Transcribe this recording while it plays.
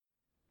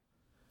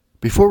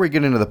Before we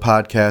get into the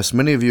podcast,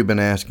 many of you have been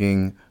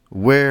asking,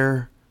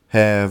 where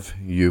have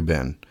you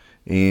been?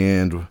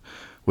 And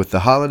with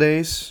the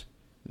holidays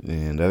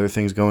and other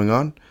things going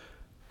on,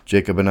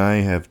 Jacob and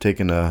I have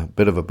taken a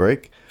bit of a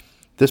break.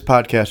 This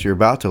podcast you're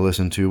about to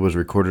listen to was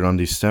recorded on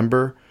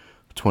December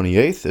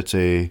 28th. It's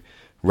a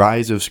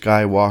Rise of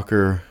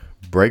Skywalker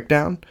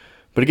breakdown.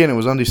 But again, it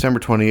was on December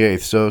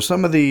 28th, so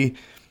some of the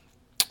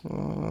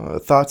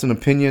thoughts and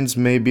opinions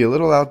may be a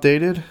little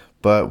outdated,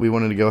 but we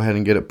wanted to go ahead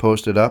and get it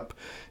posted up.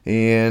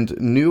 And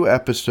new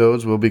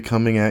episodes will be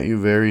coming at you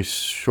very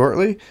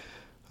shortly.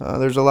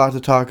 There's a lot to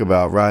talk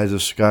about. Rise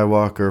of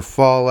Skywalker,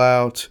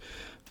 Fallout,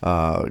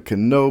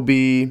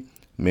 Kenobi,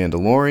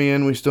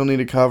 Mandalorian we still need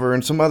to cover,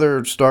 and some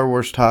other Star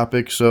Wars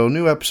topics. So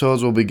new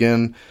episodes will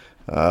begin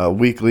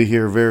weekly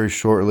here very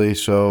shortly.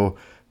 So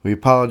we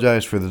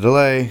apologize for the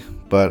delay,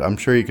 but I'm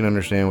sure you can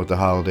understand with the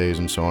holidays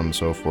and so on and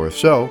so forth.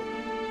 So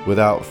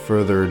without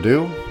further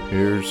ado,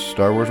 here's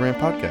Star Wars Rant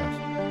Podcast.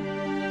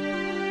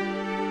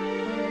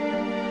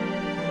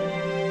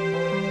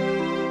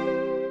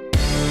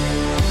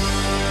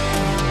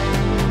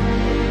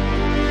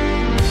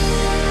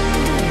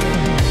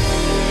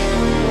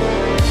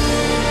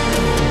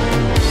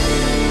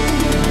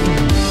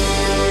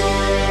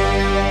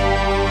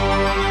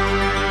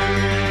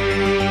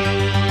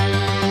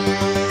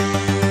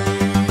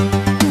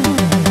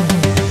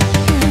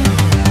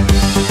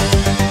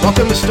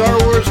 Welcome to Star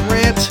Wars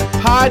Rant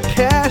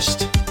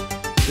Podcast.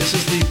 This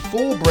is the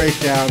full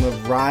breakdown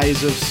of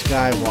Rise of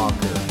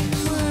Skywalker.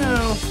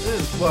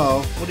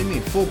 Well, what do you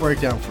mean? Full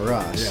breakdown for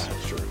us. Yeah,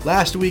 sure.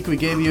 Last week we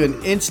gave you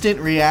an instant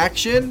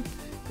reaction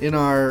in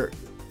our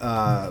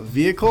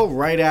vehicle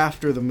right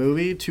after the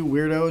movie. Two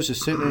weirdos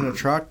just sitting in a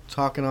truck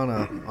talking on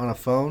a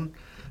phone.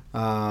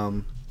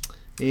 And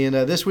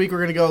this week we're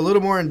going to go a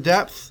little more in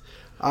depth.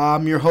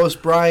 I'm your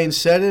host Brian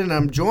Seddon, and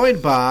I'm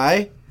joined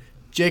by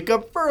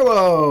Jacob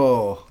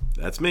Furlow.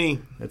 That's me.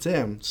 That's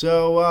him.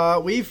 So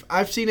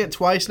I've seen it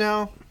twice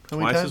now. How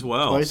many Twice times? as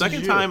well. Twice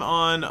Second as time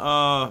on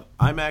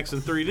IMAX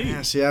and 3D.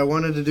 Yeah, see, I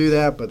wanted to do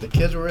that, but the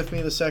kids were with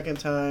me the second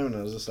time, and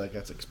I was just like,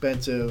 that's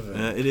expensive.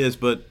 And It is,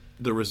 but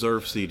the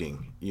reserve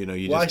seating, you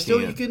just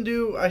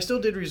can't. I still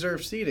did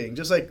reserve seating,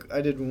 just like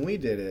I did when we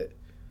did it.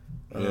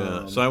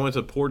 Yeah. So I went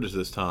to Portage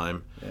this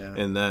time, Yeah.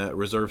 and the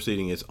reserve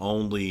seating is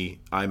only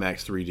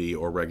IMAX 3D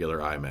or regular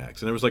IMAX,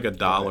 and there was like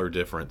 $1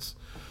 difference.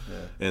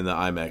 In the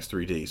IMAX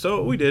 3D.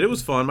 So we did. It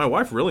was fun. My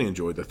wife really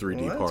enjoyed the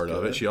 3D Well, part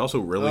of good. it. She also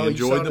really you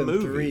enjoyed saw the it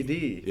in movie.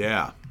 3D.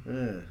 Yeah.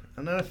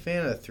 I'm not a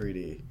fan of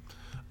 3D.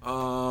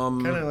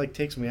 Kind of like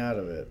takes me out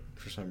of it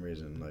for some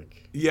reason.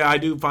 Like, yeah, I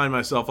do find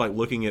myself like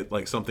looking at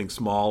like something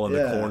small in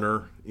the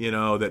corner,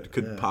 that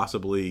could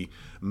possibly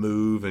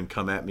move and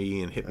come at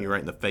me and hit me right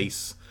in the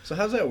face. so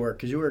how's that work?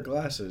 Because you wear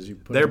glasses.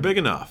 They're big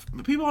enough.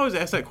 People always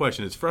ask that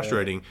question. It's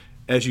frustrating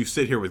as you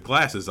sit here with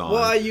glasses on.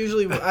 Well,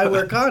 I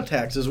wear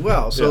contacts as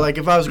well. So, like,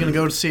 if I was going to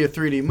go to see a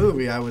 3D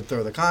movie, I would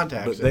throw the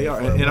contacts. But they are,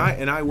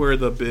 and I wear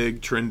the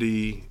big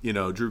trendy,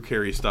 Drew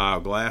Carey style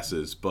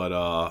glasses. But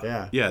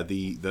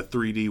the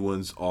 3D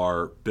ones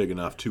are big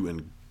enough to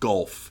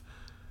engulf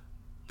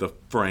the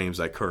frames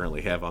I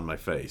currently have on my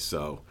face.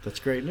 So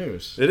that's great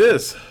news. It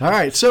is. All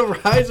right, so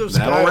Rise of Skywalker.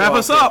 That'll wrap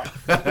us up.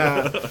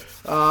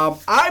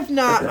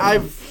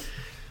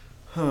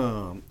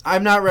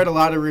 I've not read a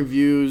lot of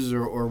reviews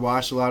or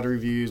watched a lot of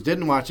reviews.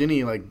 Didn't watch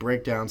any like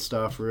breakdown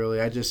stuff really.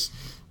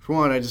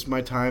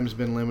 My time's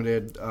been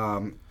limited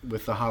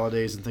with the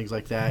holidays and things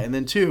like that. And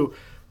then two,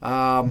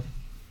 at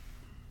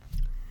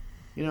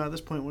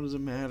this point, what does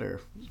it matter?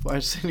 Why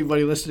is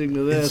anybody listening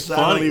to this? It's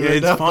funny.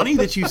 It's funny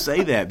that you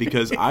say that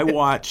because I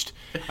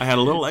had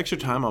a little extra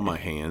time on my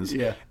hands,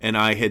 and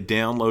I had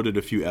downloaded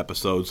a few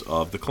episodes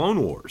of the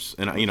Clone Wars,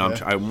 and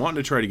I wanted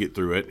to try to get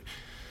through it.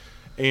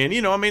 And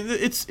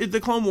the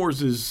Clone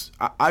Wars is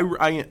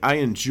I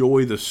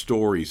enjoy the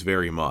stories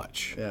very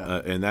much,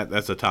 and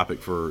that's a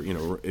topic for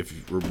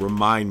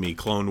remind me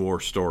Clone War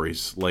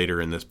stories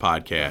later in this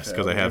podcast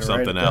because I have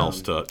something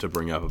else to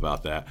bring up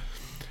about that.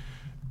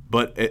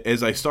 But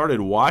as I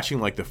started watching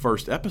like the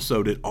first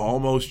episode, it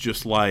almost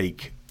just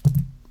like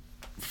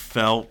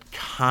felt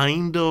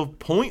kind of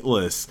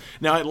pointless.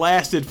 Now it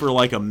lasted for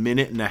like a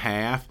minute and a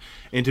half.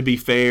 And to be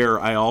fair,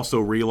 I also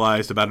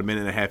realized about a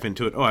minute and a half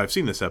into it, I've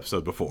seen this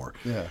episode before.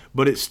 Yeah.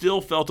 But it still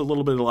felt a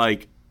little bit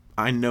like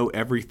I know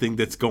everything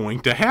that's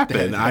going to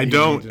happen. I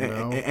don't.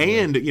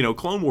 And,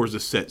 Clone Wars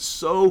is set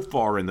so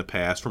far in the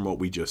past from what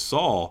we just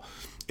saw.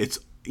 It's,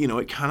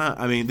 it kind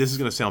of, this is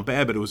going to sound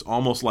bad, but it was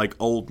almost like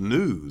old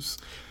news.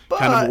 But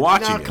kind of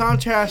watching now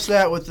contrast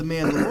that with The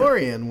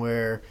Mandalorian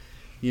where...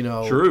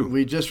 True.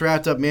 We just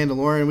wrapped up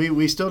Mandalorian.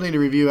 We still need to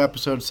review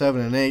episodes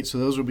 7 and 8, so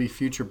those will be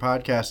future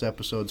podcast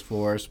episodes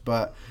for us.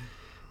 But,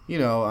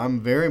 I'm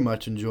very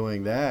much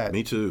enjoying that.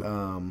 Me too.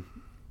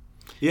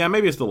 Yeah,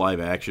 maybe it's the live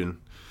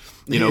action.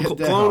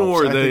 Clone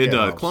Wars. It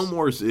does. Clone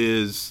Wars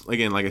is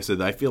again, like I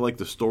said, I feel like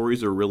the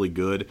stories are really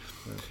good.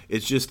 Yeah.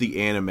 It's just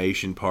the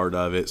animation part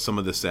of it, some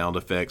of the sound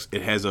effects.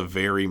 It has a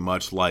very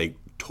much like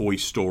Toy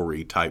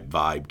Story type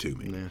vibe to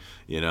me.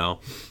 Yeah.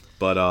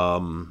 But all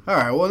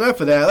right, well,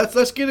 enough of that.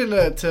 Let's get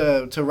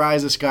into to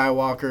Rise of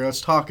Skywalker. Let's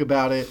talk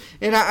about it.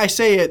 And I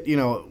say it,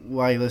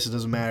 why you listen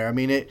doesn't matter. I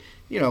mean,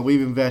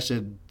 we've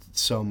invested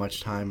so much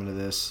time into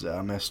this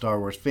as Star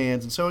Wars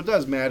fans, and so it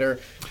does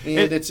matter.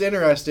 And it's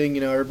interesting.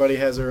 Everybody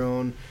has their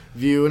own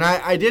view. And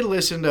I did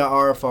listen to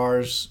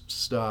RFR's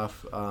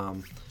stuff.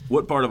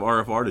 What part of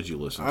RFR did you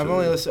listen to?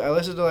 I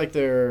listened to like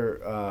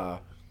their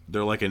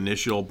like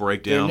initial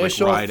breakdown,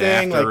 initial like right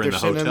thing, after like in the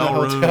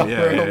hotel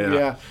room.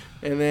 Yeah.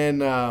 And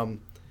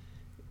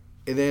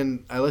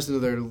then I listened to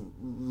their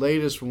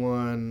latest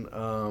one,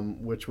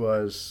 which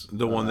was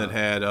the one that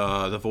had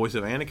the voice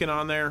of Anakin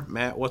on there.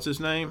 Matt, what's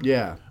his name?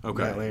 Yeah.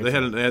 Okay. They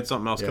had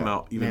something else come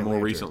out even more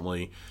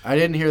recently. I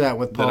didn't hear that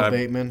with Paul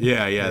Bateman.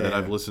 That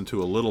I've listened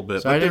to a little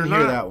bit. So but I didn't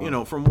hear that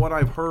one. From what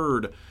I've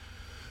heard,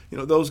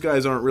 those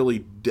guys aren't really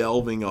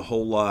delving a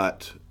whole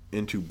lot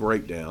into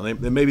breakdown.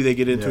 Maybe they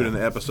get into it in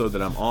the episode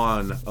that I'm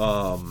on.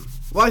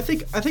 Well, I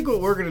think what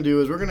we're gonna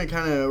do is we're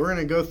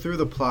gonna go through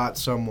the plot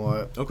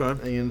somewhat,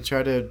 okay, and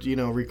try to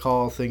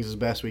recall things as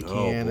best we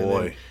can, and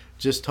then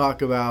just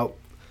talk about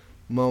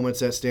moments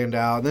that stand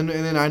out. And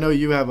then I know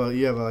you have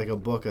like a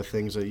book of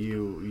things that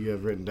you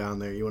have written down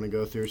there you want to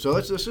go through. So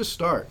let's just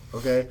start,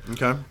 okay?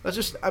 Okay. Let's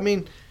just. I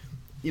mean,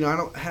 I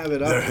don't have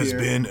it up here. There has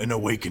has been an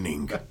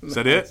awakening. Is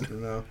that it?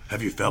 No.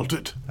 Have you felt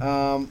it?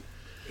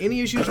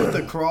 Any issues with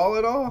the crawl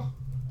at all?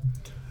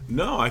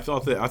 No, I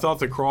thought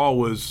the crawl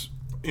was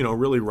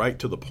really right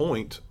to the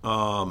point.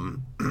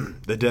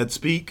 The dead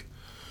speak.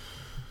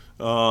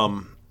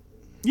 No.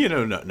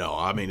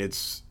 I mean,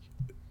 it's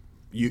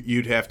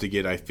you'd have to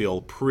get, I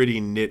feel,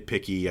 pretty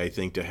nitpicky, I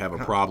think, to have a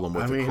problem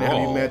with the crawl.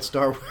 Have you met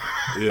Star Wars?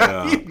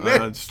 Yeah,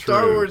 that's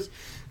Star true. Wars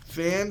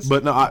fans?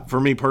 But no, for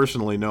me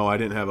personally, no, I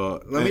didn't have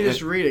a. Let me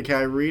just read it. Can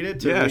I read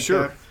it? Yeah,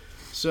 sure.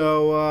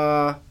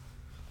 So,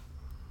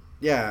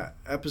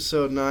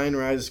 Episode 9,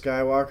 Rise of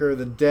Skywalker.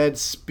 The dead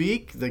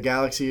speak. The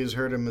galaxy has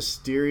heard a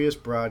mysterious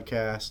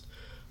broadcast,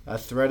 a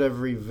threat of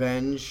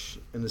revenge,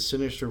 in the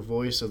sinister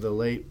voice of the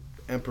late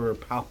Emperor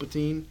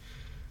Palpatine.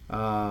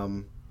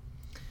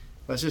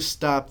 Let's just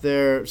stop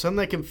there. Something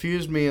that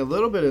confused me a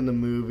little bit in the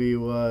movie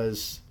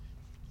was...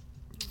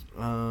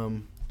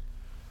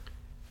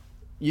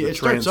 it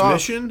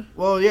transmission?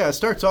 It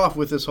starts off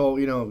with this whole,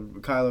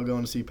 Kylo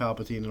going to see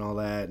Palpatine and all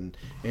that, and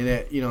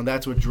it,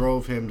 that's what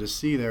drove him to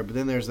see there. But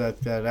then there's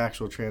that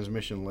actual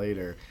transmission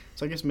later.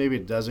 So I guess maybe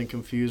it doesn't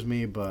confuse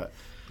me, but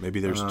maybe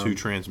there's two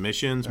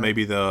transmissions.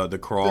 Maybe the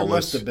crawl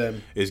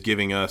is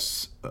giving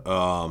us.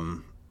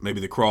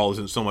 Maybe the crawl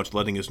isn't so much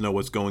letting us know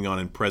what's going on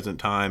in present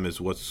time as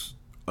what's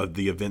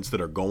the events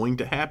that are going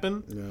to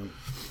happen.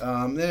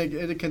 Yeah. Then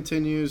it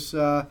continues.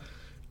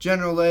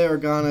 General Leia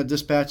Organa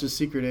dispatches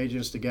secret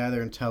agents to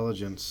gather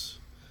intelligence,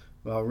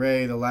 while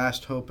Rey, the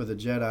last hope of the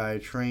Jedi,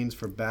 trains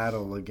for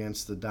battle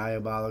against the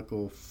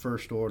diabolical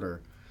First Order.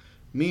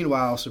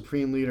 Meanwhile,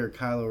 Supreme Leader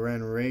Kylo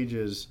Ren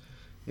rages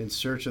in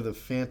search of the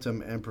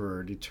Phantom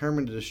Emperor,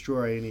 determined to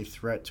destroy any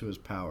threat to his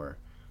power.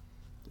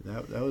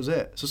 That was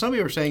it. So some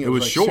people were saying it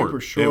was like short.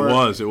 Super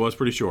short. It was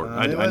pretty short.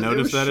 I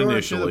noticed that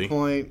initially. To the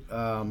point.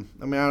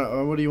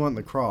 What do you want in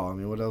the crawl? I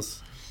mean, what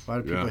else? Why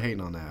are people hating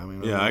on that? I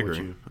mean, I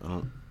agree.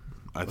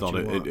 I thought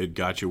it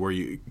got you where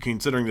you,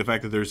 considering the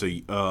fact that there's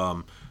I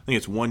think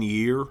it's 1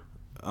 year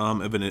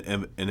of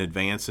an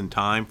advance in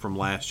time from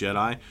Last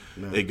Jedi.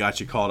 Yeah. It got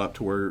you caught up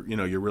to where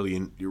you're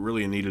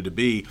really needed to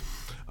be.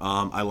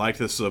 I like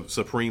this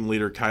Supreme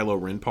Leader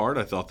Kylo Ren part.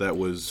 I thought that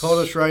was told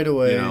us right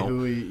away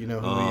who he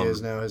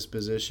is now, his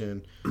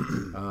position.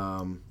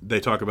 They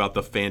talk about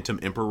the Phantom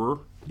Emperor,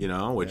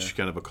 which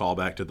kind of a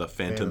callback to the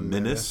Phantom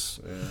Menace.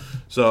 Yeah.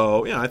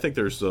 So I think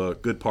there's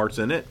good parts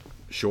in it.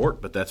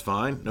 Short, but that's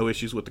fine. No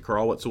issues with the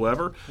crawl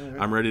whatsoever. Right.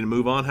 I'm ready to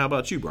move on. How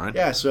about you, Brian?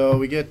 Yeah, so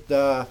we get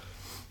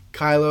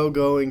Kylo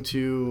going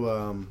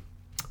to.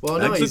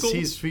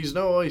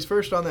 He's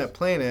first on that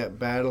planet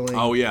battling.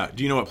 Oh yeah,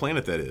 do you know what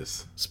planet that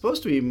is? It's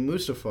supposed to be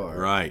Mustafar.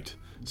 Right.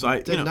 So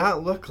it did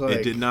not look like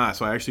it did not.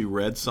 So I actually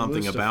read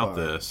something about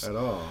this at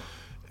all.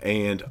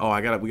 And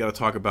we got to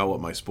talk about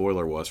what my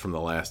spoiler was from the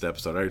last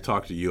episode. I already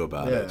talked to you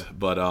about it,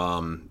 but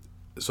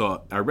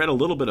So I read a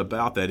little bit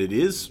about that.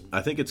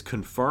 I think it's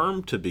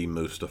confirmed to be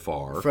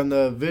Mustafar. From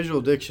the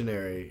visual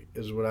dictionary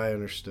is what I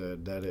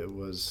understood,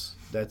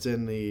 that's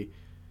in the,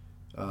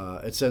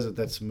 it says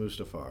that's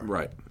Mustafar.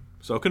 Right.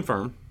 So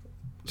confirmed.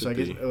 So I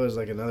guess it was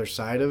like another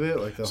side of it?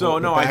 Like the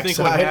I think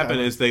what happened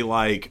is they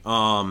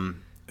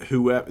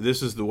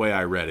this is the way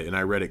I read it, and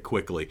I read it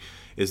quickly,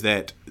 is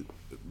that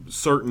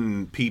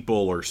certain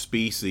people or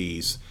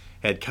species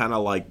had kind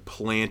of like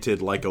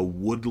planted like a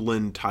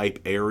woodland type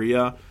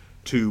area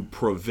to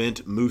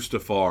prevent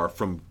Mustafar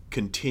from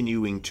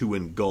continuing to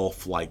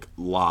engulf like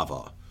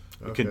lava.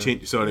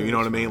 Okay. So you know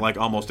what I mean? Like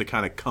almost to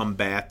kind of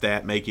combat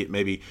that, make it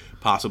maybe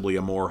possibly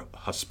a more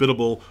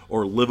hospitable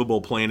or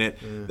livable planet.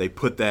 Yeah. They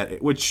put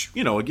that, which,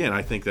 again,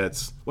 I think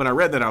that's, when I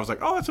read that, I was like,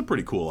 oh, that's a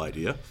pretty cool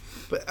idea.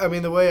 But, I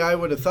mean, the way I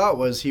would have thought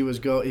was he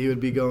would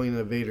be going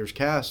to Vader's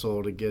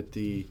castle to get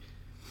the...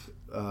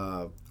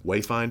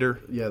 Wayfinder?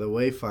 Yeah, the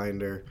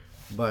Wayfinder.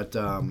 But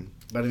I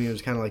mean, it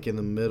was kind of like in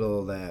the middle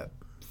of that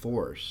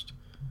forest,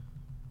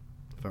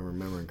 if I'm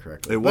remembering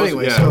correctly. It was,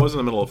 anyway, it was in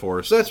the middle of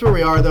forest. So that's where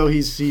we are, though.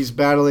 He's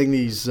battling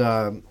these.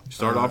 Start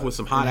off with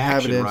some hot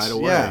action right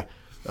away. Yeah.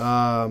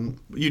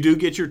 You do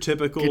get your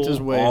typical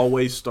wave.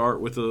 always start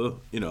with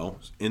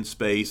in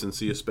space and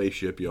see a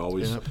spaceship. You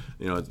always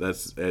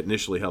that's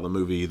initially how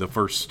the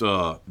first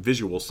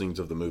visual scenes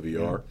of the movie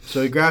are.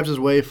 So he grabs his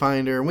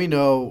wayfinder, and we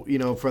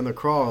know from the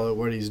crawl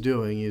what he's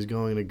doing. He's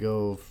going to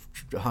go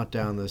hunt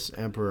down this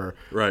emperor.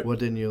 Right. What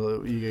didn't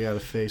you got to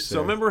face there?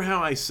 So remember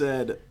how I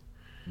said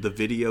the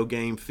video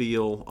game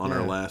feel on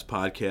our last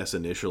podcast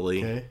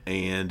initially,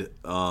 and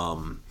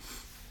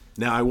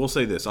now, I will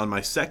say this. On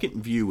my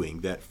second viewing,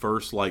 that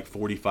first,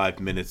 45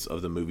 minutes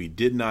of the movie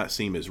did not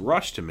seem as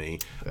rushed to me,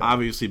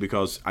 obviously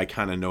because I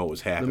kind of know what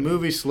was happening. The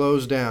movie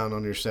slows down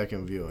on your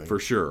second viewing. For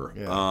sure.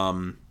 Yeah.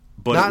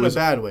 But not in a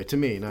bad way, to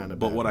me, not in a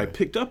bad way. But what I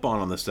picked up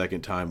on the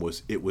second time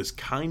was it was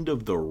kind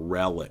of the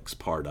relics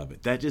part of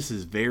it. That just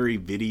is very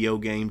video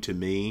game to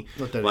me.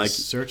 What, that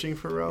is searching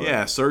for relics?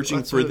 Yeah,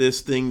 searching for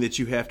this thing that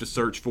you have to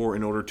search for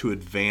in order to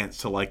advance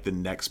to, the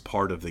next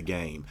part of the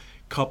game.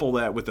 Couple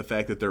that with the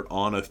fact that they're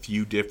on a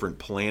few different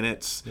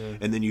planets,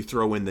 and then you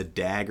throw in the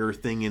dagger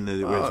thing in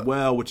there as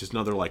well, which is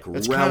another relic.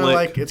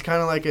 It's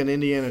kind of like an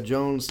Indiana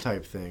Jones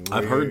type thing.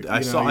 I've heard. I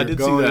did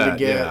see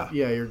that.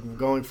 You're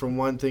going from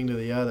one thing to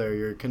the other.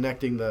 You're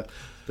connecting the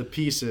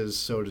pieces,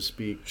 so to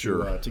speak,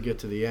 to get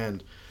to the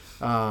end.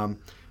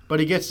 But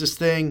he gets this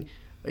thing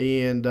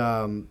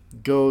and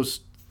goes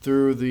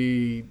through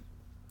the.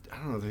 I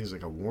don't know if it's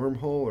like a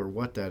wormhole or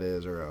what that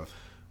is, or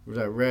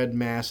that red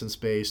mass in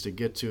space to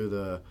get to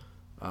the.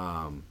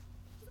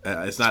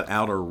 It's not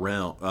outer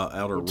realm.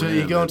 So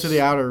you go into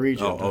the outer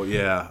region.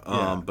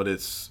 But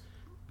it's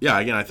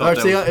Again, I thought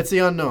it's the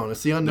unknown.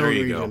 It's the unknown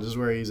regions is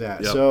where he's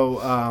at. Yep.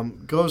 So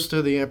goes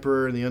to the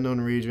Emperor in the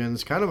unknown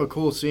regions. Kind of a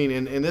cool scene.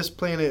 And this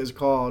planet is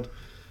called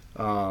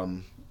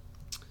Exegol.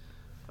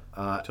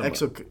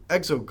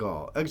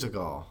 Exegol.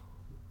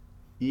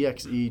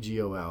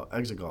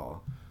 Exegol.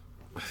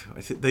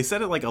 They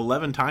said it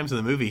 11 times in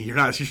the movie.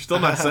 You're still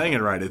not saying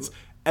it right. It's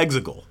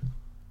Exegol.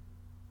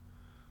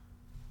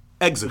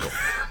 Exegol.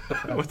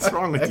 What's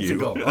wrong with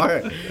you? All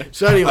right.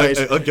 So, anyways,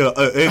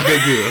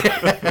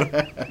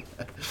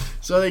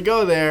 so they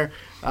go there.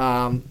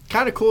 Kind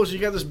of cool. So you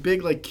got this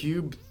big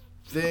cube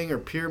thing or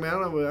pyramid. I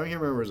can't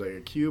remember if it was a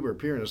cube or a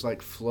pyramid.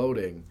 It's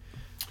floating.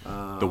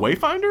 The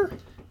Wayfinder?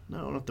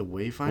 No, not the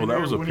Wayfinder. Well,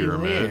 that was a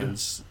pyramid.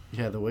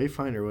 Yeah, the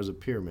Wayfinder was a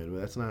pyramid, but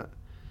that's not.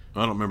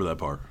 I don't remember that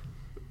part.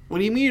 What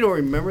do you mean you don't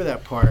remember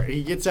that part?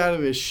 He gets out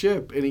of his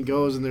ship and he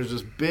goes and there's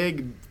this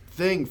big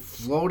thing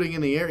floating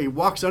in the air. He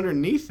walks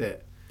underneath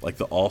it. Like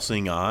the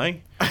all-seeing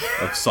eye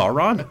of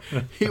Sauron?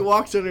 He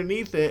walks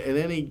underneath it and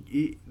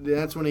then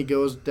that's when he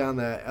goes down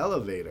that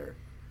elevator.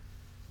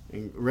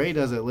 And Ray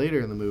does it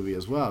later in the movie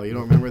as well. You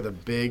don't remember the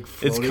big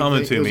floating It's coming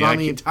thing? to me. It was on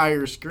the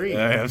entire screen.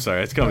 I'm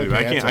sorry. It's coming to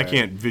me. I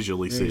can't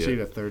visually see it. See it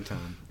a third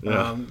time.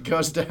 Yeah.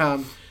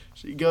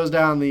 He goes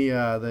down the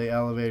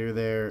elevator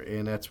there,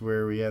 and that's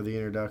where we have the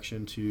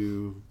introduction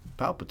to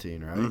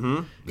Palpatine, right?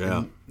 Mm-hmm.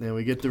 Yeah. And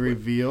we get the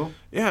reveal.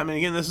 Yeah, I mean,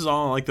 again, this is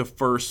all the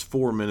first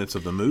 4 minutes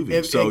of the movie.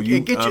 It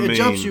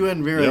jumps you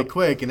in very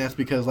quick, and that's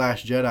because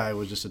Last Jedi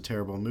was just a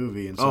terrible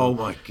movie. And so, oh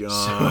my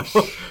gosh!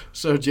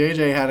 So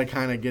JJ had to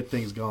kind of get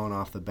things going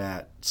off the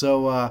bat.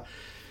 So,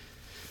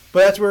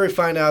 but that's where we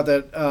find out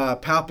that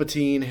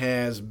Palpatine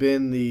has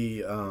been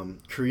the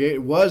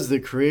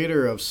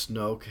creator of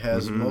Snoke,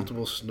 has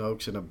multiple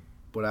Snokes and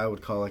what I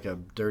would call a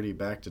dirty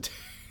back to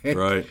tank.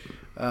 Right.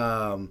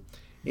 And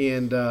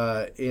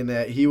in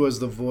that he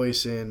was the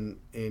voice in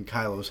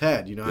Kylo's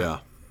head,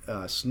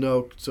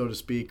 Snoke, so to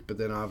speak, but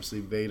then obviously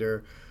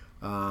Vader,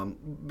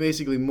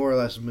 basically more or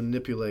less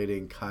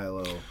manipulating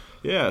Kylo.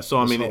 Yeah,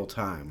 so this whole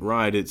time.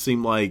 Right. It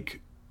seemed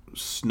like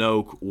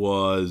Snoke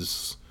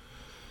was.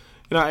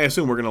 I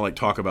assume we're going to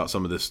talk about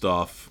some of this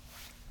stuff,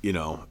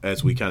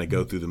 as we kind of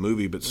go through the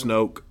movie. But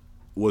Snoke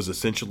was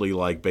essentially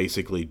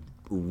basically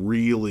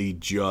really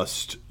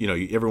just,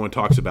 everyone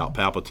talks about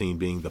Palpatine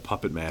being the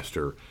puppet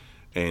master.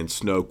 And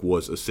Snoke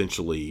was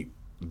essentially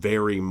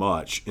very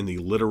much, in the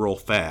literal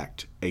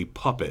fact, a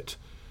puppet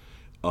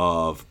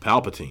of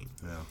Palpatine.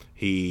 Yeah.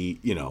 He,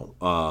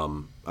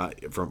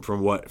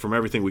 from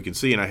everything we can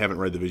see, and I haven't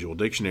read the visual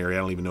dictionary, I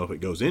don't even know if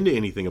it goes into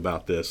anything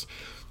about this,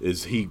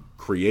 is he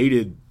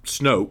created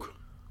Snoke,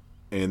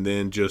 and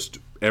then just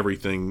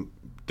everything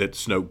that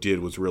Snoke did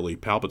was really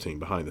Palpatine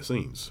behind the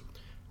scenes.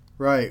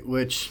 Right,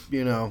 which,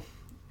 that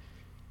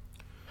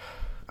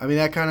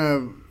kind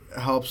of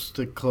helps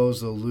to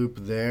close the loop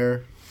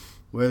there.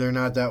 Whether or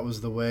not that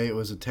was the way it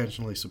was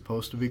intentionally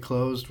supposed to be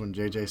closed when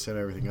JJ set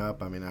everything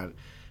up. I know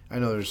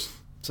there's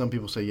some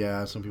people say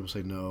yeah, some people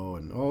say no,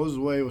 and this is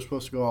the way it was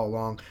supposed to go all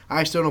along.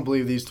 I still don't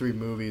believe these three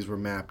movies were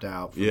mapped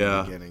out from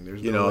the beginning.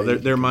 There's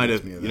there might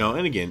have,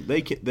 and again,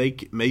 they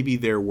maybe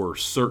there were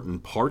certain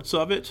parts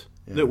of it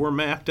that were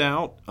mapped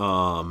out,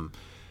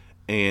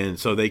 and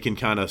so they can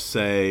kind of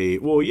say,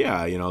 well,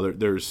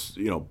 there's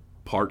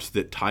parts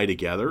that tie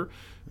together.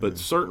 But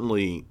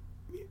certainly,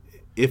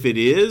 if it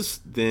is,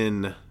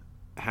 then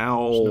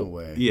how there's no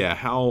way. Yeah,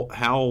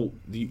 how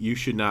you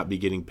should not be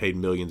getting paid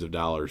millions of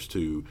dollars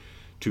to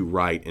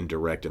write and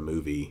direct a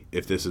movie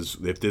if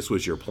this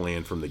was your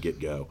plan from the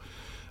get-go.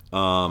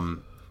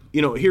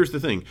 Here's the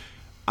thing.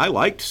 I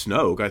liked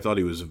Snoke. I thought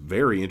he was a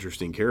very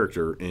interesting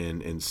character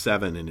in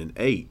 7 and in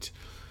 8.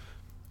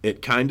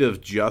 It kind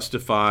of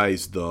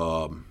justifies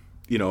the,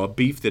 a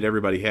beef that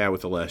everybody had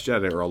with The Last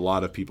Jedi, or a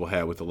lot of people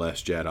had with The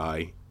Last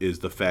Jedi, is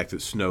the fact that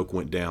Snoke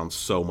went down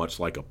so much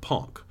like a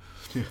punk.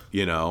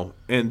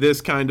 And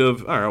this kind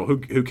of, I don't know,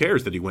 who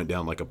cares that he went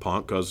down like a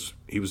punk, because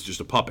he was just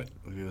a puppet,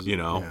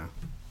 Yeah.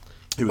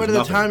 But at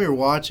the time you're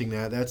watching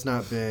that, that's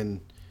not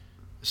been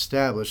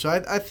established. So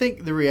I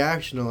think the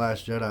reaction to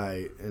Last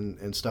Jedi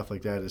and stuff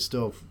like that is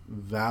still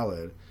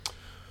valid.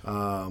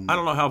 I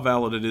don't know how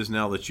valid it is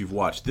now that you've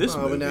watched this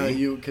movie. But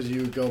now because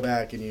you go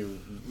back and you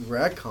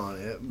retcon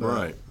it. But,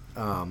 right.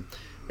 And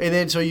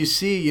then so you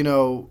see,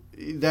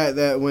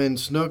 that when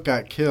Snoke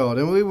got killed,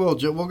 and we'll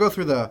go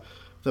through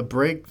the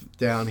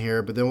breakdown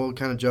here, but then we'll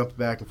kind of jump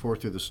back and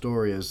forth through the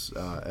story as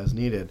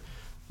needed.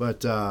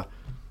 But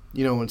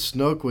when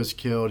Snoke was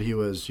killed, he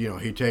was,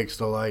 he takes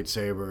the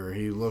lightsaber,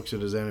 he looks at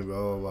his enemy, blah,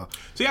 blah, blah.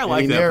 See, I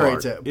like that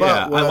part. It.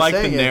 Yeah, I like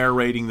the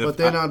narrating. But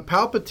then on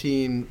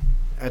Palpatine,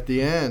 at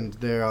the end,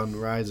 there on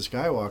Rise of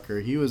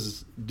Skywalker, he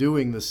was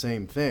doing the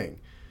same thing.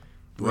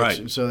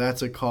 Right. So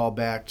that's a call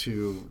back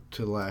to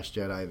The Last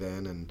Jedi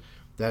then, and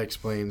that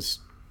explains,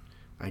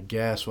 I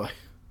guess, why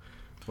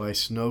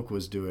Snoke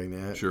was doing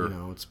that. Sure.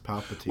 It's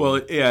Palpatine. Well,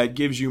 it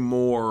gives you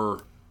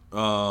more...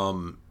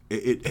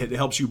 It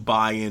helps you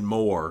buy in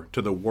more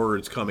to the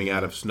words coming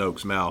out of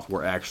Snoke's mouth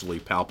were actually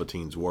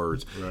Palpatine's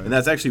words. Right. And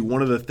that's actually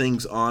one of the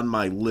things on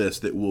my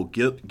list that we'll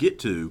get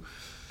to,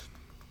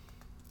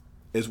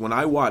 is when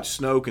I watch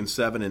Snoke in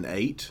 7 and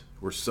 8,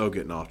 we're so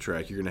getting off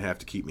track, you're going to have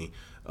to keep me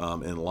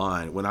in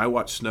line. When I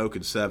watch Snoke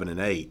in 7 and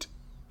 8,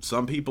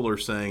 some people are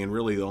saying, and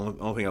really the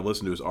only thing I've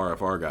listened to is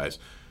RFR guys,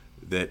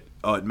 that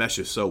it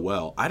meshes so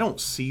well. I don't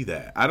see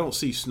that. I don't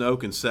see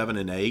Snoke in 7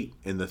 and 8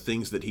 and the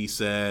things that he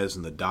says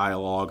and the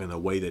dialogue and the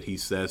way that he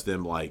says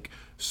them like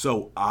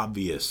so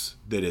obvious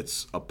that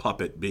it's a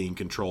puppet being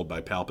controlled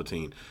by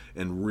Palpatine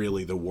and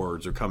really the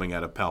words are coming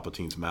out of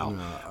Palpatine's mouth.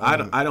 No,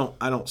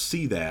 I don't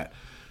see that.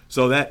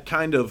 So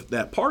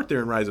that part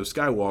there in Rise of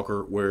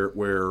Skywalker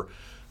where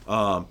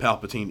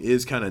Palpatine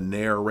is kind of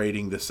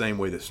narrating the same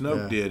way that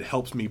Snoke did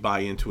helps me buy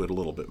into it a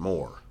little bit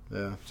more.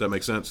 Yeah. Does that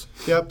make sense?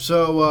 Yep.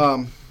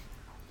 So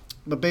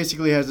but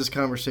basically has this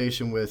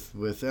conversation with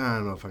I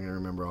don't know if I'm going to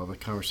remember all the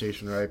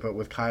conversation right, but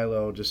with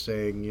Kylo just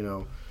saying,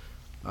 you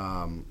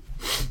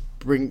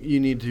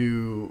need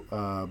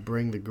to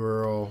bring the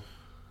girl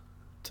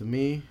to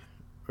me,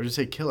 or just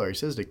say kill her. He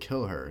says to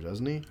kill her,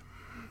 doesn't he?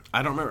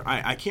 I don't remember.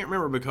 I can't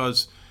remember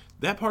because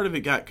that part of it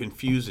got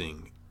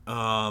confusing.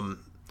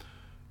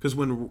 Because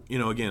when,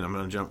 again, I'm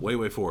going to jump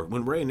way forward.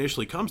 When Rey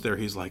initially comes there,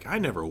 he's like, I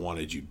never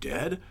wanted you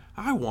dead.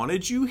 I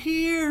wanted you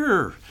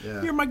here.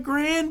 Yeah. You're my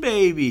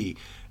grandbaby.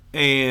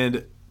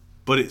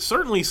 But it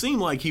certainly seemed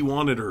like he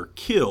wanted her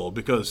killed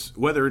because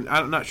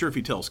I'm not sure if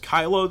he tells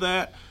Kylo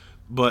that,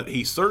 but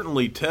he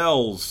certainly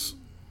tells.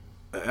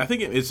 I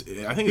think it's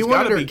got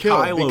to be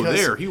Kylo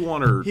there. He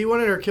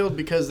wanted her killed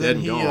because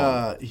then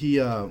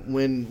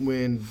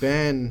when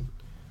Ben.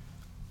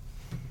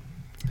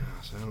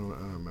 I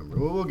don't remember.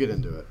 We'll get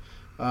into it.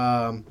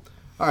 All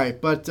right,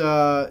 but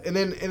and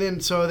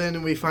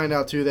then we find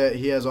out too that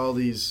he has all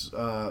these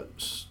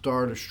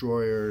Star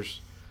Destroyers.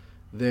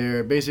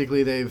 There,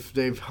 basically,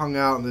 they've hung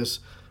out in this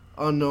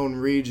unknown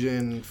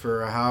region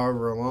for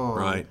however long.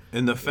 Right,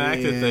 and the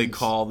fact that they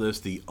call this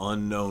the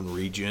unknown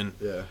region,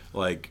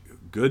 like,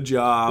 good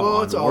job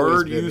on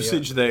word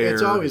usage there.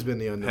 It's always been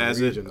the unknown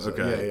region. Has it?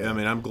 Okay. Yeah. I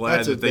mean, I'm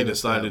glad that they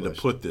decided to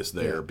put this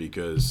there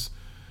because,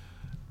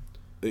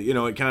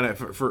 it kind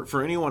of,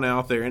 for anyone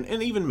out there, and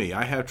even me,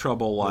 I have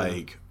trouble,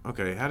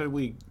 okay, how did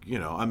we,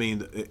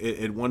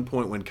 at one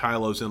point when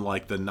Kylo's in,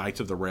 the Knights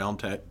of the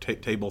Round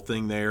Table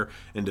thing there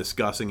and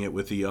discussing it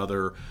with the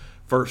other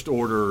First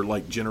Order,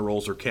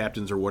 generals or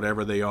captains or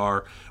whatever they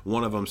are,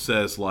 one of them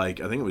says, I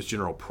think it was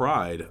General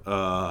Pride,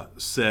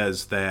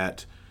 says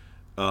that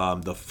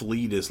the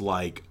fleet is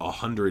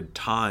 100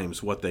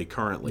 times what they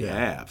currently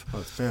have. Oh,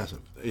 it's massive.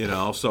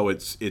 So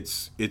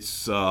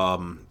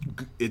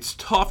it's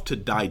tough to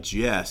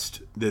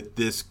digest that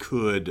this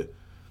could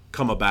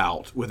come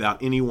about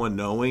without anyone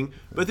knowing.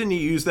 But then you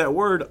use that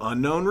word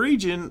unknown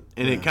region,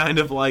 and it kind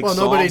of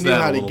nobody knew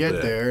how to get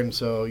bit. there, and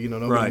so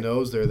nobody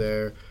knows they're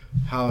there.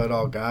 How it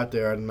all got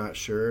there, I'm not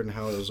sure, and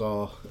how it was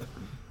all,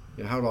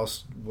 how it all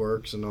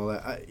works and all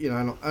that. I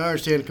don't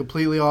understand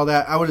completely all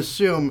that. I would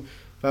assume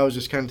if I was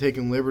just kind of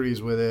taking liberties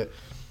with it,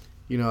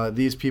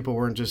 these people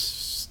weren't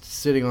just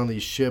sitting on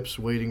these ships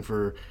waiting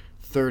for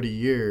 30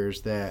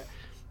 years that.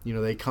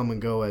 They come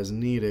and go as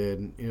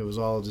needed. It was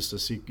all just a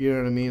secret, you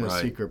know what I mean? Right. A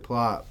secret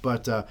plot.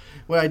 But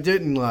what I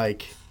didn't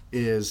like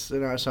is,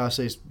 and I'll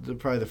say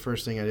probably the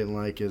first thing I didn't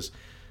like is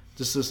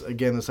just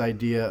this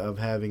idea of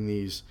having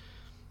these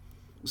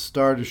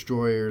Star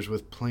Destroyers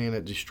with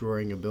planet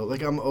destroying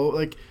ability.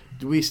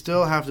 Do we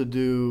still have to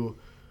do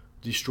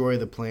destroy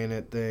the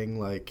planet thing,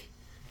 like.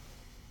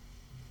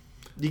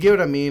 You get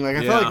what I mean? Like,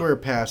 I feel like we're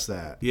past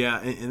that.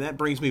 Yeah, and that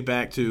brings me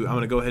back to, I'm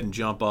going to go ahead and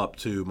jump up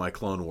to my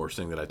Clone Wars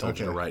thing that I told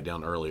you to write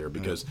down earlier,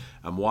 because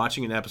I'm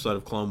watching an episode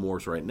of Clone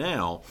Wars right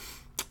now,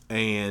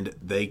 and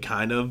they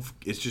kind of,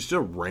 it's just a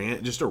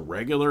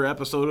regular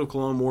episode of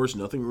Clone Wars,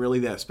 nothing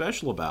really that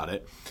special about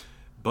it.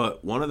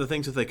 But one of the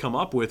things that they come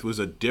up with was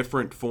a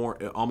different form,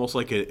 almost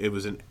like it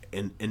was an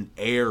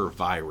air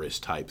virus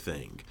type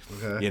thing.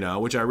 Okay.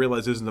 Which I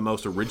realize isn't the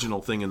most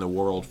original thing in the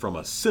world from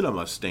a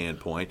cinema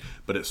standpoint,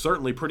 but it's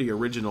certainly pretty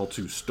original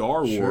to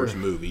Star Wars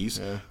movies.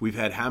 Yeah. We've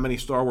had how many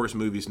Star Wars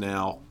movies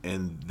now,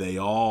 and they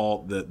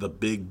all, the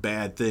big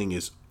bad thing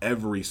is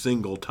every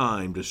single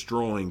time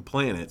destroying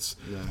planets.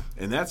 Yeah.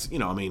 And that's,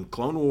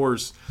 Clone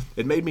Wars,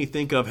 it made me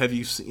think of, have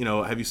you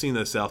seen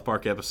the South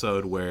Park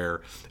episode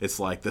where it's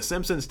like The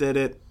Simpsons did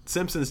it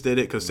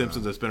because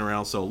Simpsons has been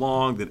around so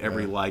long that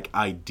every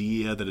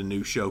idea that a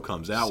new show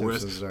comes out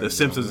with, The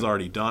Simpsons has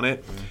already done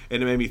it. Yeah.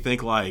 And it made me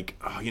think like,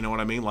 you know what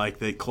I mean? Like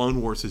the Clone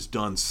Wars has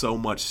done so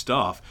much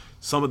stuff.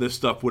 Some of this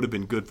stuff would have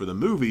been good for the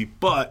movie,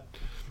 but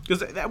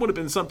because that would have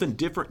been something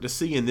different to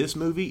see in this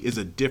movie, is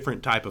a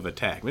different type of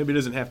attack. Maybe it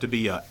doesn't have to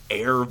be a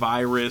air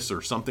virus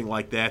or something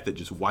like that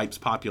just wipes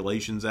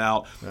populations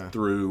out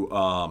through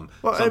some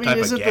type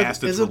of gas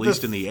that's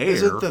released in the air.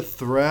 Is it the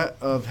threat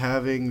of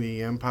having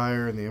the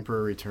Empire and the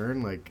Emperor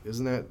return? Like,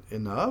 isn't that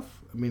enough?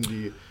 I mean,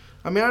 when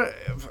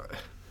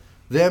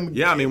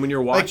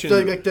you're watching,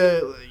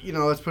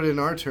 let's put it in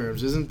our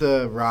terms. Isn't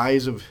the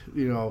rise of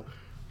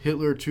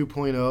Hitler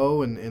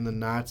 2.0 and the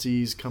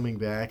Nazis coming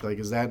back, like,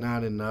 is that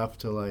not enough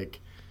to,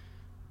 like,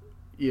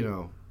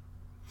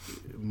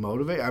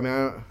 motivate?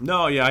 I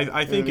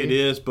think it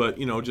is, but,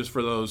 just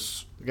for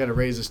those... You got to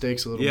raise the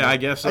stakes a little bit. Yeah, I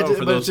guess so.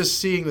 But it's just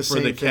seeing the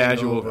same thing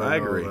casual, over I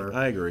and agree. over.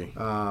 I agree.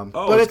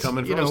 But it's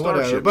coming from a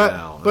starship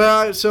now.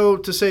 But so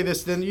to say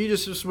this, then you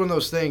just one of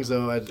those things,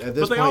 though, at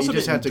this point, you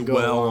just have to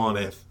go on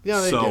it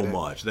so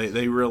much.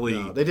 They really...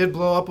 No, they did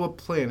blow up a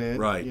planet.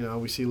 Right.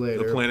 We see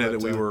later. The planet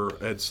that we were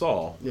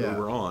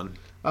on.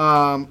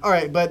 All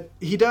right, but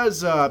he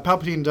does...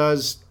 Palpatine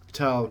does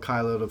tell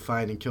Kylo to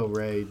find and kill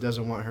Rey.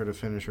 Doesn't want her to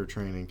finish her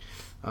training.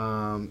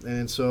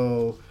 And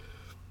so...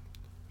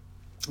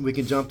 We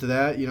can jump to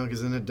that,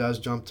 because then it does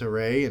jump to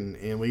Rey,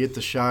 and we get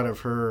the shot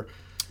of her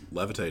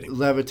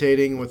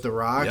levitating with the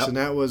rocks, and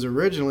that was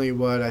originally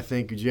what I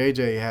think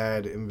JJ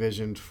had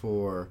envisioned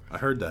for. I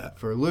heard that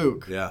for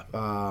Luke. Yeah.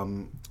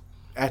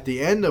 At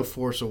the end of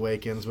Force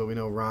Awakens, but we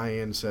know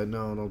Ryan said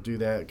no, don't do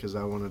that because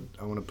I want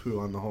to poo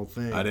on the whole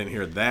thing. I didn't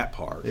hear that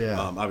part. Yeah.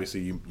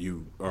 Obviously,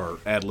 you are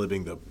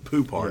ad-libbing the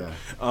poo part.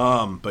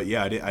 Yeah. But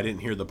yeah, I didn't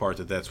hear the part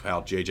that's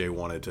how JJ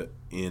wanted to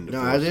end.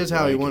 No, that is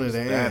how he wanted to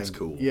end. That's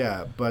cool.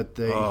 Yeah, but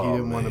he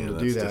didn't want him to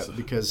do that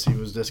because he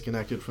was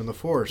disconnected from the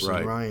Force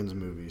in Ryan's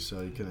movie,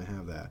 so he couldn't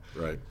have that.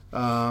 Right.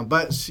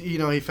 But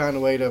he found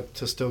a way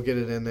to still get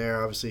it in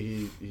there.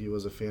 Obviously, he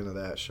was a fan of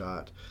that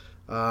shot.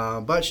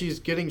 But she's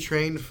getting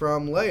trained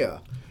from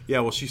Leia. Yeah,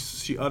 well,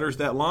 she utters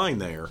that line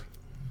there,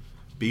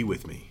 "Be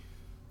with me,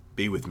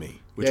 which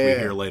we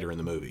hear later in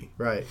the movie.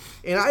 Right.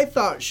 And I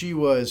thought she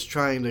was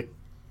trying to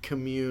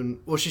commune.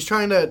 Well, she's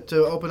trying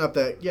to open up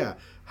that,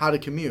 how to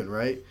commune,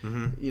 right?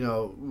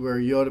 Mm-hmm. Where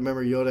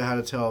Yoda had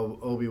to tell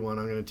Obi-Wan,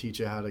 I'm going to teach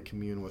you how to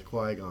commune with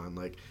Qui-Gon.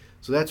 Like,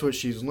 so that's what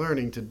she's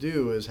learning to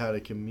do, is how to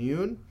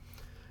commune.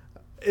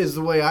 Is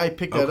the way I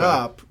picked that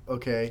up.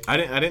 Okay, I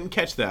didn't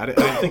catch that. I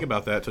didn't think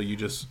about that until you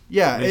just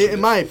in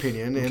my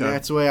opinion, and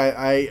that's the way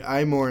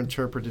I more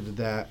interpreted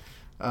that.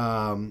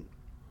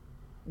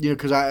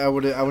 Because I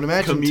would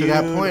imagine commune, to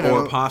that point,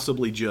 or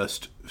possibly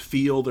just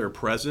feel their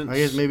presence. I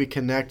guess maybe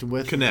connect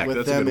with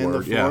them in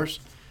the Force.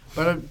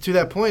 But to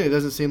that point, it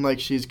doesn't seem like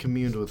she's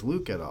communed with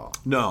Luke at all.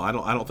 No, I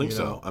don't think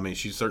so. I mean,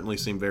 she certainly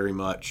seemed very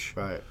much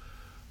right.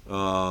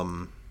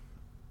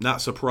 Not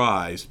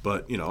surprised,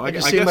 but I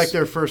guess seemed like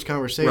their first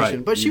conversation.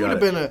 Right, but she would have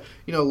been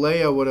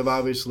Leia would have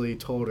obviously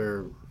told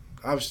her.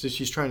 Obviously,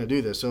 she's trying to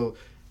do this, so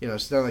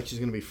it's not like she's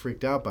going to be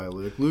freaked out by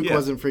Luke. Luke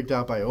wasn't freaked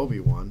out by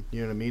Obi-Wan.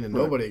 You know what I mean? And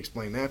nobody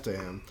explained that to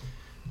him.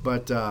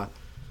 But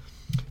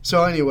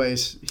so,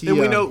 anyways,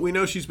 and we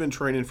know she's been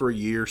training for a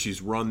year.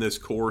 She's run this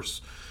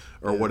course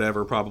or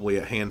whatever, probably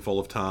a handful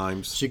of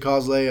times. She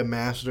calls Leia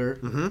master.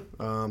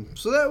 Mm-hmm.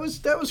 So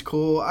that was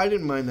cool. I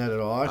didn't mind that at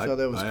all. I thought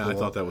that was cool. I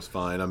thought that was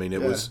fine. I mean,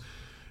 it was.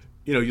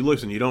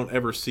 You don't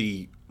ever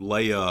see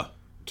Leia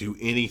do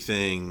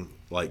anything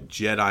like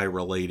Jedi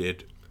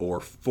related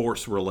or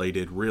Force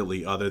related,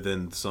 really, other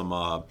than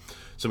some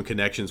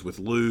connections with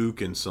Luke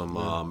and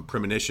some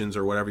premonitions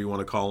or whatever you want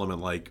to call them,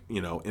 and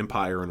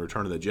Empire and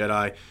Return of the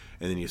Jedi,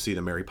 and then you see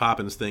the Mary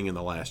Poppins thing in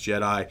The Last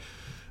Jedi.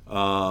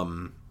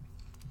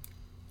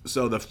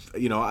 So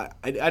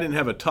I didn't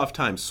have a tough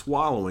time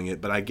swallowing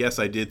it, but I guess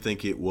I did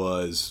think it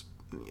was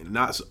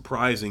not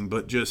surprising,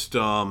 but just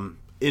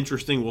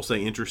interesting. We'll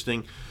say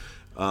interesting.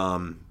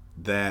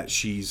 That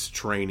she's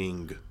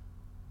training,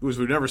 because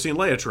we've never seen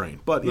Leia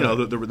train, but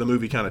the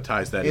movie kind of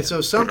ties that in. And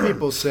so some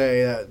people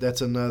say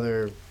that's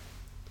another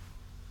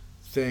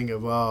thing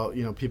of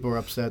people are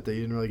upset that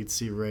you didn't really get to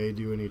see Rey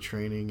do any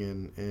training,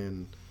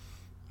 and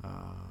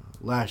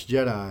Last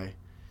Jedi,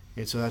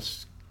 and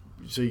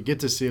so you get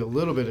to see a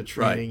little bit of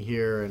training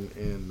here.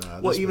 And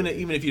well, even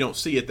if you don't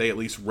see it, they at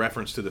least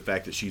reference to the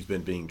fact that she's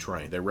been being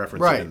trained. They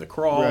reference it in the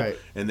crawl,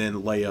 and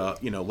then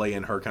Leia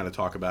and her kind of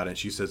talk about it. And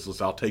she says,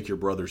 "Listen, I'll take your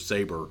brother's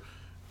saber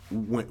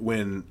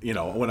when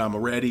I'm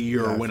ready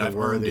or when I've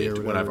earned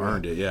it. When I've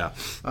earned it, yeah."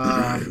 All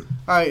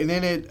right, and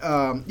then it,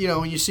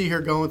 when you see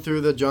her going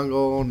through the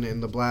jungle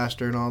and the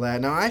blaster and all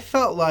that. Now I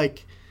felt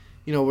like,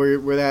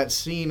 where that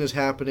scene is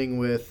happening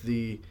with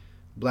the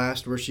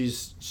blast, where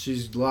she's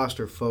lost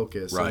her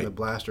focus, and the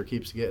blaster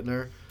keeps getting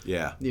her.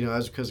 Yeah.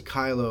 As because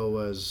Kylo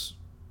was.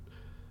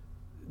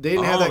 They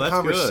didn't have that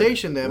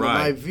conversation then, but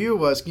my view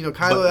was, Kylo.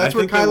 But that's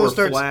where Kylo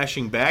starts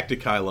flashing back to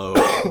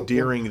Kylo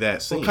during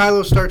that scene. Well,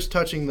 Kylo starts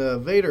touching the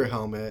Vader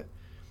helmet,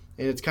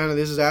 and it's kind of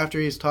this is after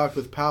he's talked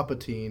with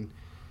Palpatine,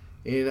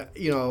 and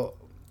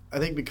I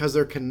think because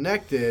they're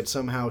connected,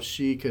 somehow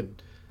she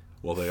could.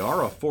 Well, they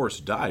are a Force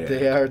dyad.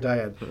 They are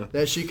dyad.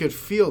 That she could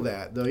feel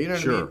that, though. You know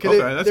what I mean?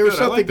 Okay, there was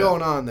something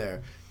going on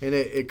there, and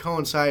it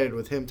coincided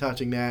with him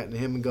touching that and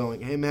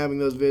him having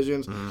those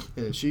visions, and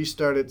then she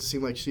started to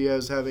seem like she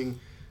was having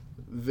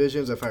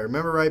visions, if I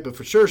remember right, but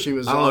for sure she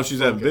was. I don't know if she's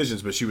having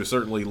visions, but she was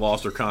certainly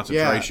lost her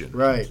concentration.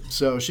 Yeah, right.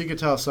 So she could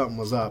tell something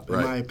was up, in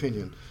my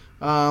opinion.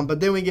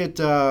 But then we get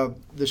the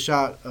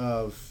shot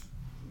of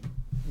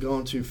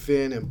going to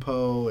Finn and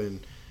Poe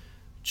and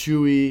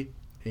Chewie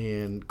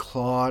and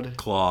Claude.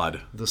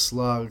 The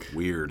slug.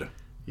 Weird.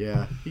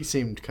 Yeah, he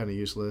seemed kind of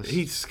useless.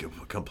 He's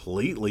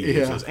completely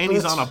useless. And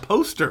he's on a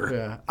poster.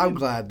 Yeah, I'm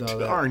glad, though.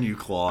 Darn you,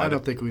 Claude. I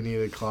don't think we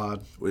needed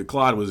Claude.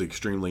 Claude was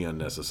extremely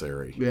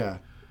unnecessary. Yeah.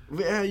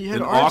 Yeah, you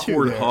had an R2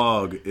 awkward there.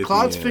 hug.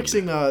 Claude's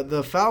fixing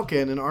the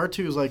Falcon, and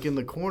R2's like in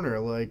the corner.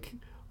 Like,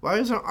 why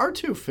isn't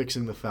R2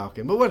 fixing the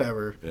Falcon? But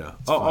whatever. Yeah.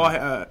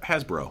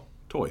 Hasbro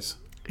toys.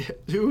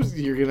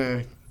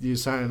 You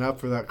signing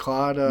up for that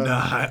Claude?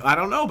 Nah, I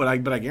don't know, but I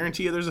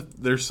guarantee you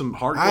there's some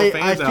hardcore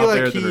fans out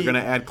there that are going to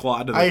add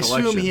Claude to the collection. I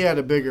assume he had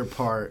a bigger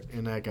part,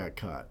 and that got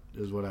cut.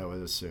 Is what I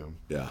would assume.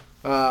 Yeah.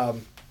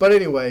 But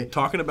anyway,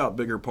 talking about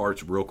bigger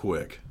parts real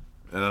quick.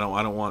 And I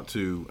don't want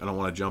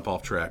to jump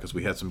off track because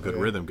we had some good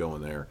rhythm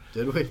going there.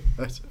 Did we?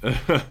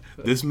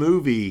 This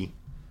movie,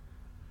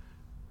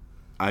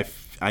 I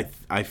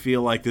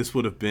feel like this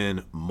would have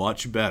been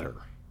much better,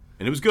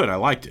 and it was good. I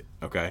liked it.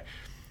 Okay,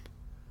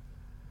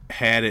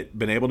 had it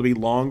been able to be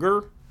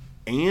longer,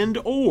 and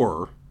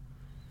or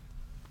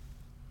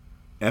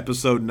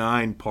Episode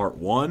 9 Part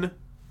 1,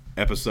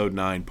 Episode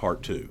 9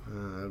 Part 2.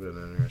 That'd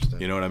been interesting.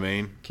 You know what I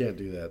mean? Can't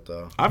do that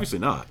though. Obviously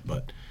not,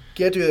 but.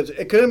 Can't do that.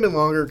 It could have been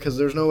longer because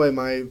there's no way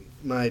my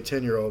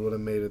 10-year-old would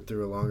have made it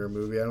through a longer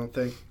movie. I don't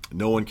think.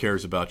 No one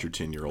cares about your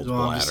 10-year-old's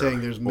bladder. I'm just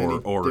saying there's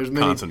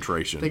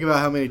concentration. Think about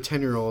how many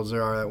 10-year-olds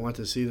there are that want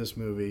to see this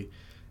movie.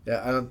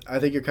 Yeah, I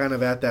think you're kind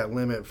of at that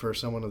limit for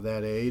someone of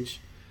that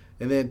age.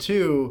 And then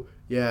 2,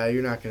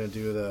 you're not going to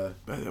do the.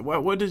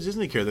 What does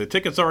Disney care? The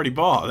tickets already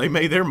bought. They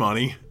made their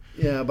money.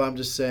 Yeah, but I'm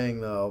just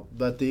saying though.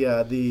 But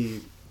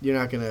the you're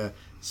not going to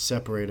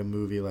separate a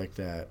movie like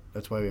that.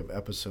 That's why we have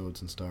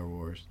episodes in Star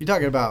Wars. You're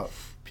talking about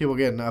people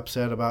getting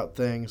upset about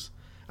things.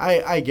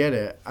 I get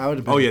it. I would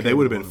have been. Oh yeah, they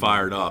would have been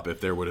fired up if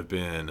there would have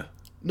been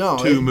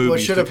two movies.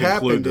 What should have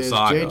happened is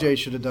JJ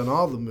should have done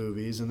all the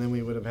movies, and then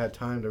we would have had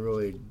time to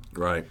really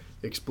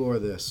explore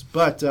this.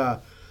 But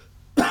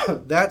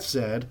that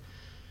said,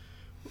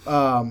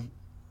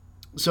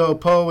 so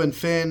Poe and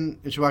Finn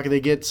and Chewbacca, they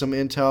get some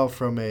intel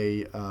from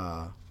a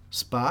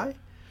spy.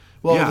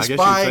 Well, the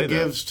spy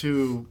gives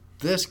to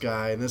this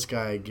guy, and this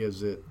guy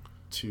gives it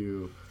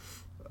to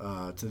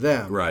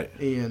them. Right.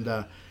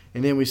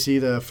 And then we see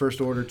the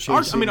First Order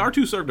chasing.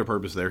 R2 served a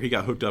purpose there. He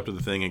got hooked up to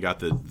the thing and got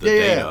the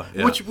data.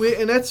 Yeah. I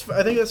think that's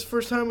the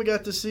first time we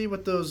got to see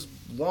what those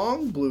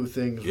long blue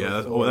things were.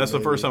 Yeah, that's the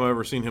first time I've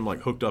ever seen him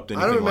hooked up to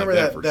anything I don't remember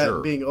like that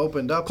sure. being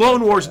opened up.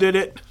 Clone Wars did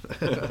it.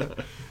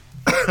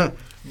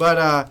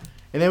 But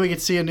and then we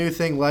could see a new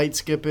thing, light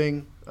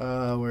skipping,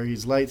 where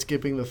he's light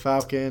skipping the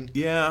Falcon.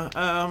 Yeah.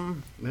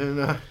 And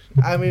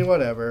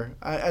whatever.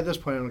 At this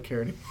point, I don't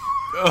care anymore.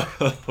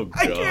 Oh,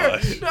 gosh. I care.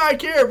 No, I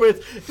care.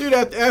 But, dude,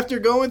 after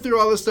going through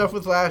all this stuff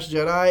with Last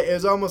Jedi, it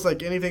was almost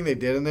like anything they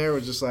did in there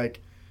was just like,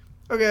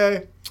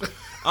 okay.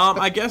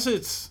 I guess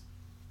it's,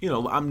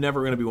 I'm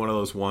never going to be one of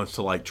those ones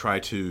to, try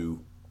to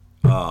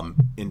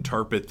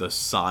interpret the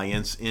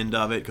science end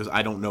of it because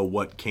I don't know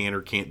what can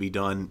or can't be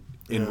done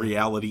in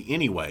reality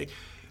anyway.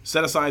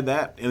 Set aside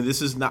that, and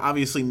this is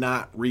obviously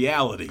not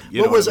reality.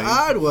 What was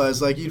odd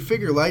was, you'd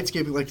figure light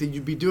skipping,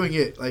 you'd be doing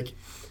it,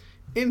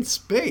 in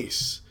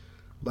space.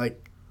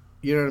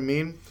 You know what I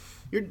mean?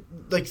 You're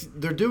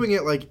they're doing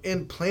it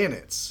in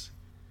planets,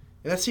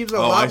 and that seems a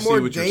lot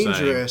more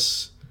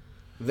dangerous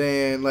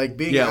than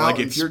being out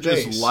in space. If you're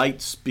just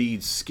light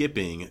speed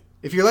skipping,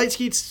 if you're light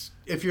speed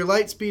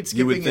skipping,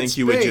 you would think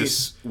you would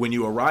just when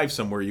you arrive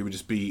somewhere, you would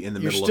just be in the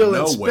middle of nowhere.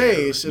 You're still in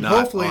space, and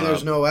hopefully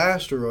there's no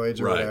asteroids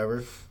or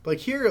whatever. But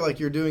here,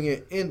 you're doing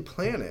it in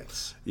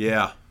planets.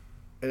 Yeah.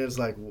 and it's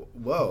like,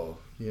 whoa,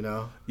 you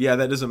know? Yeah,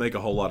 that doesn't make a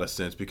whole lot of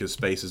sense because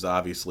space is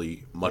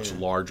obviously much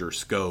larger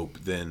scope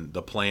than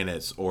the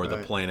planets or the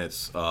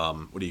planet's,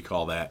 what do you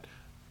call that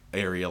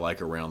area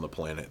like around the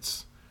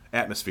planet's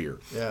atmosphere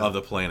of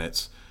the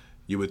planets.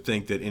 You would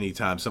think that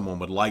anytime someone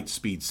would light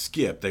speed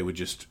skip, they would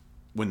just,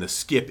 when the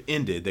skip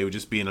ended, they would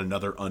just be in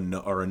another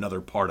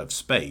another part of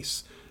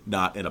space,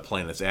 not in a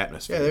planet's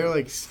atmosphere. Yeah, they're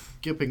like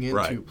skipping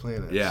into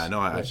planets. Yeah, I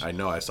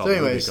know. I saw the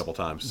movie a couple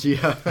times.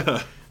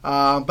 Yeah.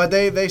 But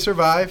they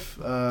survive.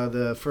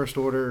 The First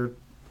Order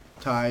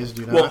ties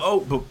do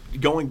not. But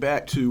going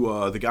back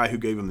to the guy who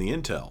gave him the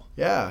intel.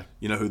 Yeah.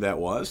 You know who that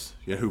was?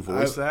 You know who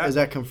voiced that? Is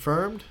that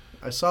confirmed?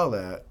 I saw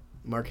that.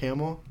 Mark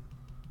Hamill?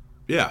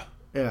 Yeah.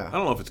 Yeah. I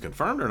don't know if it's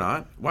confirmed or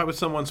not. Why would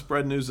someone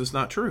spread news that's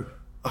not true?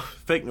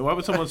 Why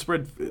would someone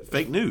spread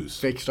fake news?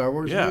 Fake Star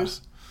Wars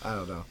news? I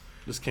don't know.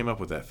 Just came up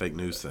with that fake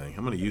news thing.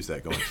 I'm going to use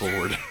that going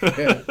forward.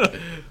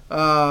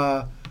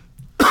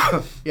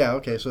 Yeah,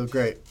 okay, so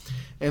great.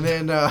 And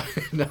then, no,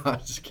 I'm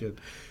just kidding.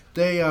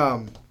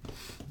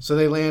 So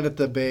they land at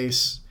the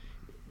base.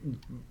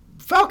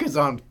 Falcon's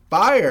on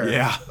fire.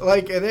 Yeah.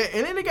 Like, and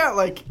then it got,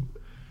 like,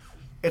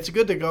 it's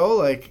good to go,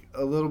 like,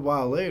 a little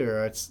while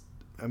later.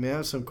 That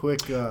was some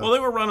quick... Well, they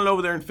were running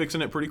over there and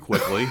fixing it pretty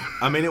quickly.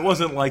 I mean, it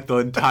wasn't like the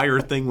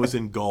entire thing was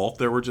engulfed.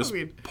 There were just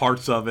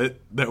parts of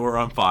it that were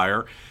on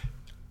fire.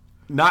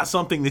 Not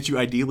something that you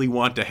ideally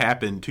want to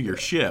happen to your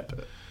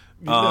ship.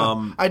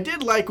 I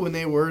did like when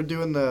they were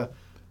doing the...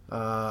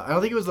 I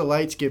don't think it was the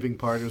light skipping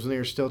part. It was when they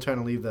were still trying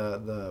to leave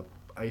the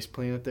ice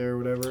planet there or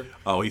whatever.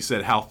 Oh, he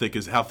said, how thick do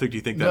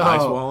you think that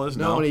ice wall is?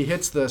 No, when he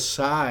hits the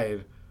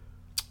side...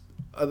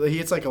 he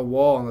hits like a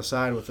wall on the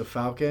side with the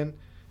Falcon...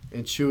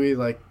 And Chewie,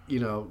 like,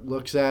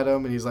 looks at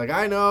him, and he's like,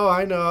 I know.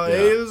 Yeah.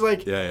 It was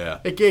like,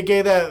 it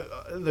gave that,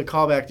 the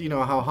callback,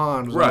 how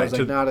Han was always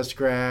like, not a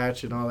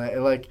scratch and all that.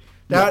 Like,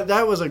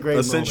 that was a great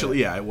essentially,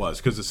 moment. Yeah, it was.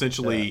 Because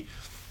essentially,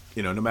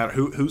 no matter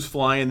who's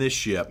flying this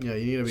ship, you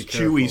need to be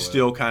careful. Chewie's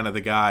still kind of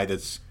the guy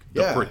that's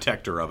the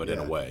protector of it in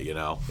a way,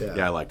 Yeah,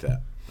 I like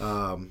that.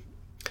 All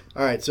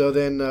right, so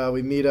then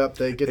we meet up.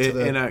 They get to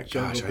the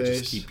jungle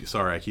base.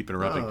 I keep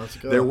interrupting. No, let's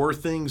go. There were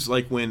things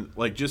like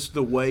just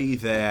the way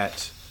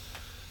that...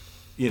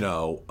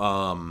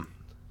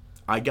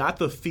 I got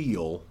the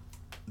feel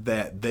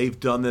that they've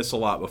done this a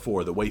lot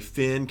before. The way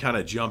Finn kind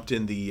of jumped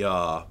in the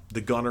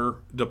gunner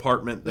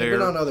department there. They've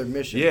been on other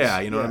missions.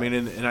 Yeah, what I mean?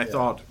 And I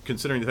thought,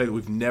 considering the fact that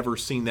we've never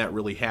seen that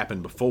really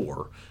happen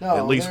before,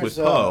 at least with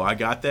Poe, I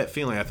got that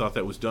feeling. I thought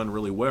that was done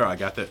really well. I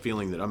got that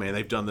feeling that,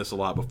 they've done this a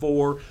lot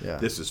before. Yeah.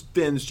 This is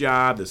Finn's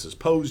job. This is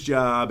Poe's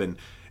job. And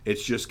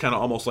it's just kind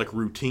of almost like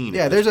routine.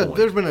 Yeah, there's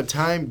been a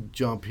time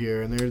jump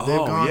here, and they've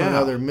gone on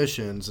other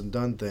missions and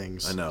done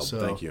things. I know.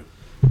 Thank you.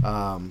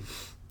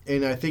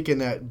 And I think in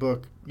that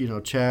book,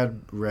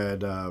 Chad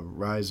read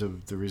Rise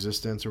of the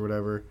Resistance or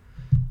whatever.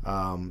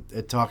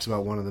 It talks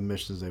about one of the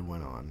missions they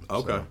went on.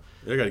 Okay,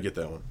 I got to get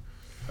that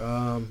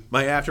one.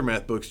 My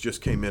Aftermath books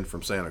just came in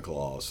from Santa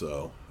Claus,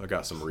 so I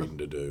got some reading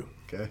to do.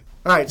 Okay.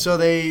 All right, so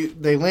they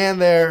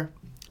land there.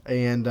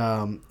 And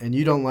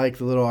you don't like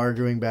the little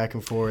arguing back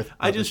and forth.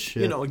 I just,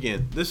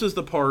 again, this is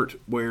the part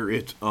where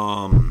it,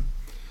 I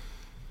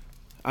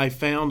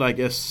found, I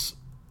guess,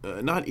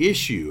 not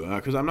issue,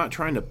 because I'm not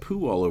trying to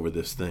poo all over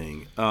this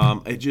thing.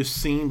 It just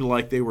seemed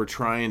like they were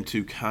trying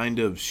to kind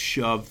of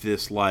shove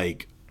this,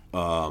 like,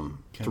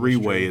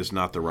 three-way is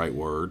not the right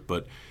word,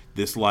 but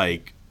this,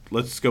 like,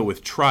 let's go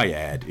with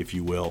triad, if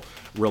you will,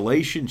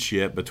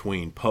 relationship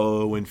between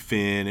Poe and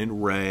Finn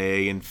and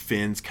Rey, and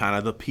Finn's kind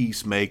of the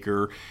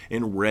peacemaker,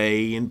 and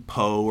Rey and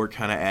Poe are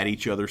kind of at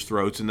each other's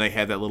throats, and they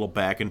had that little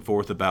back and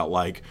forth about,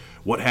 like,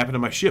 what happened to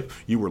my ship?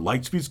 You were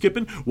lightspeed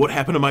skipping? What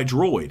happened to my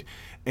droid?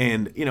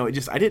 And,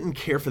 I didn't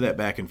care for that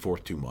back and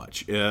forth too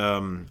much.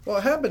 Well,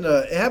 it happened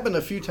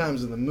a few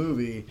times in the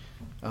movie.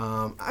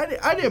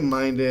 I didn't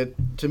mind it.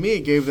 To me,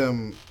 it gave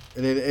them,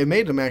 it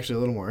made them actually a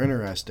little more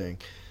interesting.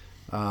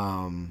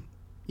 And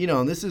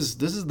this is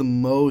the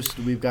most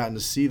we've gotten to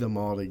see them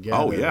all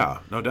together. Oh yeah,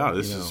 no doubt.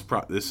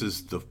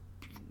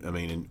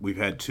 We've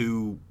had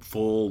two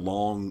full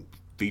long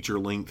feature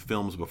length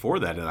films before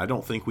that, and I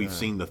don't think we've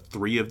seen the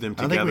three of them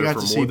together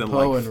for more than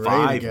Poe like and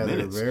 5 Rey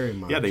minutes. Very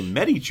much. Yeah, they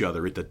met each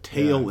other at the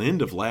tail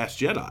end of Last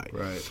Jedi.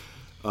 Right.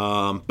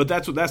 But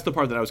that's the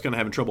part that I was kind of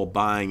having trouble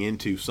buying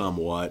into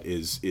somewhat.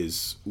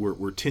 Is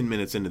we're 10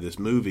 minutes into this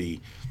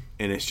movie.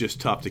 And it's just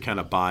tough to kind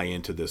of buy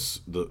into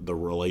the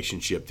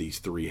relationship these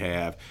three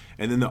have.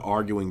 And then the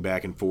arguing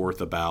back and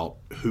forth about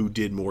who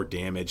did more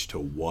damage to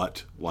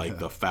what, like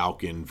the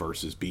Falcon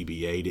versus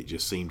BB-8. It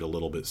just seemed a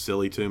little bit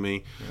silly to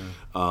me.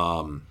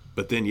 Yeah.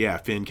 But then,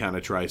 Finn kind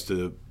of tries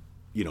to,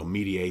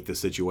 mediate the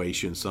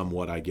situation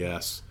somewhat, I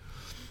guess.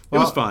 It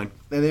was fine.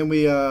 And then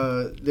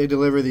they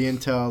deliver the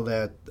intel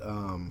that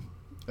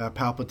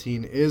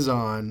Palpatine is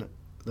on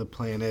the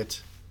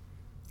planet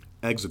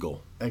Exegol.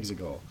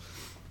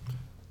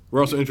 We're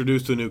also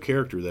introduced to a new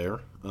character there.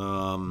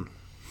 Mariotic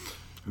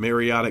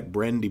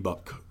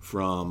Brandybuck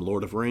from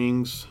Lord of the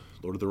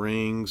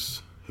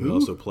Rings, who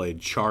also played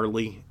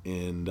Charlie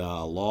in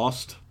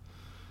Lost.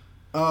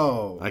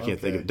 Oh, I can't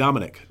think of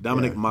Dominic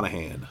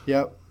Monaghan.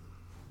 Yep.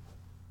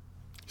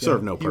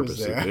 Served no purpose.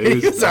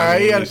 He's all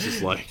right. He's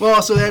just like,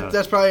 well, so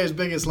that's probably his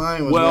biggest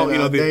line. Was well,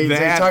 when, they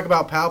talk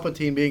about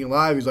Palpatine being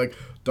alive. He's like,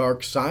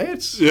 dark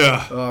science?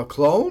 Yeah.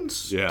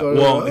 Clones? Yeah.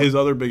 Well, his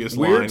other biggest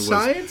line was,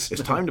 science?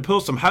 It's time to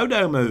pull some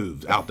Hodo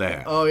moves out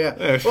there. Oh,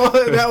 yeah. Well,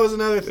 that was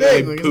another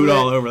thing. They pooed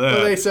all over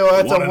that. They say,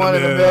 that's a 1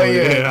 in a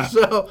million. Yeah.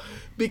 So,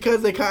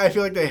 because I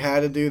feel like they had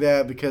to do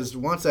that, because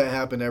once that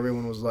happened,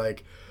 everyone was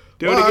like,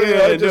 do it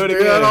again. Do it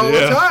again. That all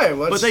the time.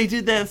 But they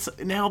did that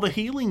now, the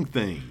healing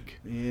thing.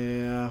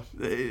 Yeah.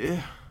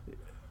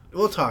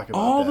 We'll talk about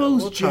all that.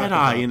 those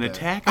Jedi in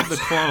Attack of the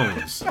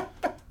Clones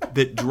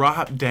that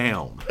dropped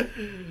down.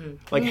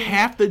 Like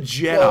half the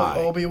Jedi.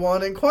 Well,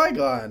 Obi-Wan and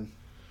Qui-Gon.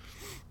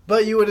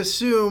 But you would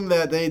assume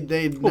that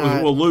they'd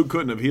not... Well, Luke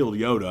couldn't have healed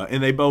Yoda,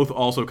 and they both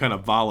also kind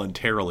of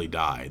voluntarily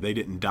die. They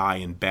didn't die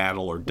in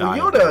battle or die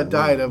Yoda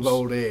died of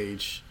old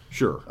age.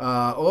 Sure.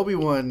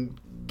 Obi-Wan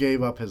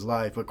gave up his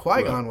life, but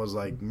Qui-Gon was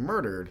like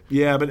murdered.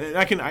 Yeah, but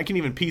I can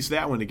even piece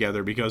that one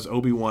together because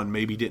Obi-Wan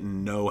maybe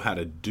didn't know how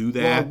to do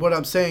that. Well, what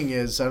I'm saying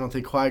is I don't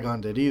think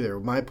Qui-Gon did either.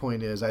 My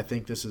point is I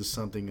think this is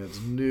something that's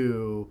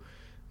new,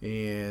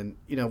 and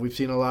we've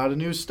seen a lot of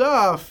new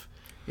stuff,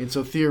 and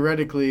so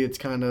theoretically it's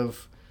kind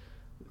of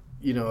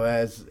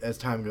as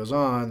time goes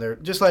on, they're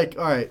just like,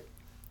 all right,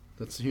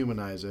 let's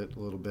humanize it a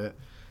little bit.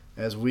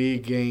 As we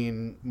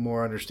gain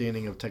more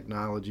understanding of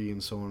technology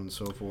and so on and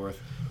so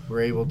forth,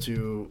 we're able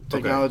to...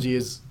 Technology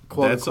is,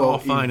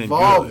 quote-unquote,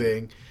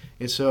 evolving.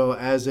 And so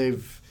as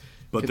they've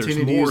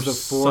continued to use the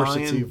Force,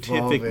 it's evolving. But there's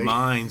more scientific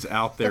minds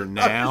out there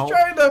now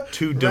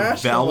to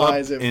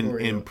develop and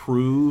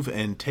improve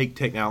and take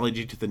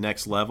technology to the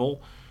next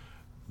level.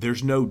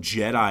 There's no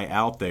Jedi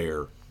out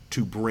there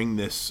to bring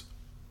this...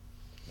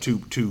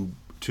 to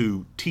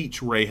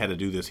teach Rey how to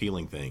do this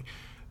healing thing.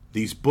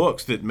 These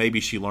books that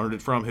maybe she learned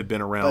it from have been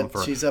around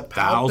for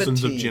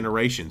thousands of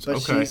generations. But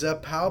she's a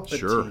Palpatine.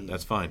 Sure,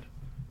 that's fine.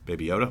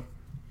 Baby Yoda?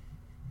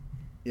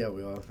 Yeah,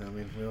 we don't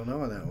know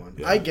on that one.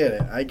 Yeah. I get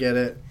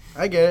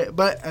it.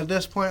 But at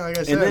this point, like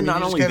I said, and then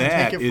not only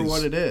that, take it for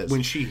what it is.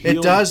 When she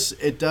healed,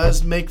 it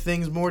does make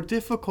things more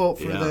difficult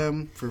for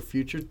them for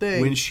future things.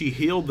 When she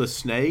healed the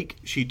snake,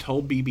 she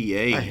told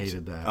BB-8 I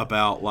hated that.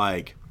 about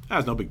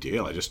it's no big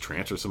deal. I just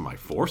transfer some of my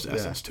Force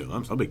essence to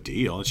him. It's no big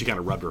deal. And she kind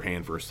of rubbed her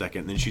hand for a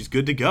second, and then she's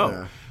good to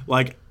go.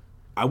 Yeah.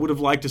 I would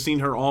have liked to seen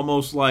her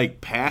almost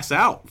pass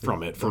out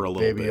from it for a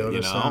little bit,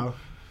 Yoda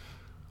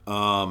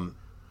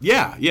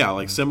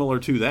similar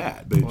to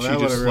that. But she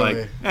just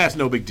it's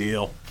no big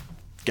deal.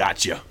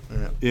 Gotcha.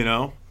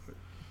 Yeah.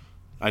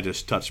 I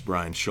just touched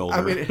Brian's shoulder.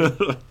 I mean,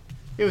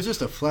 it was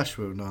just a flesh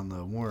wound on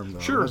the worm, though.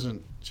 Sure.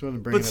 She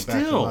wasn't bringing it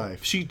back to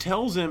life. She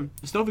tells him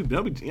it's no big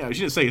deal. She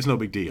didn't say it's no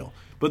big deal.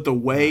 But the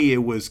way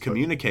it was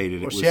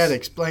communicated, she had to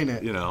explain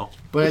it.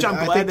 Which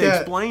I'm glad they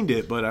explained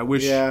it, but I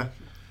wish that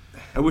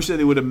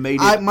they would have made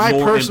it my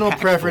more personal impactful.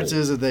 Preference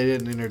is that they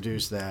didn't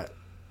introduce that,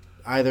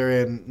 either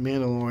in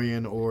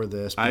Mandalorian or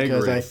this,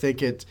 because I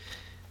think it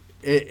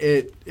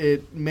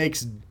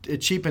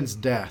cheapens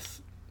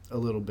death a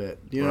little bit.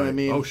 You know what I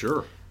mean? Oh,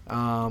 sure.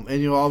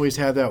 And you'll always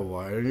have that.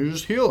 Why don't you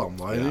just heal them?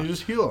 Why don't you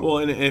just heal them? Well,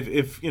 and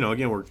if this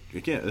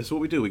is what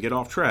we do. We get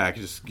off track.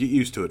 Just get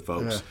used to it,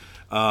 folks. Yeah.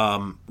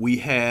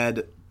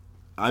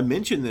 I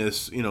mentioned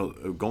this,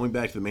 going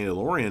back to The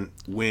Mandalorian,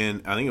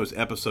 when I think it was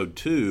episode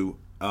 2.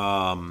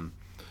 Don't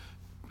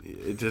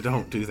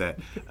do that.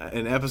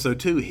 In episode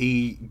 2,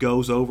 he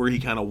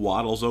kind of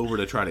waddles over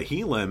to try to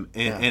heal him,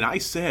 and I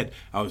said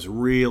I was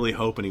really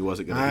hoping he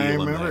wasn't going to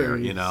heal him there. I remember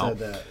you said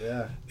that,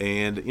 yeah.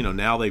 And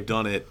now they've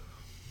done it.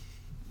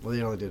 Well,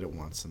 they only did it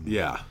once. And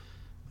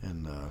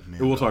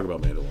we'll talk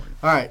about Mandalorian.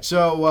 All right,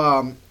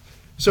 so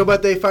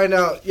but they find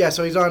out. Yeah,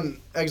 so he's on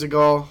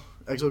Exegol.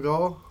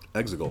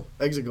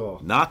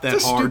 Not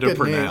that hard to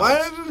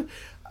pronounce.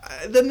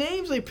 The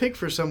names they pick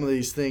for some of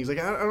these things, I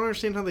don't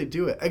understand how they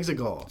do it.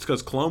 Exegol. It's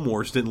because Clone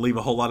Wars didn't leave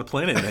a whole lot of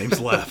planet names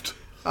left.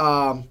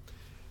 But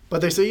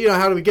they say,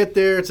 how do we get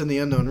there? It's in the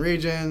unknown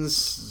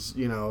regions.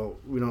 We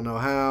don't know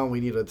how. We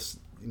need a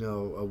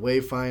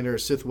wayfinder, a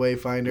Sith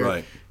wayfinder.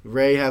 Right.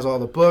 Rey has all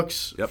the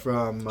books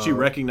from. She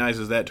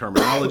recognizes that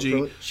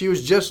terminology. She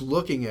was just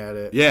looking at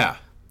it. Yeah.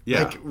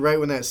 Right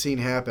when that scene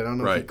happened. I don't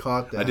know if you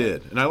caught that. I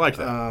did, and I like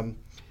that.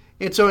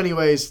 And so,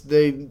 anyways,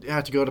 they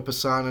have to go to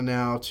Pasaana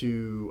now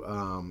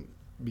to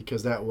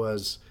because that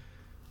was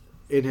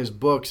in his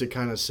books. It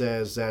kind of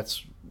says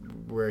that's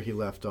where he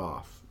left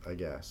off, I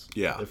guess.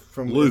 Yeah,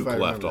 Luke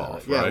left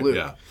off. Right? Yeah, Luke.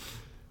 Yeah.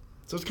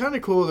 So it's kind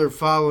of cool. They're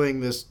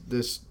following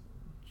this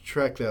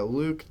trek that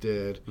Luke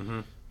did. Mm-hmm.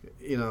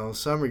 In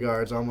some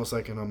regards, almost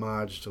like an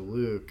homage to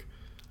Luke.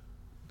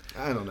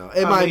 I don't know.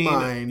 In my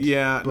mind.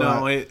 Yeah.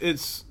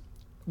 It's.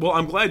 Well,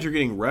 I'm glad you're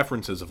getting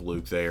references of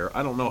Luke there.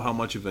 I don't know how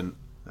much of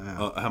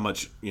how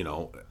much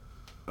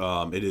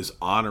it is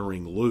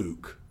honoring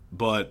Luke,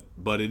 but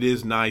it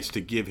is nice to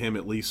give him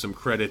at least some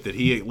credit that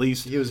he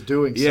was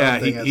doing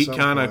something. Yeah, he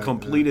kind of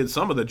completed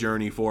some of the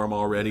journey for him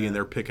already, and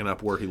they're picking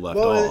up where he left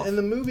off. Well, in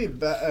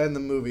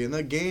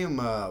the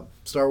game,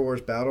 Star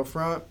Wars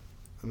Battlefront,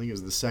 I think it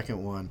was the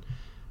second one.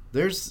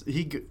 there's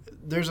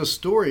a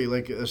story,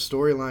 like a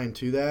storyline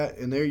to that,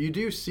 and there you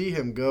do see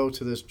him go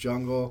to this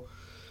jungle,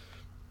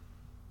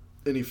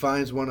 and he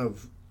finds one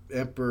of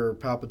Emperor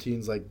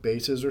Palpatine's like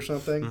bases or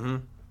something.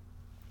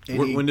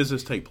 Mm-hmm. When does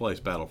this take place,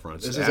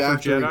 Battlefront? This is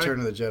after Return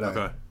of the Jedi.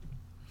 Okay.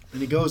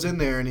 And he goes in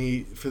there, and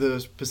he, for the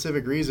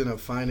specific reason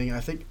of finding,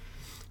 I think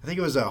it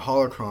was a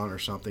holocron or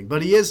something.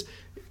 But he is,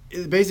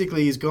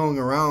 basically, he's going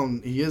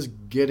around, he is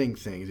getting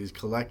things, he's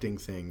collecting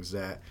things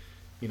that,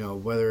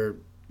 whether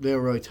they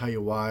don't really tell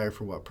you why or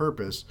for what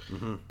purpose,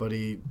 but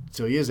he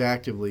is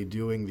actively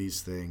doing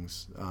these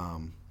things.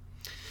 And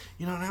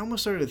I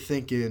almost started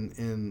thinking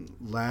in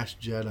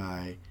Last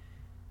Jedi,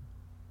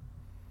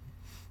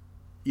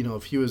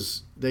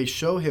 if they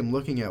show him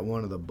looking at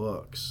one of the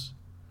books.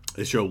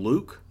 They show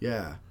Luke?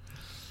 Yeah.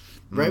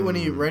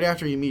 Right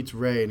after he meets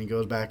Rey and he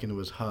goes back into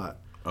his hut.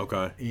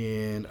 Okay.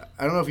 And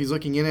I don't know if he's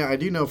looking in it. I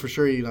do know for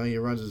sure, he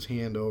runs his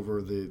hand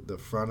over the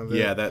front of it.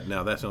 Yeah,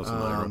 that sounds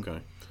familiar.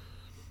 Okay.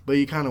 But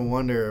you kind of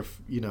wonder if,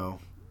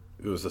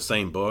 it was the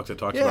same book that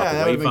talks about the Wayfinder.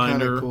 Yeah, that would be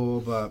kind of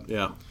cool, but...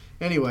 Yeah.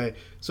 Anyway,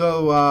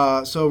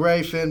 so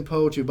Rey, Finn,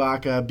 Poe,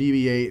 Chewbacca,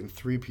 BB-8, and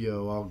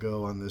 3PO all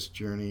go on this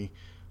journey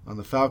on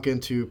the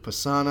Falcon to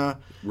Pasaana.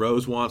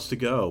 Rose wants to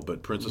go,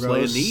 but Princess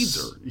Leia needs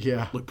her.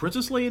 Yeah. Look,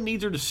 Princess Leia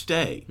needs her to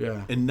stay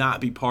and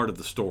not be part of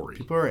the story.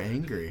 People are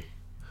angry.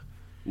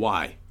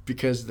 Why?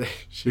 Because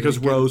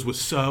Rose was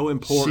so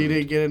important. She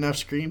didn't get enough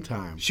screen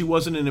time. She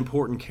wasn't an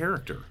important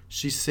character.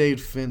 She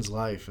saved Finn's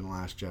life in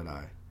Last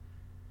Jedi.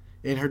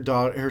 And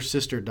her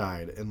sister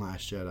died in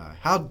Last Jedi.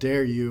 How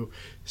dare you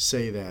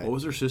say that? What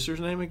was her sister's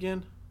name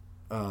again?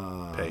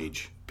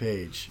 Paige.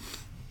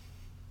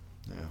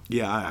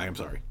 Yeah, I'm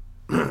sorry.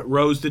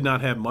 Rose did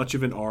not have much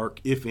of an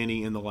arc, if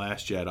any, in The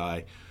Last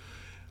Jedi.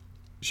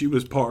 She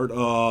was part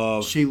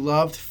of... She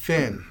loved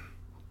Finn.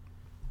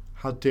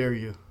 How dare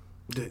you?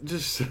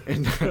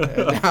 And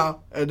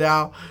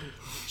now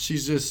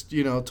she's just,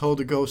 told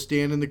to go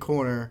stand in the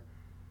corner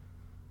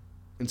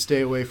and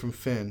stay away from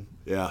Finn.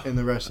 Yeah. And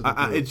the rest of the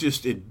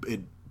group.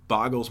 It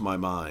boggles my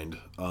mind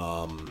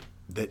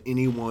that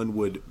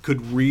anyone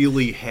could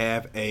really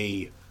have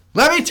a...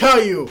 Let me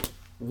tell you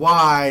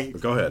why.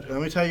 Go ahead.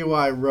 Let me tell you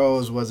why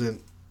Rose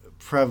wasn't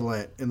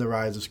prevalent in the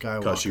Rise of Skywalker.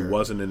 Because she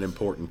wasn't an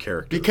important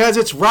character. Because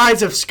it's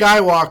Rise of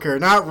Skywalker,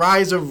 not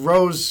Rise of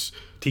Rose...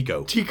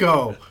 Tico.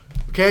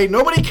 Okay?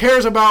 Nobody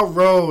cares about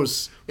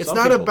Rose. It's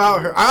not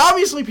about her.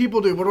 Obviously people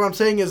do, but what I'm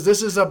saying is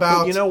this is about...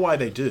 But you know why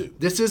they do.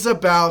 This is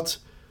about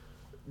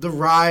the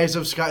rise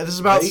of Skywalker. This is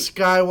about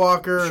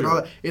Skywalker and all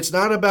that. It's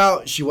not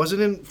about... She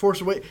wasn't in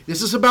Force Awakens.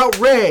 This is about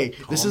Rey.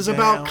 This is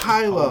about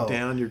Kylo. Calm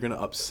down. You're going to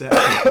upset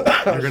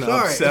people. You're going to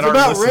upset our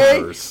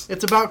listeners. Rey.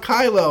 It's about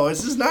Kylo.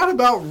 This is not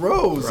about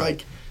Rose.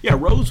 Right.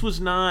 Rose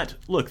was not...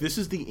 Look, this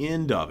is the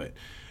end of it.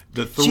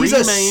 The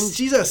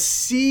She's a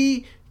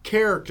C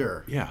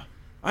character. Yeah,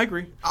 I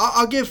agree.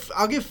 I'll give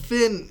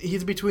Finn.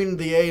 He's between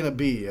the A and a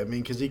B. I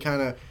mean, because he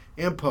kind of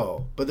and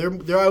Poe, but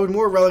I would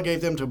more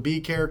relegate them to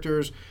B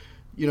characters.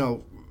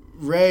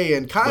 Rey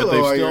and Kylo but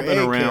they've are still your been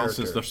A around characters.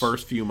 since the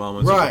first few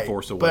moments of The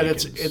Force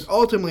Awakens. But it's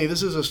ultimately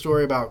this is a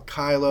story about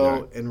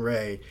Kylo and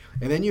Rey,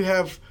 and then you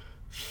have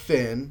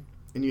Finn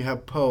and you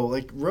have Poe.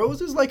 Like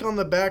Rose is like on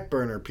the back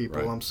burner.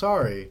 People, I'm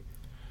sorry.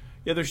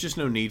 Yeah, there's just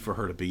no need for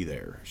her to be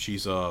there.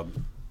 She's a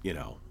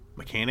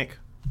mechanic.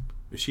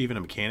 Is she even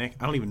a mechanic?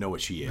 I don't even know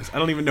what she is. I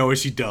don't even know what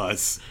she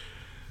does.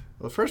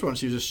 Well, the first one,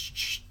 she was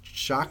just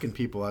shocking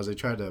people as they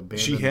tried to abandon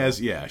She has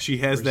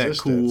that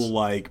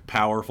cool,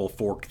 powerful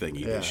fork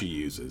thingy that she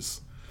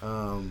uses.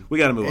 We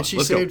got to move on. And she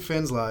saved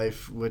Finn's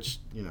life, which,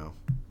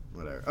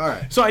 whatever. All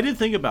right. So I did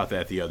think about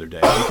that the other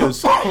day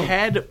because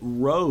had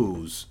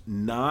Rose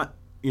not,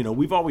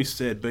 we've always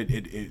said, but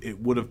it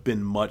would have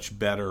been much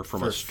better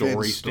from a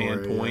story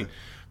standpoint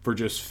for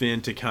just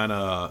Finn to kind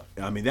of,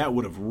 that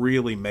would have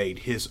really made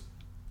his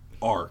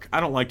arc. I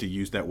don't like to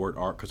use that word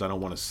arc because I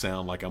don't want to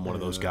sound like I'm one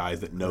of those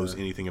guys that knows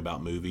anything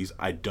about movies.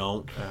 I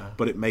don't,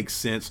 but it makes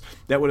sense.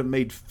 That would have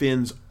made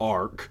Finn's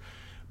arc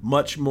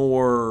much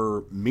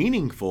more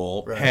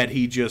meaningful had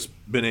he just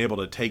been able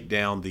to take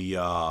down the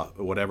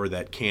whatever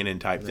that cannon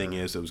type thing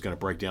is that was going to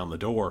break down the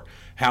door.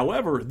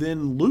 However,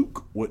 then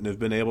Luke wouldn't have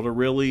been able to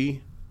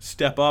really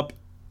step up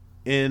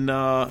and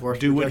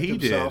do what he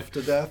did.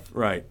 To death.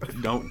 Right.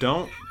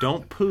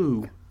 Don't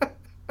poo.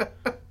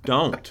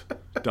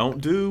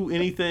 Don't do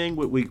anything.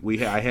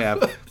 I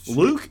have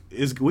Luke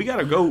is. We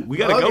gotta go. We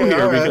gotta go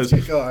here because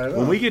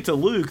when we get to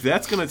Luke,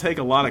 that's going to take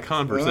a lot of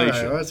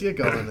conversation. All right, let's get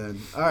going then.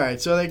 All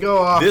right, so they go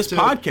off. This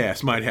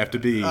podcast might have to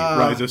be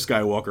Rise of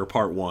Skywalker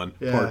Part 1,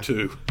 Part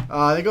 2.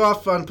 They go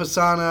off on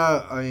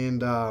Pasaana,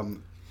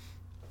 and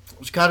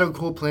it's kind of a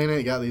cool planet.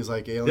 You got these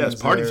aliens. Yeah,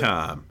 it's party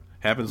time.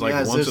 Happens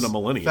once in a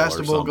millennium.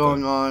 Festival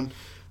going on.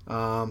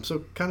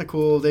 So kind of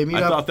cool. They meet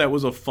up. I thought that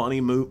was a funny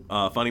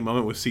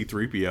moment with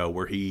C-3PO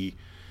where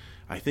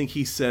I think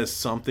he says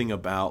something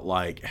about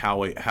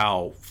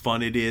how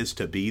fun it is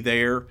to be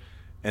there,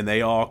 and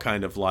they all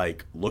kind of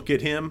look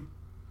at him.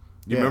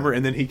 You remember?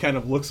 And then he kind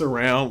of looks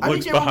around,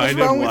 looks behind him.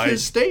 What's wrong with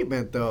his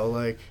statement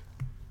though?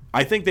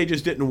 I think they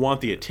just didn't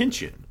want the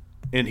attention.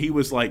 And he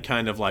was like,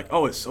 kind of like,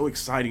 oh, it's so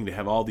exciting to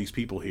have all these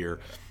people here.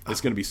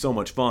 It's going to be so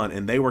much fun.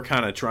 And they were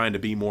kind of trying to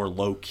be more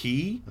low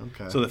key.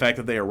 Okay. So the fact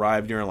that they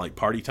arrived during like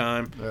party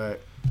time, Right.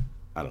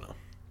 I don't know.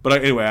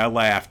 But anyway, I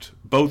laughed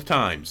both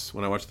times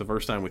when I watched the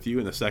first time with you,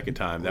 and the second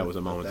time that was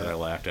a moment that I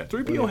laughed at.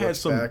 3PO had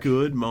some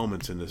good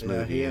moments in this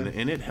movie,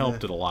 and it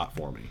helped it a lot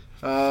for me.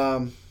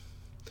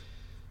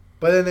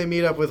 But then they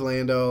meet up with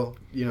Lando,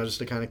 just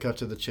to kind of cut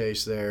to the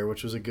chase there,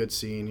 which was a good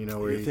scene,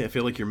 where I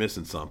feel like you're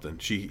missing something.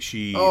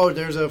 She. Oh,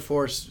 there's a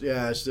force.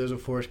 Yeah, there's a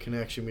force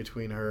connection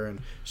between her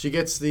and she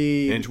gets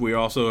the. And we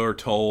also are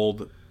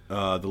told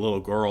the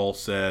little girl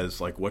says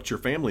like, "What's your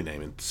family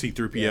name?" And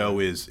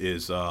C-3PO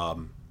is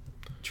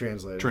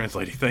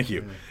translating. Thank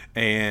you.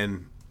 Yeah.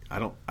 And I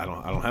don't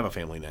have a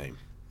family name.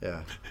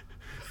 Yeah.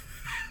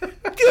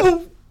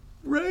 Go,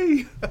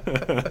 Ray.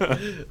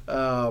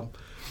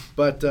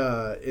 But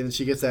and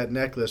she gets that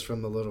necklace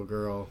from the little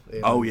girl.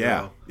 Oh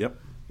yeah, yep.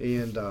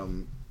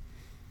 And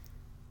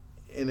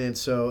then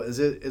so is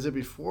it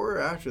before or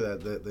after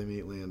that they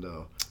meet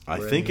Lando? I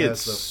think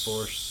it's the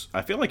Force.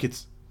 I feel like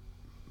it's.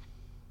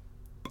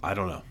 I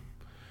don't know,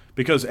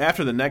 because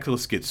after the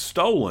necklace gets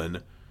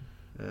stolen,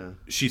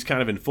 she's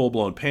kind of in full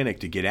blown panic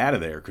to get out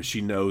of there because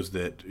she knows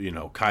that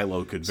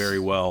Kylo could very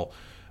well.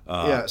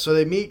 So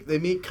they meet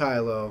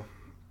Kylo,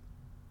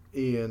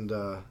 and.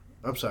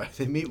 I'm sorry.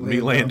 They meet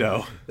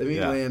Lando. They meet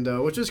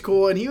Lando, which is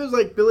cool. And he was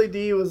like, Billy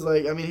D was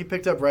like, I mean, he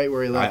picked up right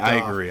where he left off. I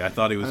agree. I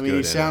thought he was good.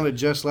 He sounded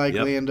just like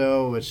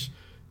Lando, which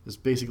is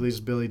basically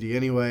just Billy D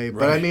anyway. Right.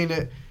 But I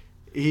mean,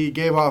 he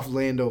gave off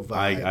Lando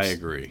vibes. I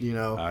agree.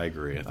 I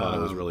agree. I thought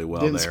it was really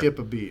well didn't skip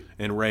a beat.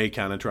 And Ray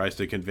kind of tries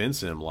to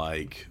convince him,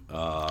 like,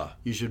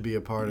 you should be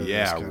a part of this.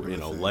 Yeah,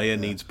 Leia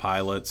needs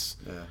pilots.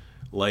 Yeah.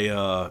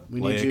 Leia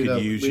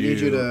could use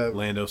you.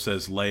 Lando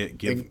says, "Leia,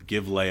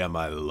 give Leia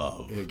my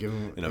love." Yeah,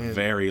 in a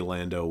very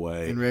Lando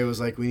way. And Ray was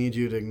like, "We need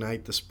you to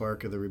ignite the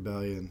spark of the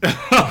rebellion."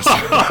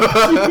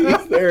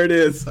 There it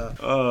is.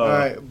 All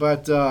right,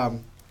 but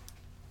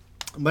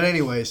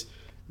anyways,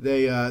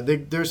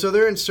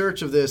 they're in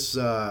search of this.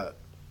 Kylo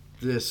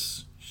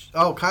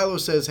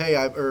says, "Hey,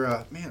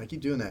 I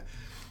keep doing that."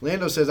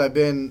 Lando says, "I've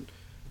been."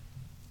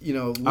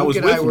 Luke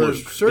and I were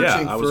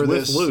searching for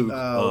this.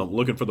 Luke,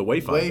 looking for the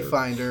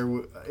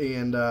Wayfinder,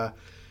 and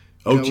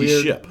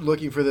Ochi's ship.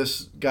 Looking for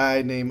this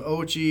guy named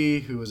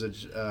Ochi, who was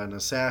an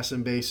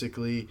assassin,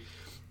 basically.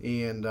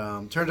 And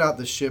turned out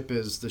the ship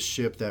is the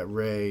ship that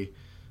Rey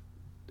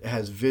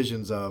has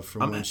visions of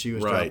from when she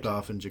was dropped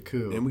off in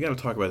Jakku. And we got to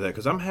talk about that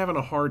because I'm having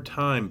a hard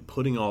time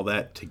putting all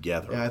that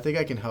together. Yeah, I think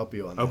I can help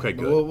you on that. Okay,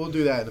 good. We'll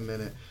do that in a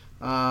minute.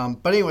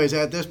 But anyways,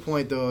 at this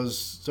point, though,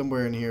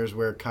 somewhere in here is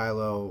where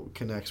Kylo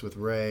connects with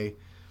Rey,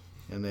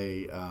 and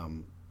they, I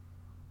don't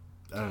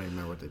even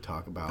remember what they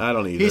talk about. I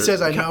don't either. He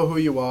says, "I know who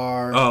you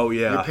are. Oh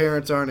yeah, your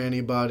parents aren't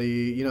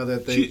anybody.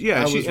 That they."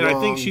 I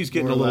think she's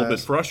getting a little bit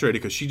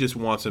frustrated because she just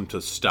wants him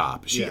to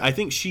stop. I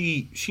think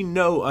she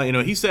know.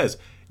 He says,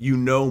 "You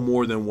know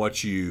more than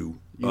what you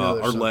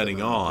are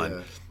letting on."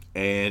 Yeah.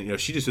 And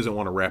she just doesn't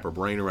want to wrap her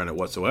brain around it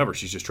whatsoever.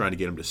 She's just trying to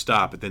get him to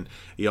stop. But then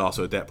he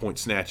also at that point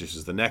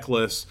snatches the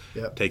necklace,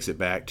 takes it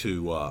back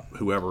to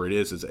whoever it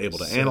is able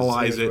to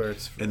analyze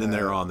it, and then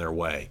they're on their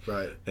way.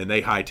 Right. And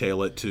they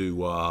hightail it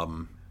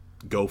to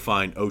go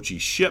find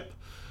Ochi's ship,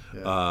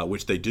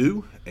 which they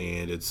do,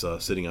 and it's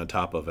sitting on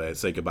top of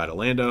say goodbye to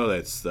Lando.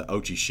 That's the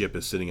Ochi ship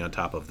is sitting on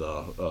top of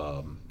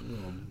the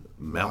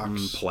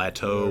mountain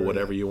plateau,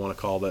 whatever you want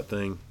to call that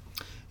thing.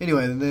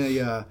 Anyway, then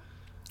they.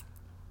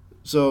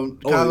 So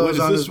Kylo's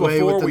on his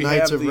way with the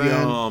Knights of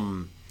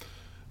Ren.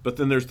 But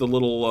then there's the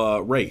little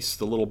race,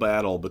 the little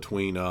battle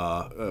between.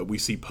 We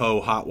see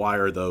Poe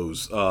hotwire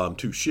those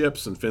two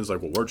ships, and Finn's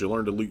like, "Well, where'd you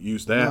learn to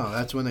use that?" No,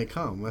 that's when they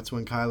come. That's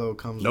when Kylo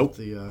comes. Nope, with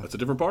the. That's a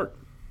different part.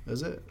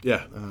 Is it?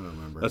 Yeah, I don't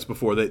remember. That's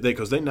before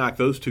because they knocked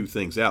those two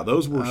things out.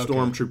 Those were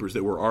stormtroopers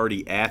that were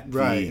already at the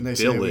and they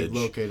village. Say we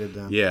located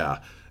them.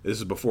 Yeah. This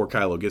is before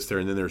Kylo gets there,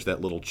 and then there's that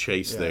little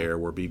chase there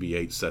where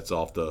BB-8 sets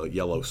off the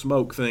yellow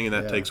smoke thing, and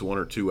that takes one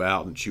or two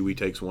out, and Chewie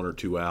takes one or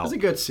two out. It's a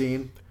good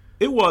scene.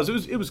 It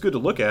was good to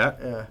look at.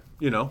 Yeah.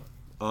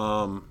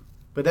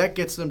 But that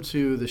gets them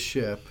to the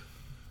ship,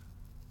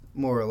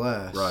 more or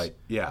less. Right.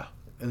 Yeah.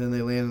 And then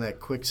they land in that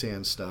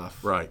quicksand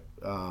stuff. Right.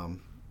 And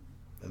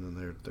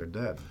then they're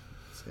dead.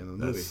 That's the end of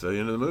the movie. That's the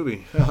end of the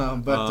movie.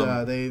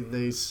 But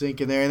they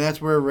sink in there, and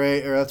that's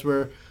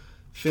where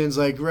Finn's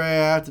like, "Ray,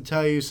 I have to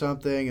tell you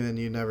something," and then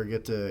you never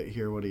get to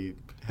hear what he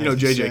has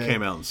to JJ say.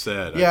 came out and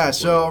said. Yeah,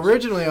 so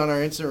originally on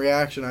our instant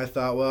reaction, I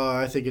thought, well,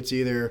 I think it's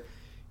either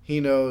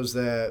he knows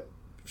that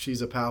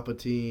she's a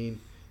Palpatine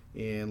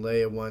and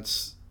Leia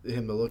wants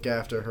him to look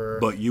after her.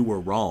 But you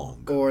were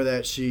wrong. Or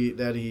that he,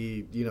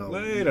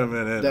 Wait a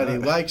minute. That he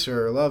likes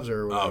her or loves her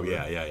or whatever. Oh,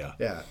 yeah.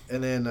 Yeah,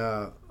 and then...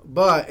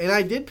 and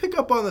I did pick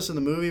up on this in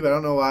the movie, but I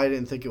don't know why I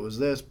didn't think it was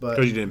this. But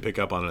because you didn't pick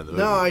up on it in the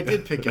movie. No, I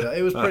did pick it up.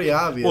 It was pretty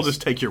obvious. We'll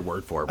just take your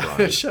word for it,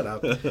 Brian. Shut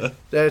up.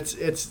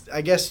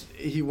 I guess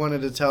he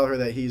wanted to tell her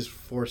that he's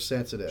force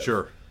sensitive.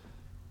 Sure.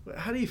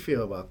 How do you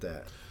feel about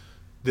that?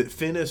 That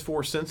Finn is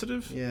force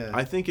sensitive? Yeah.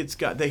 I think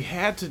they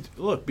had to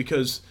look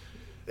because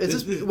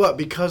Is this what,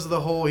 because of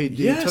the whole he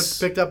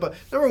picked up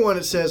number one,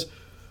 it says,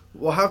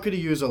 well, how could he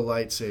use a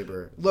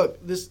lightsaber? Look,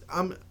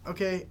 I'm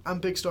a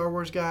big Star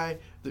Wars guy.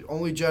 The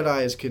only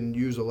Jedis can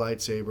use a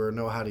lightsaber,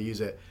 know how to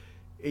use it.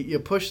 You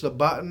push the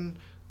button,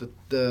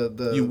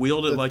 you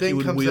wield it like you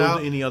would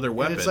wield any other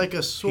weapon. It's like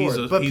a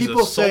sword. But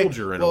people say,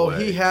 well,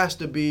 he has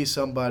to be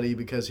somebody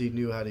because he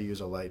knew how to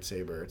use a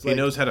lightsaber. He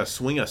knows how to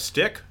swing a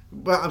stick?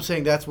 But I'm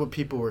saying that's what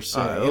people were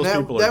saying. And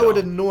that would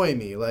annoy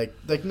me. Like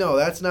no,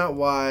 that's not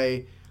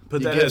why.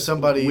 But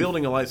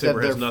wielding a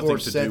lightsaber has nothing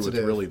to do with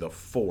really the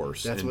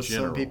Force. That's what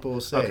some people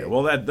say. Okay,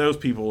 well, those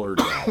people are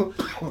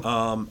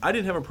dumb. I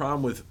didn't have a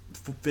problem with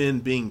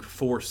Finn being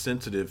Force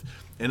sensitive,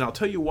 and I'll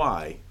tell you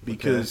why.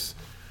 Because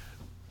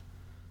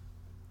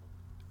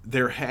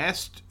there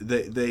has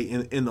they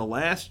in the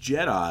Last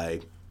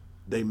Jedi,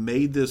 they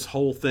made this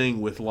whole thing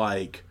with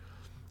like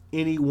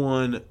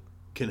anyone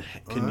can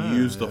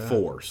use the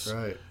Force.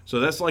 Right.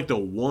 So that's like the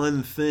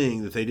one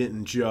thing that they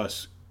didn't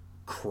just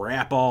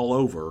crap all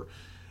over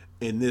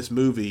in this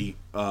movie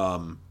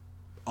on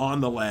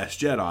The Last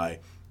Jedi,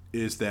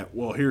 is that,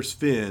 well, here's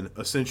Finn.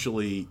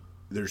 Essentially,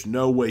 there's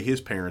no way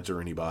his parents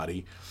are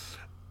anybody,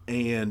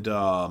 and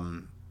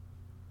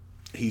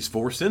he's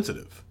Force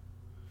sensitive.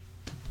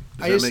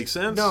 Does that make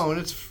sense? No,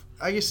 and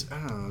I guess, I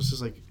don't know, it's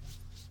just like,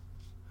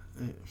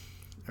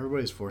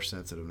 everybody's Force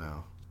sensitive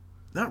now.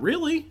 Not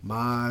really.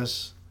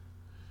 Maz.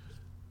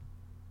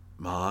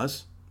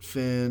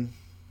 Finn.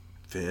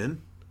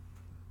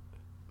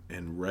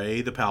 And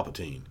Rey the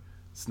Palpatine.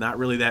 It's not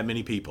really that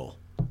many people.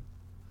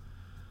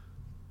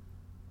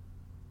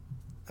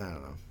 I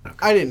don't know. Okay.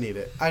 I didn't need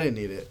it.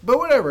 But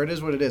whatever, it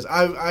is what it is.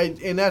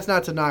 And that's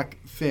not to knock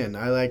Finn.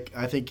 I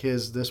think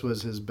this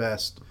was his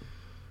best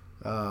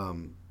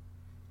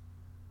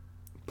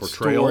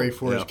portrayal story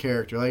for his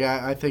character. Like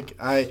I think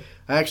I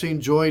actually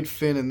enjoyed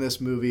Finn in this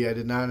movie. I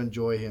did not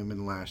enjoy him in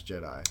The Last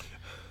Jedi.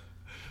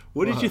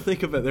 What did you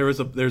think of it?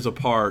 There's a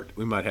part,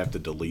 we might have to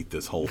delete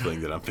this whole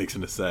thing that I'm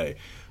fixing to say.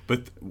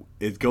 But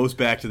it goes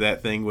back to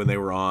that thing when they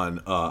were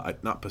on,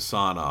 not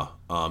Pisana,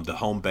 the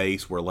home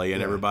base where Leia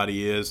and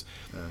everybody is.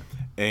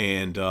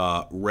 And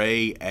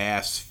Rey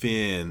asks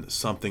Finn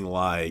something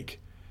like,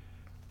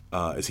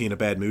 is he in a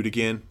bad mood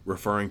again?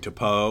 Referring to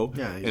Poe.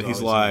 Yeah, and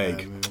he's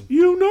like,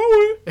 you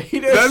know it.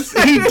 He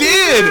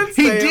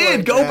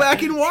did. Go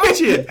back and watch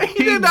it.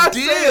 He did not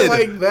say it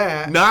like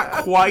that. Not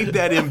quite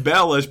that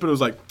embellished, but it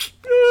was like,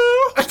 you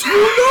know it.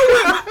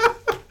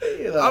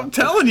 I'm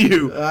telling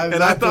you.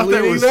 And I thought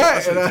that was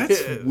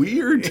that's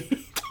weird.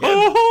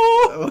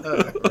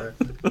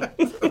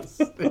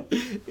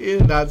 He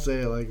did not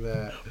say it like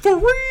that. For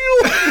real?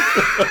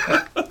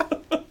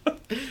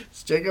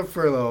 It's Jacob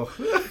Furlow.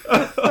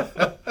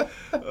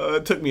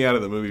 It took me out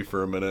of the movie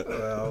for a minute.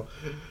 Well,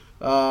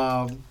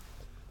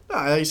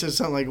 no, he said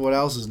something like, what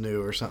else is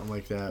new or something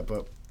like that,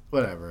 but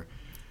whatever.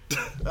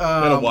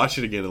 I'm going to watch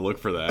it again and look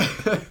for that.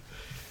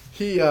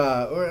 I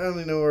don't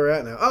even know where we're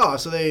at now. Oh,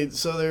 so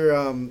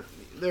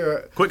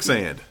they're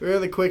quicksand. We're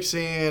in the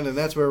quicksand, and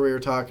that's where we were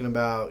talking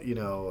about,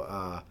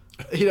 3PO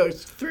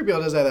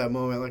does have that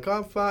moment, like, oh,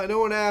 I'm fine, no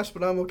one asked,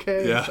 but I'm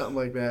okay, or something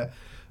like that.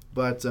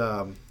 But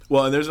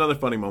well, and there's another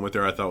funny moment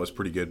there I thought was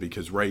pretty good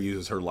because Rey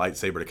uses her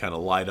lightsaber to kind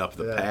of light up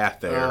the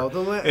path there,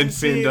 and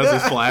Finn does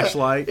his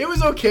flashlight. It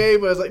was okay,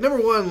 but it's like, number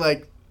one,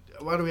 like,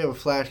 why do we have a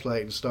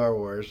flashlight in Star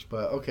Wars?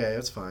 But okay,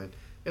 that's fine.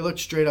 It looked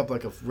straight up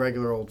like a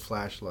regular old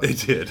flashlight. It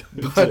did.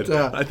 But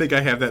I think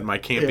I have that in my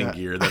camping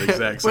gear, that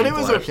exact same But it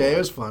was flashlight. Okay. It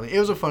was funny. It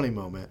was a funny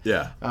moment.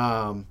 Yeah.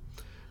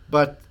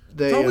 But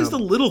it's always the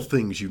little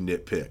things you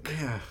nitpick.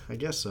 Yeah, I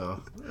guess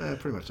so.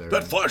 Pretty much everything.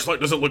 That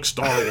flashlight doesn't look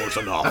Star Wars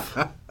enough.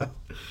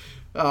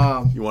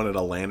 You wanted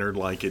a lantern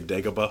like in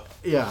Dagobah?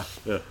 Yeah.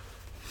 Yeah.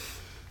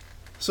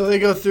 So they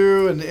go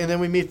through, and then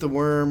we meet the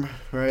worm,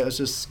 right? Let's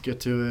just get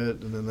to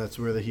it, and then that's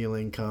where the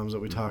healing comes that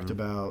we talked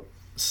about.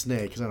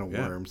 Snake. It's not a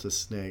worm, it's a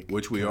snake.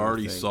 Which we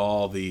already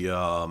saw the...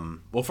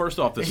 well, first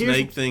off, the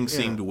snake thing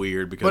seemed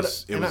weird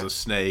because it was a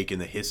snake and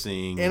the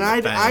hissing and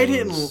I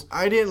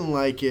didn't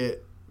like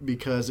it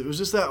because it was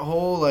just that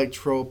whole like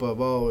trope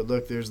of, oh,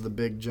 look, there's the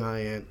big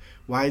giant.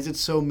 Why is it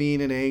so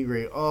mean and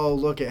angry? Oh,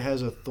 look, it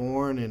has a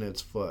thorn in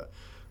its foot.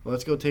 Well,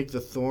 let's go take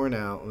the thorn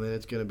out, and then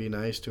it's going to be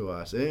nice to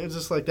us. And it's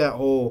just like that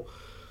whole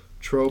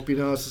trope,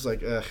 it's just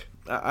like, ugh.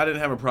 I didn't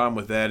have a problem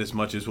with that as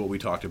much as what we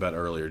talked about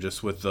earlier.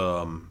 Just with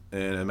and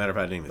as a matter of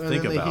fact, I didn't even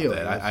think about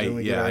that.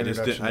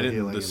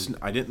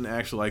 I didn't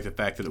actually like the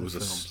fact that it was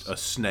a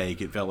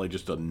snake. It felt like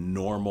just a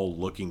normal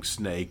looking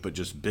snake, but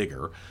just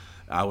bigger.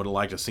 I would have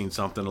liked to have seen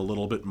something a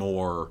little bit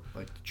more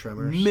like the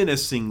Tremors,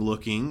 menacing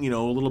looking.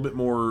 A little bit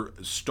more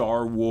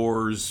Star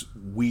Wars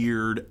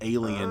weird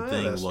alien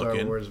thing looking.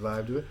 Star Wars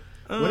vibe to it.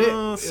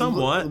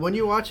 Somewhat. When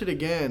you watch it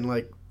again,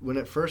 like when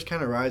it first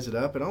kind of rises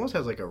up, it almost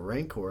has like a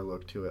Rancor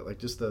look to it, like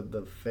just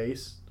the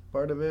face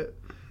part of it.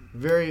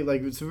 Very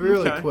like it's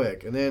really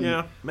quick, and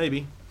then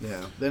maybe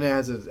then it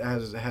has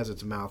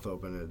its mouth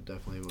open. It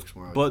definitely looks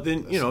more. But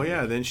then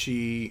then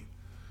she,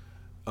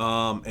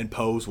 and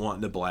Poe's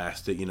wanting to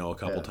blast it, a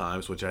couple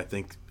times, which I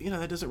think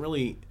that doesn't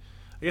really.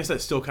 I guess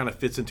that still kind of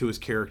fits into his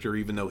character,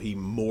 even though he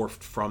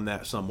morphed from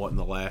that somewhat in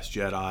The Last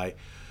Jedi.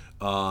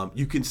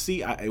 You can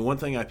see, one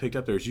thing I picked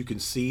up there is you can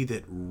see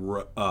that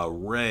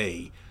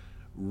Rey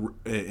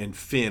and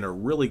Finn are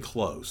really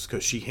close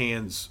because she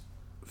hands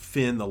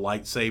Finn the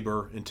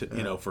lightsaber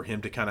into, for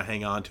him to kind of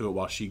hang on to it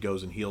while she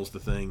goes and heals the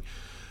thing.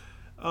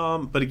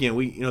 But again,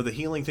 the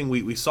healing thing,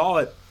 we saw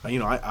it.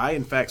 I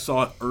in fact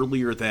saw it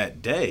earlier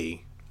that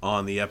day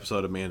on the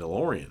episode of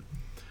Mandalorian.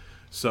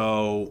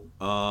 So,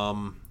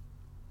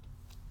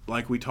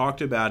 like we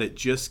talked about, it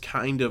just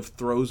kind of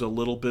throws a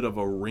little bit of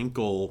a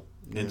wrinkle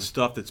in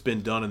stuff that's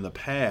been done in the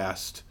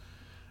past.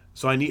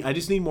 So I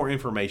just need more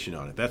information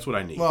on it. That's what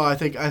I need. Well, I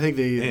think what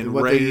they're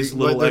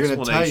going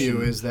to tell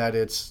you is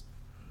that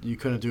you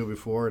couldn't do it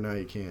before, now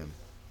you can.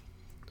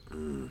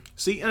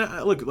 See,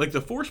 and look, like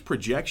the force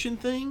projection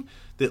thing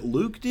that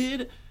Luke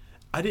did,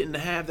 I didn't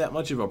have that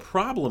much of a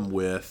problem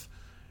with.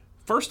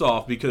 First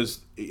off,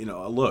 because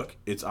look,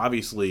 it's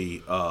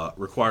obviously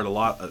required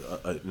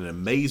an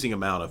amazing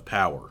amount of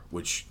power,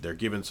 which they're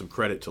giving some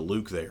credit to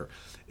Luke there.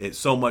 It's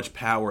so much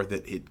power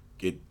that it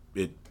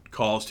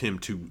caused him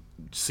to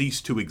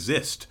cease to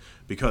exist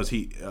because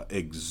he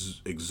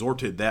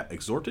exerted that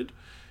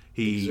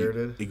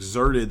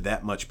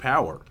much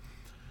power.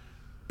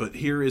 But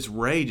here is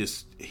Rey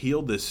just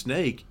healed this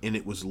snake, and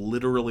it was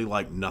literally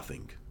like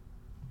nothing.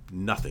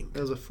 Nothing. It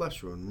was a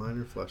flesh wound,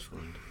 minor flesh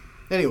wound.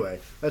 Anyway,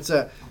 that's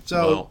it.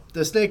 So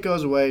the snake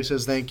goes away,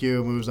 says thank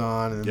you, moves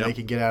on, and then they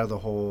can get out of the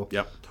hole.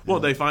 Yep. Well,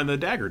 they find the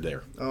dagger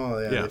there. Oh,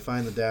 yeah, they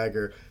find the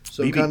dagger.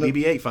 So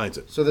BB-8 finds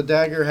it. So the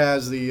dagger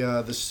has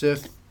the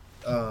Sith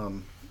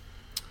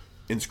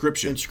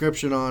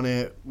inscription on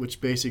it, which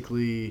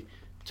basically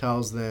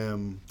tells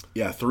them...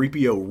 Yeah,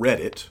 3PO read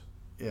it,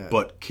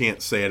 but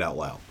can't say it out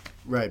loud.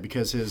 Right,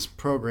 because his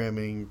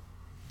programming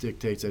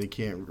dictates that he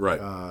can't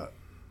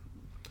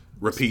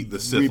repeat the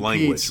Sith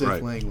language.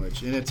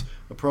 Language. And it's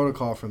a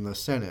protocol from the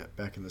Senate,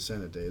 back in the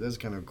Senate day. That's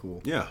kind of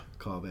cool. Yeah.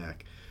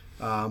 Callback.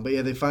 But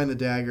yeah, they find the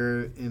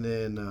dagger, and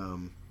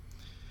then...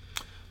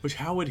 Which,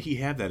 how would he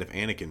have that if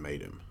Anakin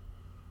made him?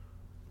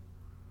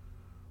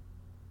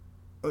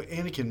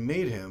 Anakin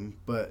made him,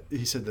 but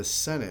he said the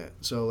Senate.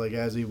 So, like,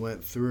 as he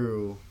went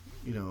through,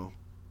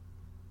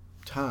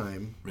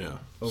 time. Yeah.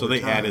 So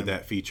they added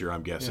that feature,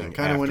 I'm guessing. Yeah,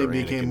 kind of when it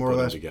became more or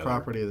less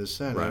property of the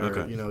Senate, right,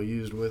 okay. Or,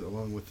 used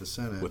along with the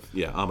Senate. With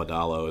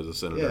Amidala as a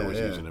senator was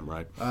using him,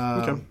 right?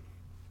 Okay. All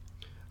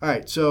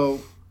right.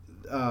 So,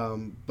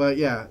 but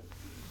yeah,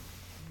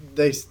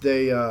 they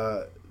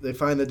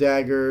find the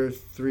dagger.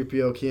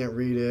 3PO can't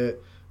read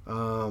it.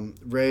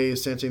 Rey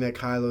is sensing that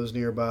Kylo's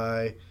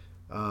nearby,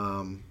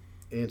 and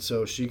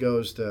so she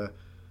goes to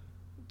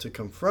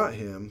confront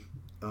him.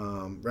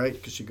 Right,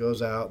 because she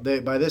goes out.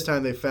 By this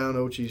time they found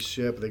Ochi's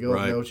ship. They go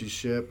up to Ochi's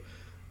ship,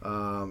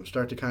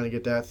 start to kind of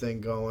get that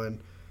thing going,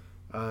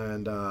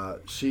 and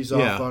she's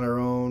off on her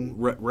own.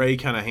 Rey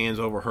kind of hands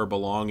over her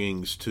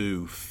belongings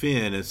to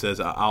Finn and says,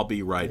 "I'll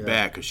be right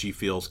back," because she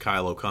feels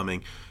Kylo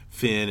coming.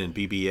 Finn and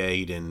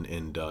BB-8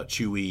 and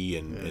Chewie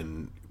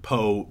and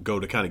Poe go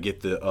to kind of get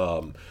the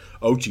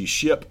Ochi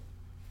ship,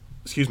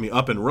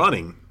 up and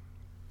running.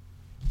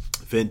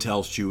 Finn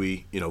tells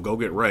Chewie, go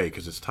get Rey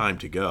because it's time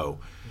to go.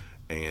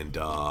 And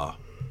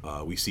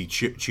we see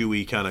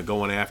Chewie kind of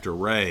going after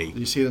Rey.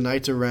 You see the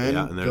Knights of Ren.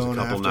 Yeah, and there's a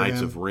couple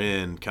Knights of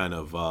Ren kind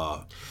of.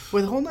 Well,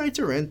 the whole Knights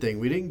of Ren thing,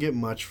 we didn't get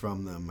much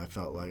from them. I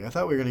felt like we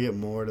were going to get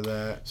more to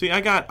that. See,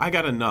 I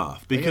got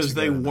enough because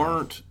they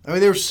weren't. I mean,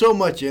 there was so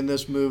much in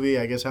this movie.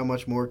 I guess how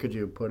much more could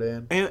you put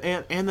in?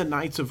 And the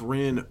Knights of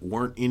Ren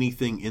weren't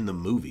anything in the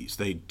movies.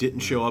 They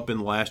didn't show up in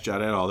The Last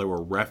Jedi at all. They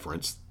were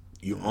referenced.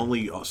 You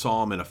only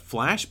saw them in a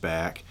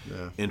flashback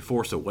in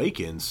Force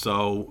Awakens.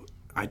 So.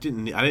 I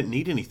didn't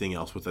need anything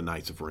else with the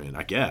Knights of Ren,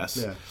 I guess.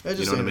 Yeah, it's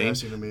just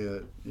interesting to me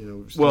that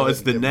well,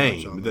 it's the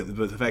name, but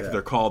the fact that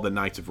they're called the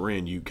Knights of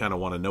Ren, you kind of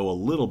want to know a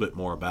little bit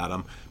more about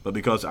them. But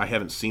because I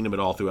haven't seen them at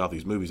all throughout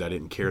these movies, I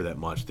didn't care that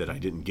much that I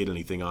didn't get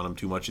anything on them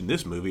too much in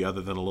this movie, other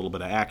than a little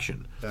bit of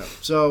action. Yeah.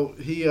 So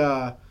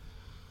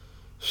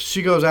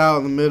she goes out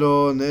in the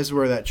middle, and this is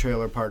where that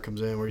trailer part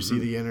comes in, where you see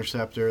the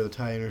Interceptor, the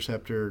TIE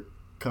Interceptor,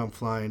 come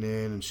flying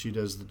in, and she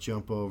does the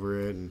jump over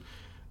it, and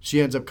she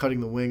ends up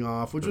cutting the wing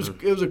off, which was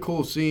a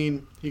cool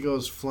scene. He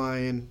goes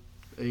flying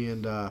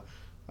and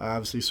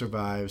obviously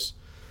survives.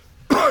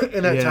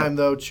 In that time,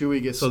 though,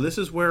 Chewie gets... So this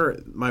is where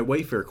my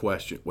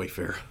Wayfinder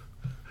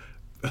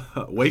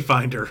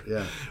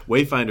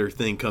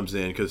thing comes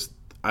in, because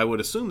I would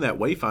assume that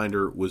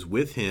Wayfinder was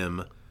with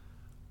him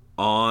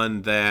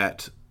on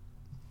that... ship?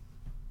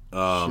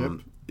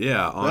 On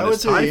that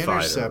was TIE the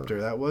Interceptor.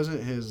 Fighter. That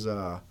wasn't his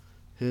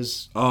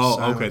silencer.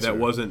 Okay, that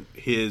wasn't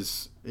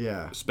his...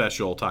 Yeah.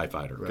 Special TIE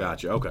fighter. Right.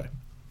 Gotcha. Okay.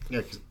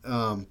 Yeah.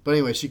 But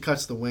anyway, she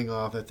cuts the wing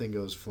off. That thing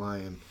goes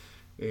flying.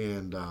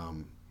 And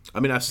I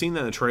mean, I've seen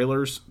that in the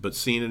trailers, but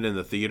seeing it in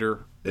the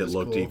theater, it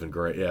looked cool. Even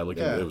great. Yeah,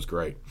 it was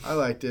great. I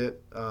liked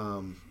it.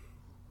 And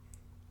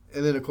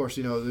then, of course,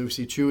 we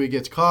see Chewie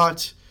gets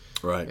caught.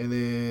 Right. And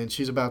then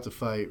she's about to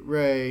fight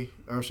Rey.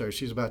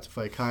 She's about to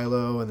fight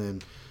Kylo. And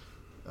then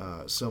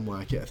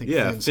somewhat. I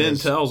think Finn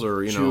tells her,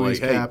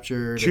 Chewie's like, hey,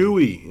 captured.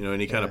 Chewie,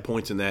 and he kind of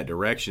points in that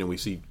direction, and we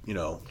see,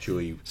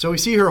 Chewie. So we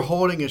see her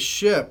holding a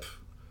ship.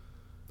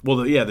 Well,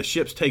 the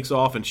ship takes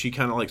off, and she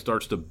kind of like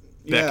starts to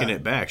beckon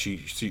it back. She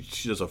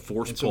does a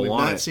force pull on it.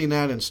 We've not seen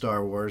that in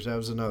Star Wars. That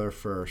was another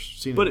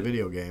first. Seen it in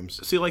video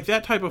games. See, like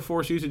that type of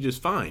force usage is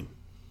fine.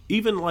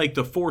 Even like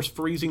the force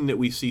freezing that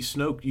we see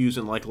Snoke use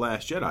in like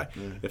Last Jedi.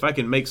 Yeah. If I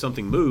can make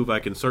something move, I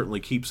can certainly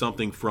keep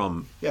something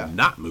from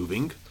not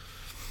moving.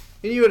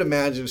 And you would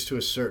imagine it's to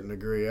a certain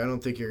degree. I don't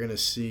think you're going to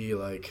see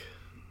like,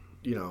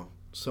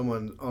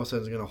 someone all of a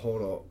sudden is going to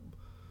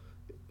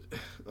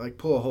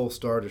pull a whole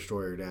Star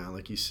Destroyer down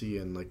like you see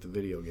in like the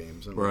video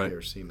games. I don't know if you've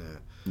ever seen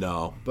that.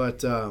 No.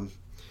 But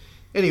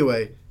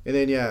anyway, and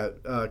then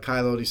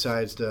Kylo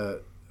decides to.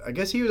 I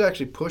guess he was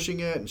actually pushing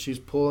it, and she's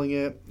pulling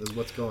it. Is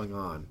what's going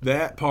on.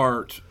 That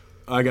part,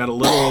 I got a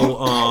little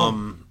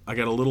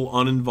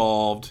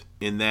uninvolved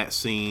in that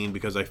scene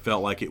because I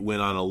felt like it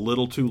went on a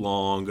little too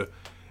long,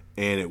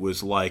 and it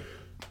was like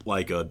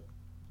a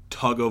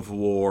tug of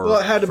war. Well,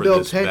 it had to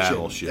build this tension.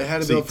 Battleship. It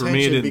had to build tension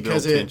me, it didn't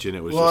because build tension.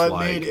 It was just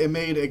like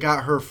it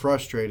got her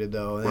frustrated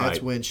though, and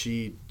that's when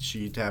she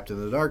tapped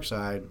into the dark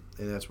side,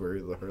 and that's where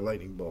her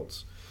lightning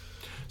bolts.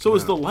 So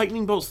is the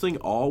lightning bolts thing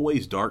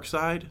always dark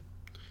side?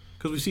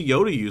 Because we see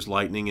Yoda use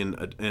lightning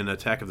in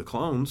Attack of the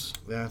Clones.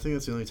 Yeah, I think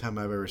that's the only time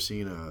I've ever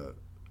seen a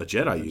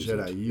Jedi use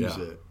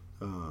it.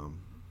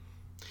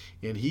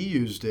 And he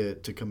used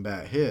it to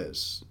combat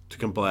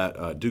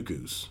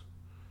Dooku's.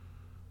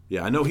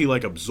 Yeah, I know he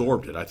like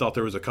absorbed it. I thought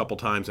there was a couple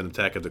times in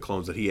Attack of the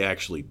Clones that he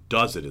actually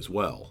does it as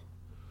well.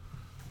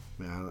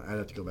 Yeah, I'd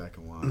have to go back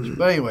and watch.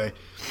 But anyway,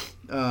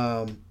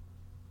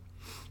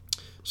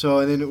 so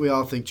and then we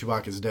all think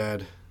Chewbacca's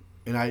dead,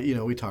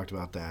 and we talked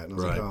about that, and I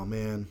was like, oh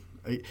man.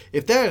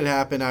 If that had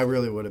happened, I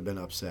really would have been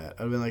upset.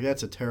 I'd have been like,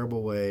 that's a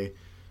terrible way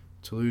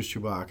to lose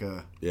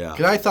Chewbacca. Yeah.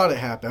 Because I thought it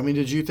happened. I mean,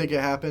 did you think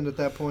it happened at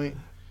that point?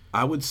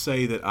 I would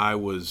say that I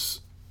was...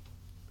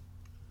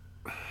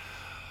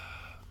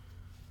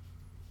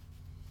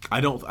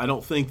 I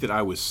don't think that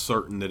I was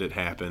certain that it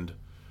happened.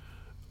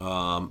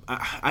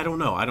 I don't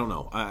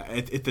know.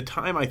 At the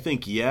time, I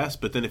think yes,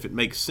 but then if it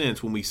makes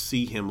sense, when we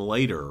see him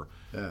later...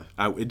 Yeah,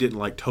 it didn't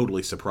like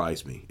totally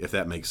surprise me, if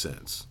that makes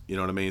sense. You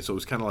know what I mean? So it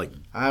was kind of like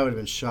I would have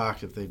been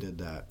shocked if they did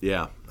that.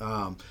 Yeah.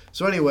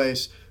 So,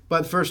 anyways,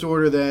 but First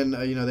Order then,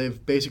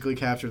 they've basically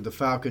captured the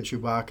Falcon,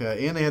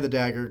 Chewbacca, and they had the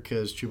dagger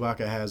because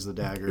Chewbacca has the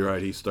dagger. You're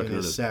right. He's stuck in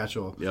his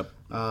satchel. Yep.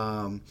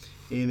 And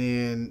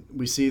then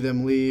we see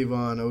them leave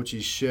on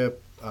Ochi's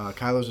ship.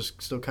 Kylo's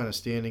just still kind of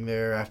standing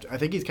there after. I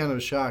think he's kind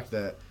of shocked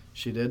that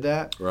she did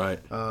that. Right.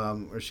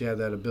 Or she had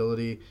that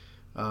ability.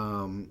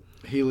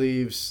 He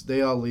leaves.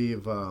 They all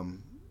leave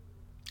on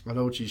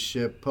Ochi's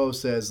ship. Poe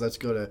says, "Let's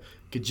go to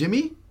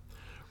Kijimi."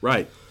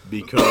 Right,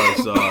 because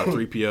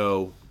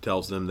 3PO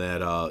tells them that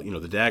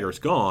the dagger's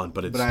gone,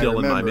 but it's still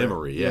in my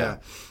memory. Yeah.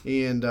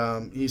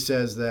 And he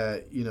says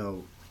that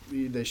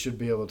they should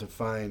be able to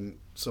find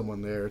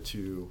someone there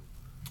to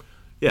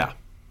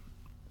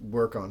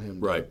work on him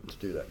to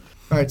do that.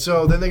 All right,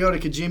 so then they go to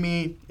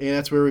Kijimi, and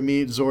that's where we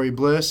meet Zori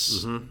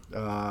Bliss.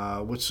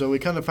 Mm-hmm. So we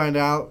kind of find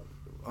out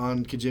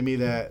on Kijimi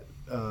that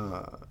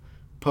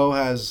Poe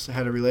has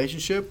had a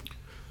relationship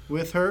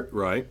with her,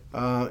 right?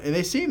 And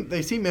they seem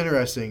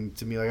interesting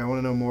to me. Like I want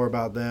to know more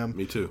about them.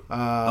 Me too.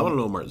 I want to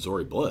know more about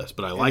Zori Bliss,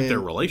 but I like their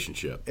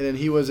relationship. And then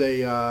he was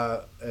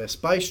a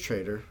spice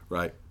trader,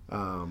 right?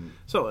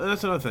 So and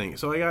that's another thing.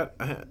 So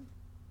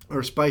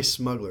or spice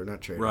smuggler,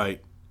 not trader,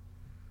 right?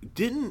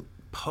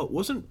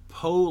 Wasn't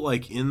Poe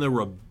like in the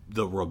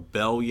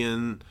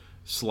rebellion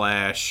 /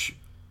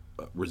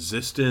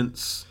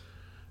 resistance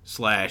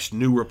 /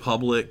 New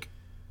Republic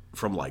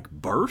from like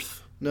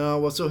birth? No,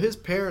 well, so his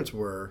parents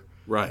were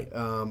right,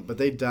 but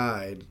they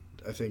died.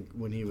 I think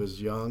when he was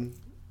young.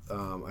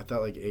 I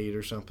thought like 8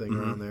 or something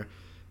around there.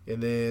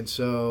 And then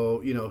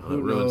so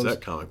who ruins knows?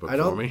 That comic book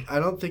for me. I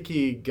don't think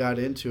he got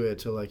into it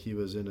till like he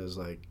was in his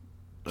like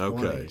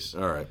 20s.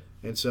 Okay, all right.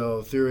 And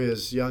so through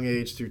his young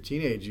age, through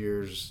teenage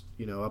years,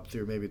 up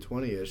through maybe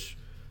 20-ish.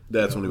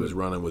 That's when he was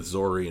running with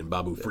Zori and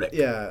Babu Frick.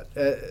 Yeah,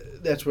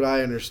 that's what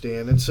I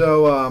understand. And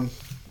so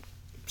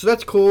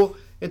that's cool.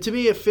 And to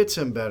me, it fits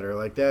him better.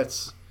 Like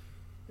he's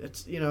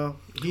the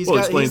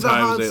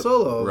Han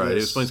Solo. Right. It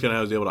explains kind of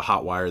how he was able to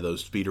hotwire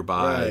those speeder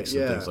bikes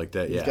and things like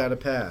that. He's got a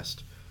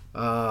past.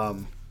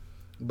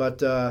 But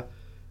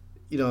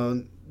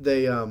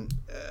they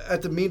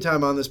at the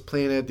meantime on this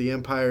planet, the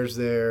Empire's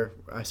there.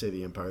 I say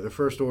the Empire. The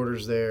First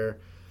Order's there.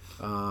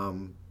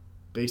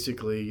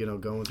 Basically,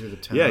 going through the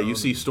town. Yeah, you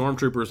see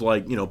stormtroopers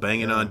like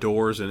banging on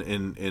doors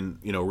and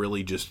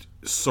really just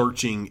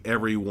searching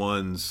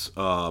everyone's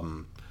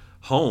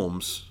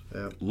homes,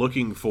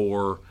 looking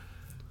for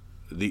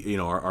the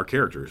our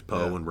characters,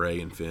 Poe and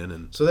Rey and Finn,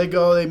 and so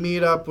they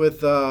meet up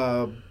with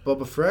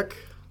Babu Frick.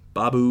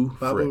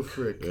 Babu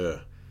Frick.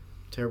 Yeah.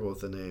 terrible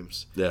with the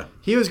names. Yeah,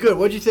 he was good.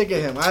 What'd you think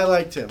of him? I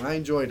liked him. I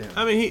enjoyed him.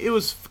 I mean, it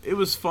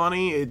was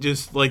funny. It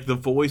just like the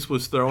voice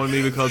was throwing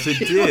me because it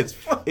did.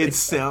 It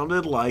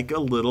sounded like a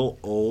little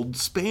old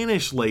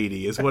Spanish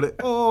lady. Is what it.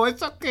 Oh,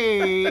 it's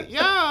okay.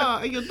 Yeah,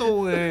 how you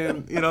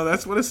doing? You know,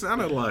 that's what it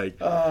sounded like.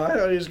 Oh, I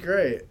thought he was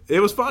great. It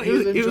was funny. He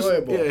was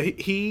enjoyable.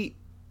 He.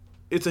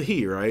 It's a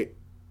he, right?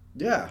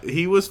 Yeah.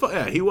 He was.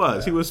 Yeah, he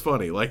was. Yeah. He was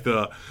funny. Like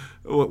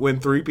when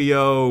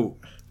 3PO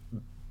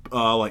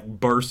like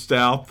burst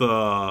out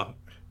the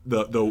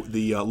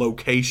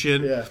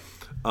location. Yeah.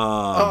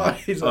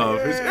 He's like,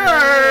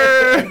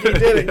 he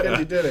did it.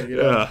 He did it. You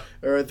know?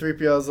 Yeah. Or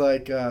 3PO's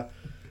like,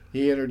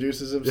 he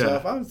introduces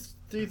himself. Yeah. I'm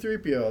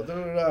C-3PO.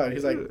 And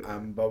he's like,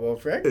 I'm Boba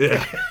Fett.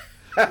 Yeah.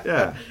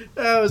 Yeah.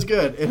 That was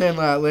good. And then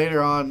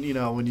later on, you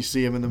know, when you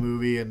see him in the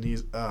movie and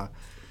he's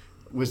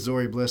with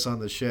Zori Bliss on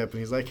the ship, and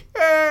he's like,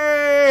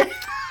 hey.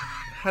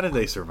 How did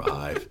they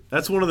survive?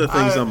 That's one of the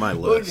things on my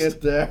list. We'll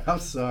get there. I'm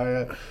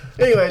sorry.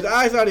 Anyways,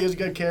 I thought he was a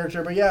good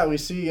character. But yeah, we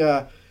see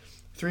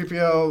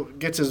 3PO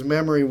gets his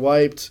memory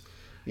wiped.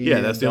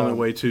 Yeah, that's the only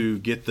way to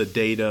get the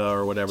data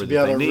or whatever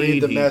that they need.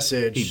 Read the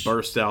message. He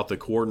bursts out the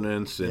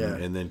coordinates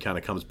and then kind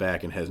of comes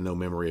back and has no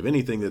memory of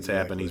anything that's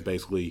happened. He's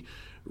basically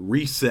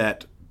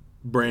reset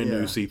brand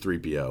new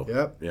C-3PO.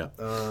 Yep.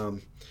 Yeah.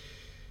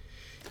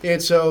 And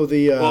so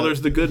well,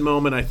 there's the good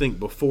moment I think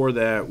before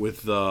that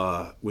with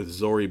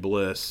Zori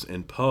Bliss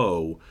and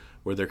Poe,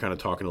 where they're kind of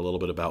talking a little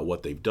bit about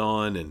what they've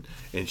done,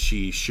 and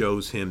she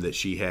shows him that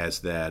she has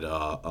that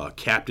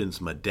captain's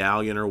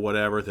medallion or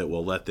whatever that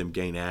will let them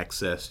gain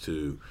access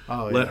to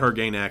her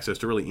gain access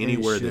to really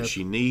anywhere that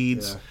she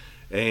needs.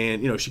 Yeah.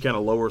 And you know, she kind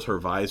of lowers her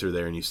visor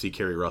there, and you see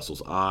Kerry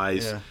Russell's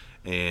eyes,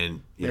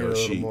 and you know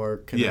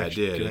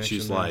and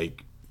she's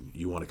like,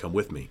 you want to come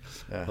with me?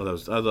 Yeah. Well, I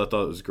thought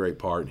it was a great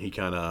part, and he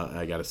kind of,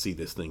 I got to see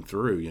this thing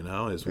through, you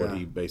know, is what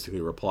he basically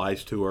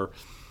replies to her.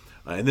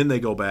 And then they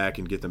go back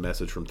and get the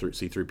message from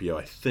C-3PO,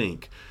 I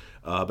think.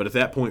 But at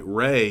that point,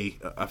 Rey,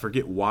 I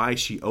forget why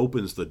she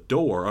opens the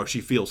door. Oh,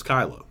 she feels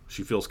Kylo.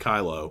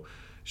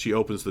 She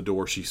opens the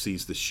door, she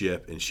sees the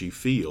ship, and she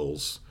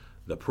feels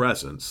the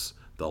presence,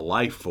 the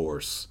life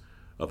force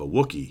of a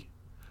Wookiee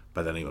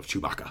by the name of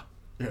Chewbacca.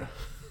 Yeah.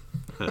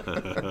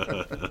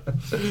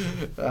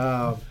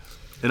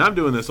 And I'm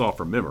doing this all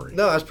from memory.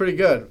 No, that's pretty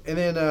good. And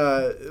then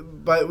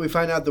but we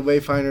find out the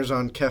Wayfinders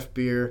on Kef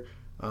Bir.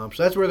 So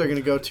that's where they're going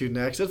to go to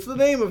next. That's the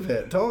name of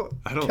it.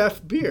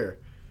 Kef Bir.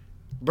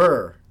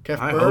 Kef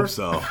I hope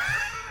so.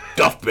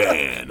 Duff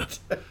Band.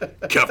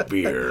 Kef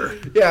Bir.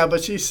 Yeah,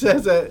 but she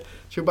says that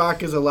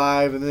Chewbacca's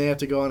alive and they have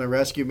to go on a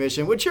rescue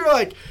mission, which you were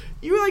like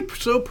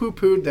so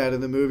poo-pooed that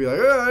in the movie. Like,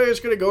 oh, they're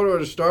just going to go to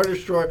a Star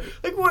Destroyer.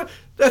 Like, what?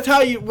 That's how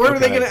how are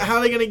they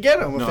going to get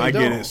them? No, I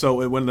get it.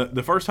 So when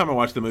the first time I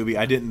watched the movie,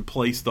 I didn't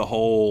place the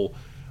whole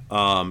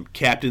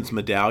captain's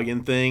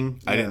medallion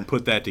thing. I didn't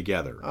put that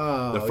together.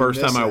 Oh, the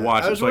first time I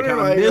watched it, so I kind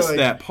of missed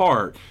that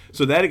part.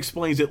 So that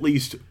explains at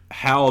least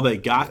how they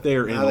got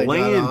there and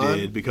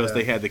landed, because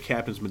they had the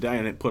captain's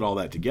medallion and put all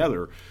that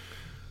together.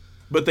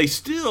 But they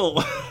still,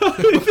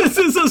 this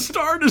is a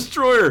Star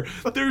Destroyer.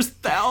 There's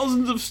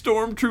thousands of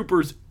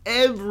stormtroopers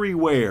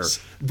everywhere.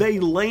 They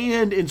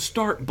land and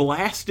start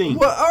blasting.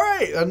 Well, all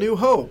right, A New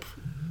Hope.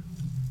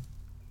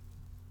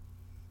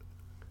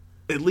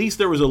 At least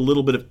there was a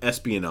little bit of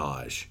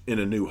espionage in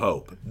A New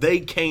Hope. They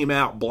came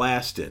out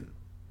blasting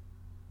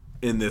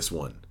in this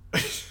one.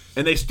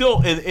 And they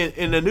still,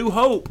 in A New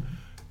Hope,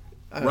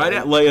 right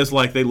at Leia's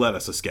like, they let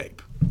us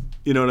escape.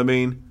 You know what I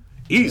mean?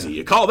 Easy.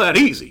 You call that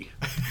easy.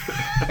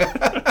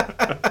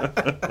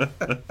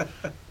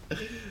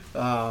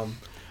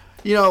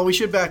 You know, we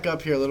should back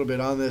up here a little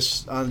bit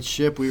on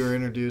ship. We were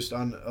introduced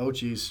on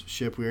Ochi's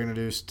ship. We were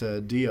introduced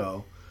to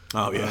Dio.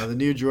 Oh yeah, the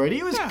new droid.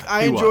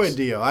 I enjoyed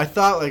Dio. I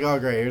thought like, oh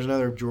great, here's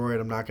another droid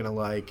I'm not gonna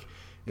like.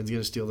 It's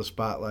gonna steal the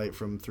spotlight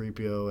from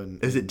 3PO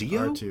and is it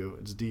Dio?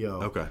 R2. It's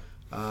Dio. Okay.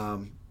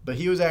 But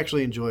he was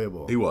actually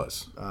enjoyable. He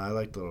was. I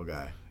liked the little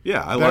guy.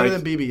 Yeah, better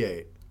than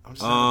BB-8. I'm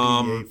just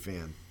not a BB-8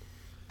 fan.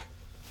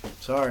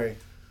 Sorry.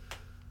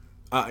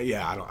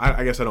 Yeah,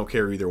 I guess I don't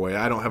care either way.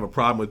 I don't have a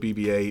problem with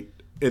BB-8.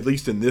 At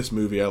least in this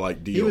movie, I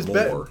like Dio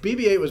more.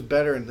 BB-8 was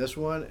better in this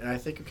one, and I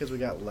think because we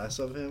got less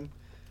of him,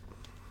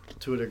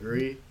 to a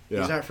degree. Yeah.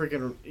 He's not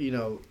freaking,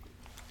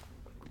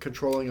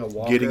 controlling a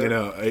walker. Getting in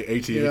a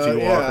AT-AT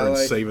walker and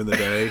saving the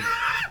day.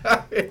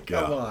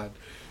 Come on.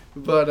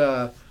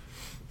 But,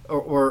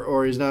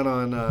 or he's not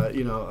on,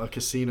 a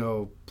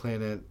casino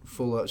planet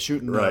full of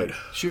shooting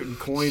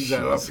coins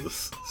at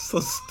us. So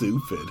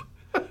stupid.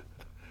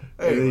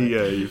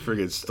 Yeah, you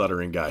friggin'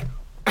 stuttering guy.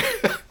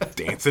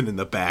 Dancing in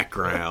the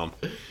background,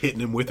 hitting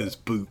him with his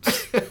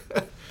boots. All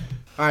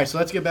right, so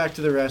let's get back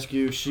to the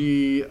rescue.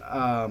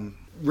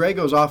 Rey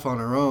goes off on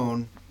her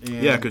own.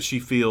 And yeah, because she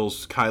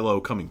feels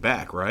Kylo coming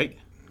back, right?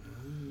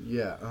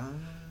 Yeah.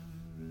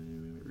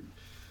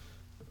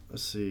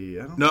 Let's see.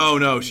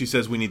 No. She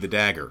says we need the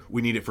dagger.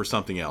 We need it for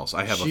something else.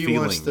 I have a feeling. She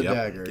wants the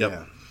dagger.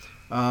 Yep.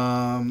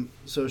 Yeah.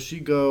 So she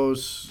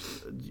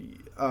goes.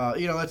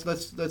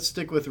 Let's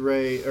stick with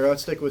Rey, or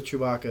let's stick with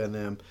Chewbacca and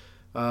them.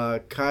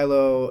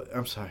 Kylo.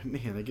 I'm sorry,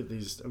 man. I'm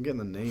getting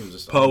the names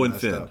just Poe all and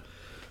messed Finn. up.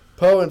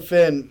 Poe and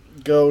Finn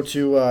go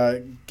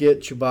to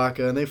get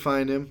Chewbacca, and they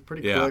find him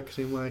pretty quick.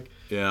 Seem like.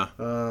 Yeah,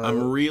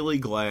 I'm really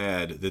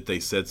glad that they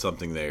said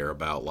something there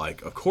about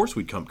like, of course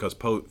we'd come because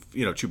Poe,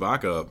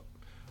 Chewbacca. Well,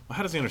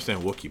 how does he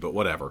understand Wookiee? But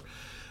whatever.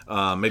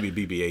 Maybe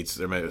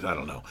BB-8s, or maybe, I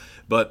don't know.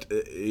 But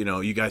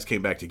you guys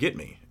came back to get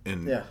me,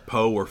 and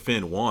Poe or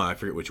Finn won. I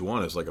forget which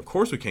one. Is like, of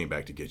course we came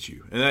back to get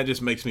you, and that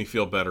just makes me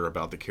feel better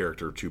about the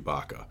character of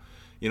Chewbacca.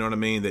 You know what I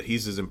mean? That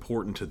he's as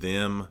important to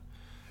them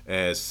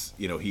as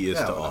he is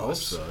to us. I hope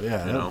so.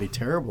 Yeah, that'd be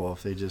terrible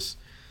if they just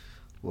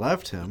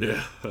left him.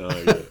 Yeah.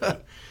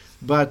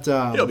 But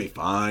he'll be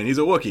fine. He's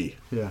a Wookiee.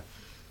 Yeah.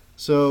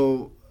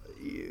 So,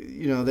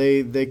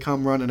 they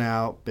come running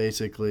out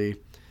basically,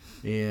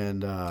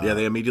 and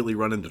they immediately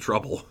run into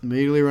trouble.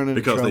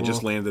 Because they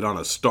just landed on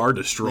a Star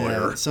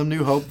Destroyer. Yeah, some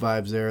New Hope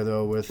vibes there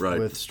though, with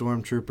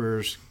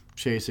stormtroopers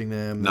chasing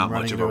them, not and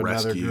running much of into a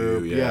another rescue.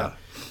 group.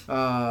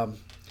 Yeah.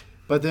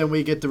 But then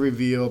we get the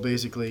reveal.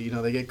 Basically,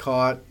 they get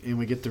caught, and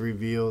we get the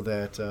reveal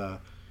that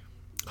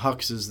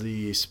Hux is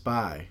the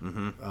spy.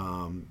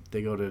 Mm-hmm.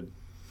 They go to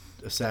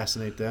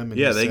assassinate them. And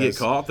they get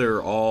caught.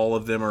 All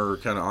of them are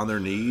kind of on their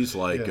knees,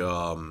 like.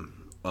 Yeah.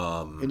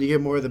 And you get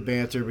more of the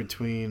banter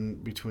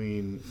between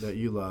that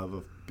you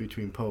love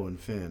between Poe and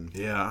Finn.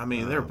 Yeah, I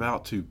mean they're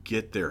about to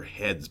get their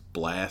heads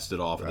blasted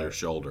off of their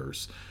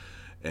shoulders,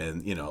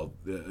 and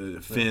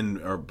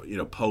Finn or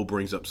Poe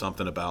brings up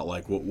something about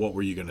like what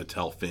were you going to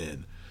tell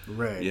Finn?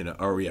 Rey.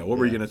 What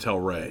were you going to tell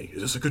Rey?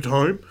 Is this a good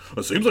time?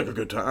 It seems like a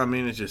good time. I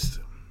mean, it's just.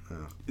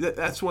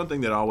 That's one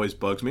thing that always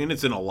bugs me, and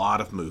it's in a lot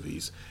of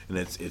movies, and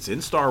it's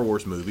in Star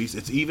Wars movies.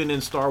 It's even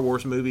in Star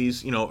Wars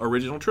movies,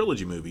 original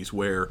trilogy movies,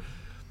 where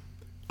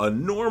a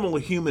normal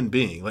human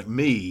being like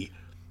me,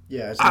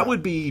 I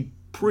would be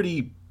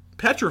pretty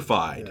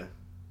petrified,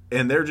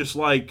 and they're just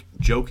like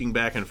joking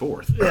back and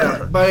forth.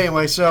 Yeah, but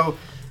anyway, so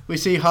we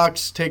see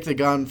Hux take the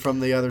gun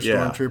from the other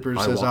stormtrooper.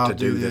 I says, want "I'll to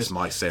do this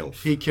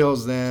myself." He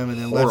kills them and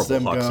then Horrible lets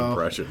them Hux go.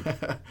 Impression.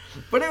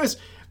 But it was,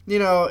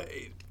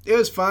 it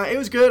was fine. It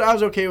was good. I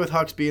was okay with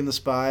Hux being the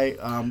spy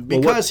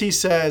because he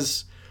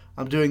says,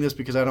 "I'm doing this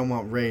because I don't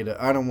want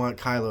I don't want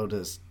Kylo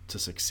to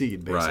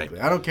succeed."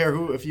 Basically, I don't care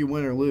if you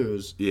win or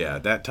lose. Yeah,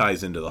 that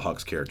ties into the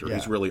Hux character. Yeah.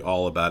 He's really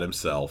all about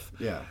himself.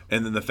 Yeah,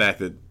 and then the fact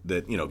that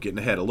getting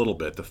ahead a little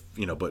bit,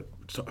 but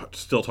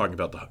still talking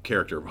about the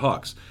character of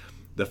Hux,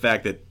 the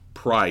fact that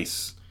Pride.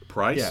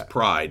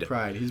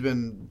 He's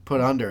been put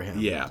under him.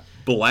 Yeah,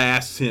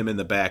 blasts him in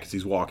the back as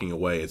he's walking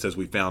away. It says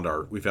we found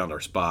our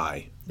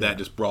spy. Yeah. That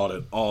just brought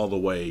it all the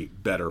way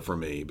better for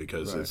me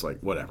because it's like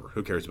whatever.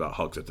 Who cares about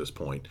Hux at this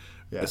point?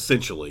 Yeah.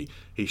 Essentially,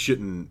 he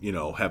shouldn't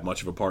have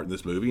much of a part in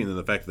this movie. And then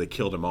the fact that they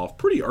killed him off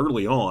pretty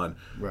early on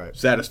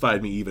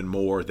satisfied me even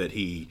more that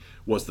he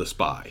was the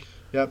spy.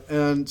 Yep.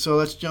 And so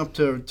let's jump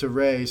to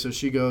Rey. So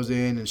she goes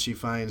in and she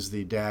finds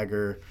the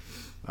dagger.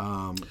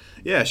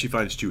 She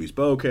finds Chewie's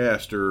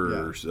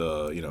bowcaster,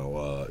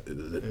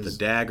 the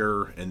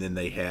dagger, and then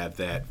they have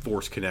that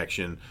Force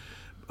connection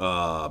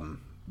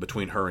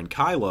between her and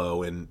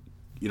Kylo, and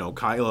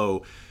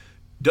Kylo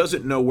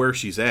doesn't know where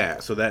she's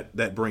at, so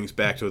that brings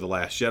back to the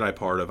Last Jedi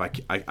part of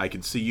I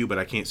can see you, but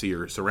I can't see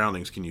your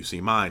surroundings. Can you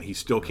see mine? He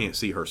still can't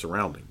see her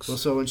surroundings. Well,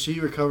 so when she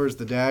recovers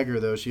the dagger,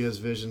 though, she has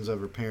visions of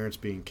her parents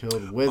being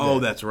killed with it. Oh,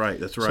 that's right.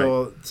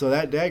 So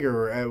that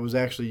dagger was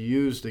actually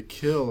used to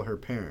kill her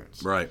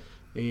parents. Right.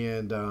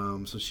 And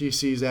so she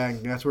sees that,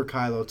 and that's where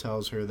Kylo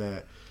tells her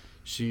that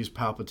she's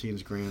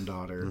Palpatine's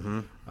granddaughter.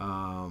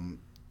 Mm-hmm.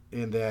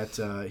 And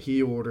that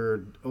he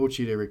ordered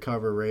Ochi to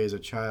recover Rey as a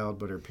child,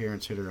 but her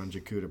parents hid her on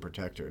Jakku to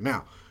protect her.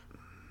 Now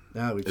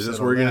we've is this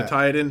where you're going to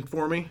tie it in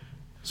for me?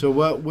 So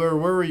where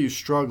were you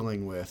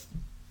struggling with?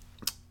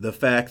 The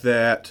fact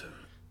that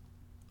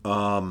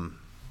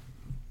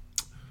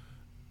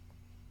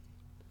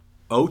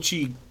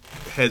Ochi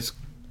has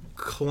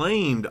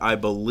claimed, I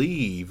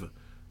believe,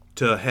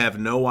 to have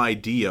no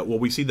idea. Well,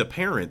 we see the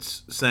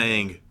parents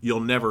saying, "You'll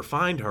never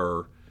find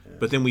her,"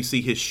 but then we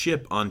see his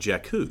ship on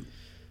Jakku.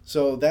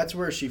 So that's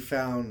where she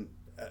found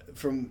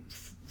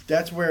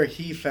that's where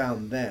he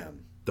found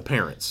them. The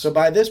parents. So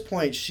by this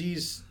point,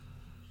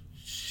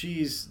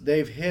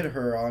 they've hid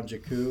her on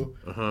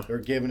Jakku. Or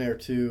given her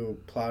to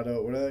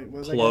Plado. What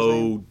was that guy's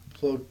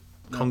name?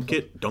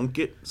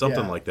 Dunkit,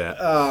 something like that.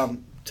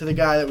 To the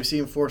guy that we see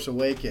in Force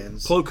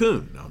Awakens. Plo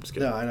Koon. No, I'm just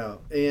kidding. No, I know.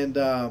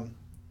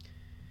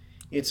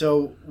 And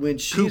so when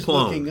she's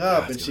looking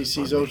up and she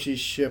sees Ochi's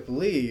ship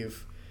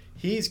leave,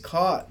 he's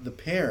caught the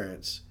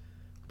parents,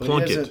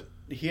 but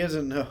he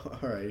doesn't know.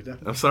 All right,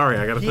 I'm sorry,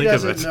 I got to think of it.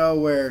 He doesn't know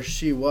where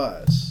she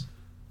was.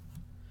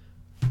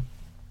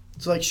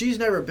 It's like she's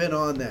never been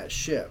on that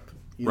ship.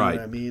 You know what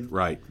I mean?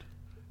 Right.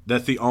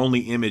 That's the only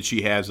image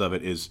she has of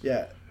it is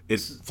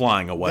it's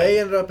flying away.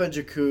 They ended up on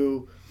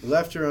Jakku,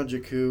 left her on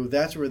Jakku.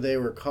 That's where they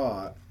were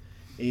caught,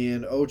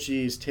 and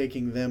Ochi's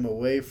taking them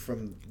away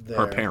from there.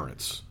 Her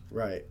parents.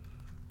 Right.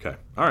 Okay.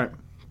 All right.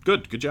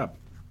 Good job.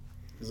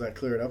 Does that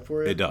clear it up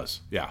for you? It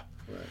does. Yeah.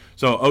 Right.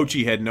 So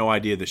Ochi had no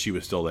idea that she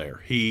was still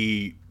there.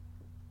 He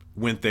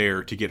went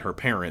there to get her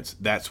parents.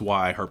 That's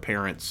why her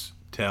parents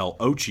tell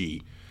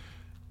Ochi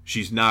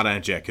she's not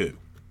on Jakku.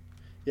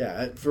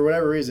 Yeah, for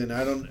whatever reason,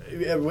 I don't.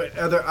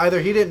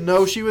 Either he didn't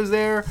know she was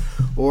there,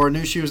 or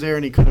knew she was there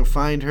and he couldn't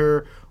find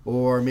her,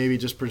 or maybe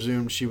just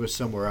presumed she was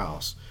somewhere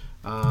else.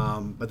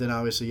 But then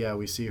obviously, yeah,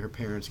 we see her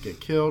parents get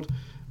killed,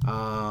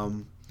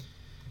 and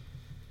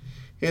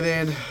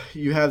then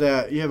you have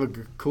a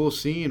cool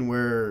scene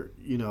where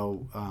you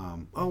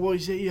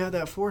had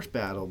that force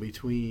battle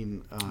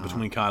between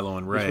Kylo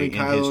and Rey in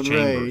Kylo his and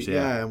chambers. Rey,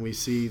 yeah, and we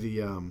see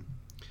the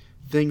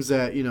things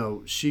that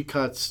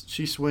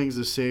she swings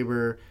the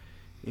saber.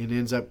 And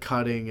ends up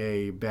cutting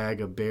a bag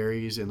of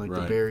berries, and the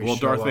berries. Well,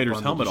 show Darth up Vader's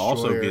on helmet the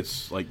also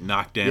gets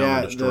knocked down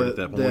and destroyed at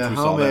that point, which we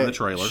saw that in the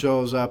trailer.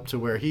 Shows up to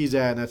where he's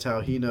at, and that's how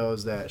he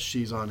knows that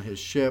she's on his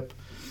ship.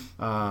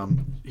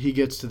 He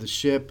gets to the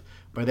ship.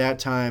 By that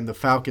time, the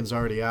Falcon's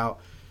already out,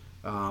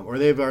 or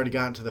they've already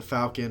gotten to the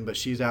Falcon, but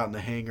she's out in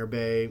the hangar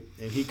bay,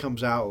 and he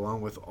comes out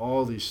along with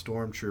all these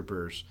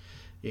stormtroopers,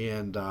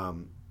 and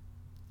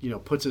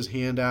puts his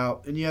hand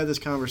out, and you have this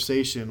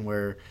conversation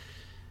where.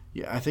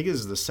 Yeah, I think this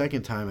is the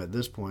second time at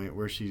this point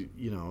where she,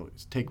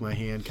 take my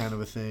hand kind of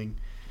a thing.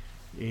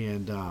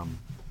 And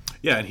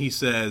and he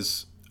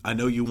says, I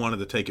know you wanted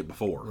to take it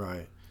before.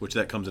 Right. Which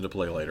that comes into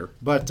play later.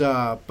 But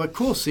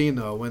cool scene,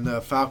 though, when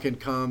the Falcon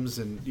comes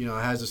and,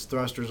 has his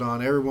thrusters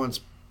on. Everyone's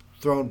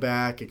thrown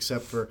back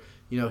except for,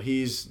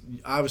 he's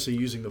obviously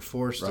using the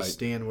Force to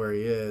stand where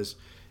he is.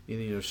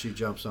 And, she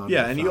jumps on.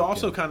 Yeah, and you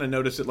also kind of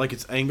notice it like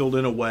it's angled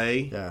in a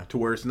way to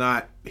where it's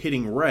not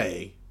hitting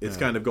Rey. It's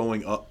kind of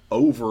going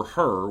over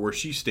her where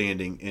she's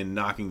standing and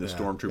knocking the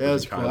stormtroopers. That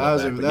was and cool.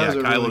 Kylo That was a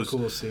Kylo's really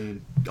cool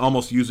scene.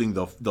 Almost using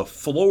the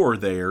floor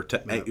there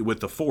with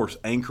the Force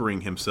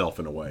anchoring himself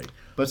in a way.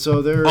 But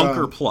so they're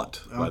Unker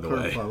Plutt, by the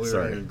way. Plutt. We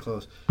were getting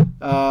close.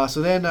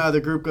 So then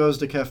the group goes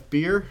to Kef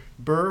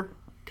Bir.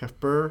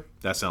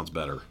 That sounds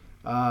better.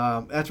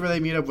 That's where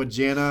they meet up with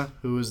Janna,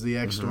 who is the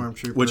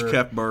ex-stormtrooper. Which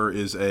Kef Bir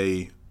is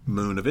a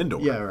moon of Endor.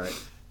 Yeah,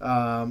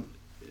 right.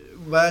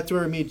 That's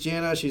where we meet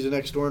Janna. She's an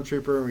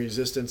ex-stormtrooper,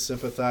 resistance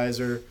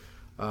sympathizer.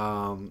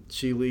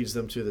 She leads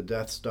them to the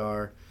Death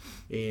Star,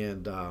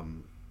 and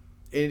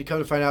you come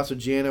to find out, so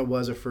Janna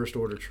was a First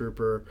Order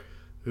trooper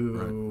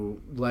who,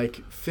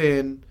 like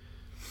Finn,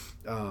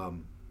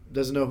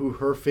 doesn't know who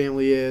her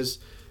family is.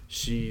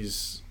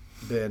 She's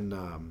been,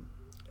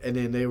 and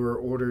then they were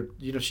ordered.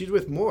 She's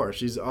with more.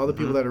 She's all the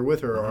people that are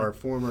with her are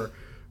former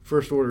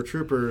First Order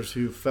troopers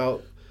who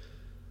felt.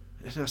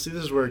 Now, see,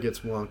 this is where it gets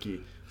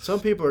wonky. Some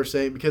people are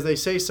saying, because they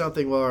say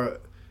something, well,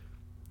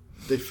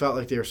 they felt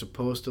like they were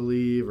supposed to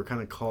leave or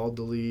kind of called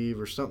to leave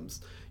or something.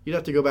 You'd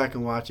have to go back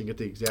and watch and get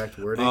the exact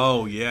wording.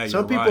 Oh, yeah,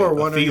 Some people are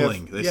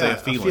wondering They say a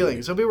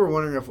feeling. Some people are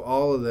wondering if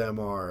all of them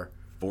are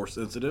Force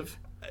sensitive.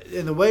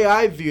 And the way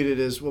I viewed it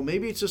is, well,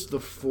 maybe it's just the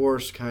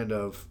Force kind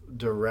of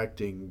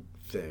directing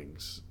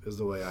things is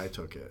the way I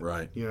took it.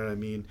 Right. You know what I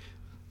mean?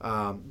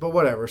 But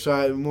whatever.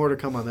 So more to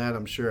come on that,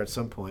 I'm sure, at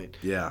some point.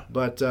 Yeah.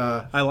 But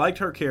I liked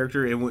her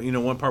character,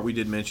 and one part we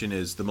did mention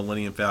is the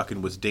Millennium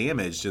Falcon was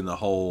damaged in the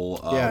whole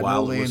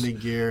no landing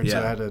gear. And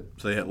so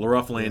they had a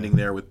rough landing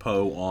there with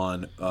Poe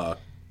on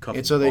Cuff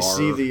and so they Bar.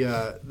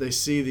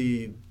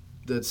 see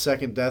the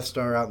second Death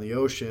Star out in the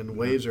ocean.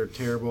 Waves are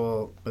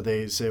terrible, but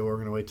they say, well, we're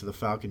going to wait till the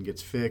Falcon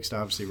gets fixed.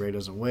 Obviously, Rey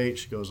doesn't wait.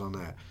 She goes on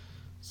that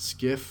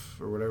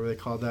skiff or whatever they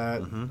call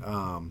that.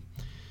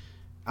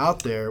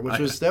 Out there,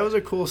 that was a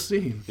cool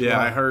scene. Yeah,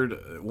 wow. I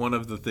heard one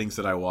of the things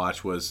that I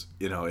watched was,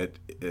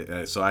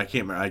 so I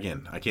can't remember,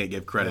 again, I can't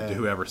give credit to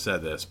whoever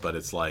said this, but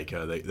it's like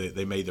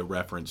they made the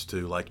reference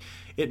to, like,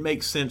 it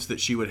makes sense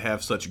that she would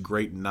have such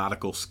great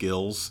nautical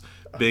skills,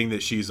 being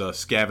that she's a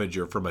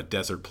scavenger from a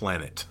desert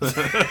planet.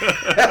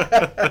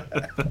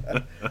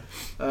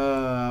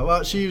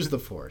 Well, she used the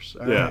Force.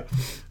 All right?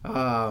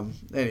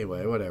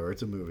 Anyway, whatever.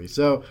 It's a movie.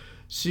 So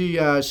she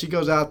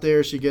goes out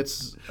there. She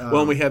gets.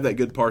 And we have that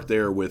good part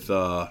there with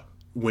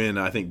when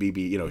I think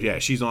BB.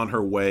 She's on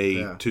her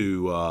way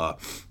to.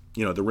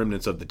 The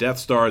remnants of the Death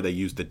Star. They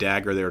used the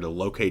dagger there to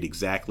locate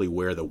exactly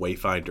where the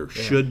Wayfinder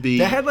should be.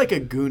 That had like a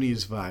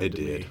Goonies vibe. It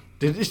did.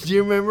 Do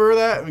you remember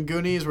that in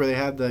Goonies where they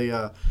had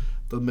the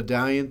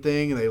medallion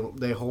thing and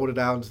they hold it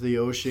out into the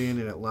ocean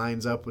and it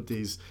lines up with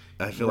these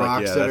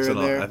rocks that are in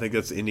there? I think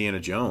that's Indiana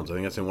Jones. I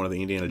think that's in one of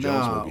the Indiana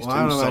Jones movies too.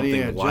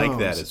 Something like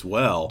that as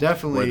well.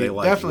 Definitely, where they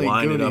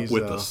line Goonies, it up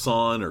with the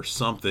sun or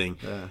something,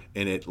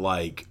 and it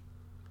like.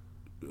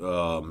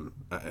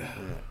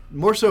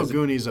 More so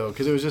Goonies though,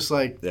 because it was just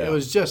like it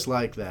was just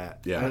like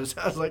that. Yeah, I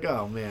was like,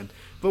 oh man,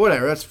 but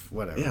whatever. That's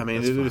whatever. Yeah, I mean,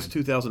 it is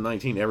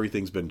 2019.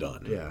 Everything's been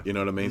done. Yeah, you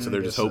know what I mean. So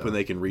they're just hoping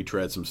they can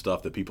retread some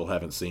stuff that people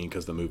haven't seen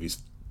because the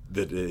movies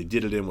that they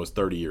did it in was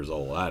 30 years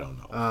old. I don't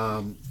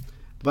know.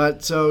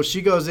 But so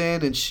she goes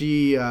in and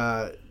she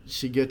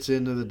gets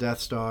into the Death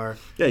Star.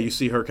 Yeah, you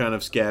see her kind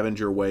of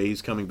scavenger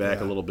ways coming back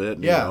a little bit.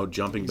 And,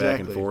 jumping back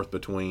and forth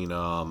between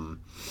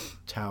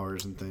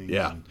towers and things.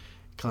 Yeah. And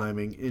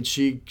climbing, and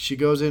she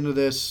goes into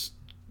this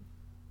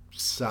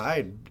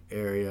side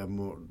area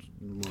more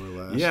or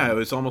less. Yeah, it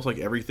was almost like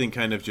everything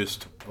kind of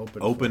just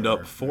opened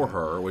up for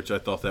her, which I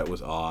thought that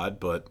was odd,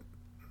 but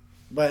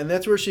and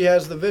that's where she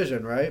has the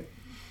vision, right?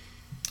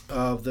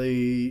 Of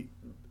the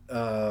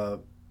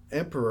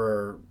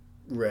Empress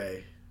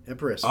Ray.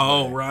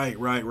 Oh, right.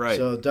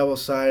 So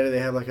double-sided, they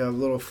have like a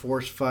little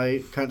force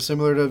fight, kind of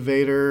similar to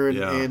Vader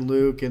and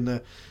Luke in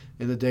the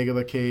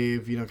Dagobah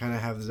cave. Kind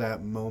of has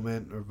that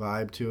moment or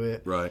vibe to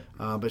it. Right.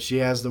 But she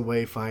has the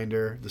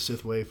Wayfinder, the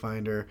Sith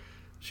Wayfinder.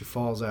 She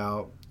falls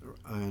out,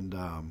 and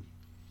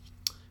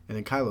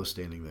then Kylo's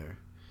standing there.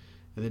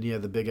 And then you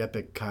have the big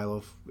epic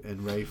Kylo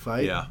and Rey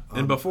fight. Yeah,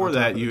 and before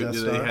that, they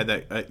had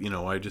that.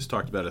 I just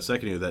talked about a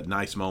second ago, that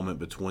nice moment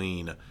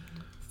between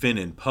Finn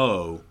and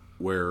Poe,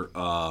 where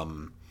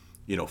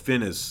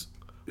Finn is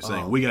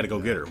saying, "We got to go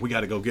get her. We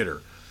got to go get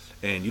her,"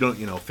 and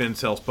Finn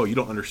tells Poe, "You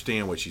don't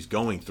understand what she's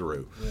going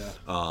through." Yeah.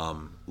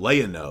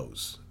 Leia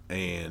knows,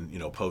 and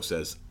Poe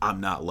says, "I'm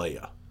not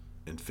Leia,"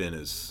 and Finn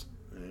is,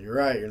 "You're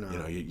right. You're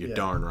not. You're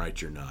darn right.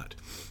 You're not."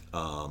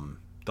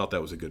 Thought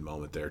that was a good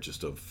moment there,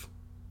 just of.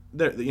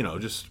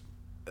 Just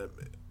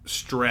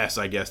stress,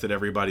 I guess, that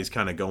everybody's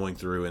kind of going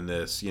through in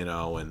this, and I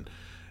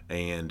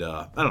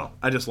don't know.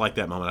 I just like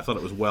that moment. I thought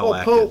it was well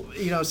acted. Poe,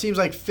 it seems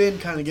like Finn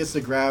kind of gets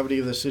the gravity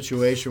of the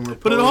situation,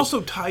 but it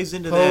also ties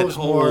into Poe's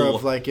that whole more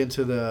of like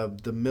into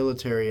the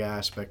military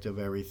aspect of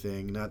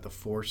everything, not the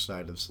force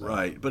side of stuff.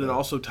 Right, but it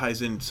also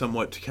ties in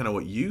somewhat to kind of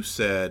what you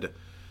said,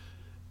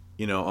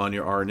 on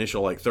our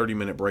initial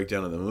 30-minute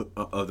breakdown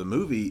of the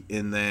movie,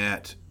 in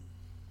that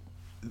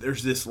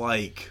there's this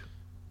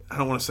I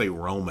don't want to say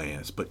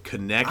romance, but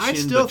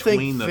connection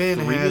between the Finn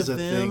three has of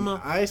them.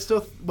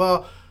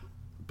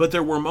 But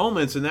there were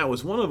moments, and that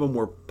was one of them,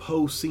 where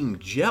Poe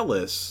seemed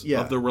jealous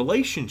of the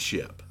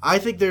relationship. I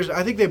think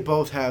they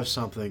both have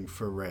something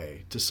for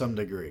Rey to some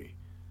degree,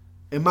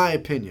 in my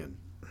opinion.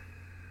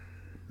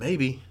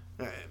 Maybe.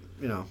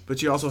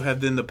 But you also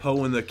have then the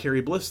Poe and the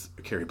Carrie Russell,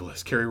 Zori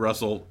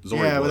Bliss.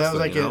 But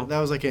that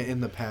was like an in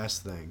the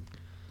past thing.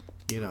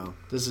 He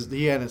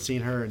hadn't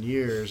seen her in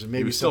years, and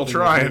maybe he was still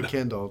trying.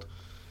 Rekindled.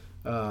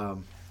 All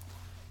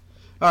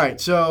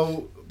right,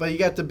 so but you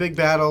got the big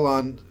battle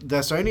on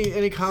Death Star.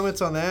 Any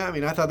comments on that? I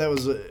mean, I thought that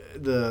was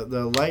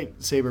the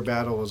lightsaber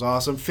battle was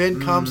awesome.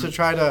 Finn comes to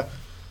try to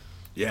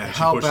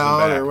help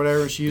out or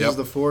whatever. She uses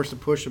the Force to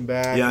push him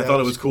back. Yeah, I thought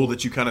it was cool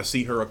that you kind of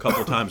see her a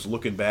couple times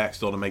looking back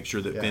still to make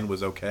sure that Finn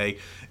was okay.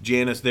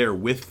 Janice there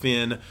with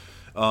Finn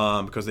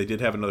because they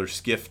did have another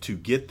skiff to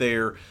get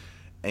there,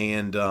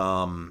 and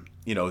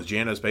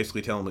Jana's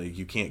basically telling me,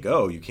 you can't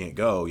go,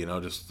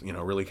 just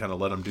really kind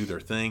of let them do their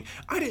thing.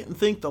 I didn't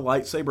think the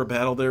lightsaber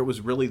battle there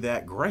was really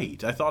that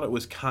great. I thought it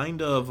was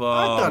kind of...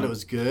 I thought it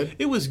was good.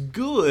 It was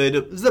good.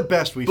 It was the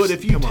best we've seen. But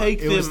if you take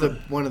them... It was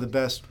one of the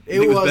best. It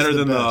was better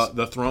than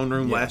the Throne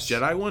Room Last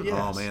Jedi one? Yes.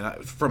 Oh,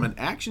 man. From an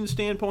action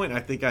standpoint, I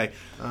think I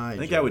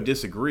would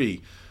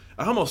disagree.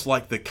 I almost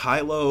like the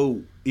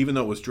Kylo, even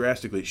though it was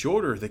drastically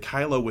shorter, the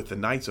Kylo with the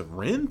Knights of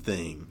Ren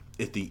thing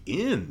at the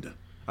end,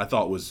 I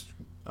thought was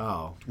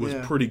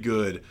pretty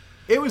good.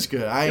 It was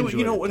good. I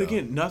enjoyed it.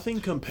 Again,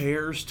 nothing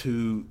compares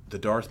to the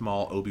Darth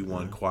Maul,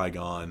 Obi-Wan,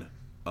 Qui-Gon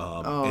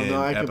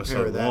I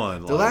Episode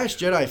 1. The Last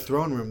Jedi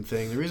Throne Room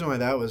thing, the reason why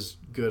that was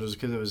good was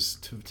because it was,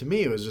 to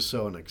me, it was just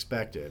so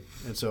unexpected.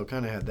 And so it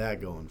kind of had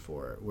that going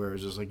for it, where it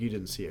was just like you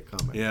didn't see it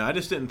coming. Yeah, I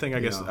just didn't think,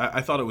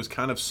 I thought it was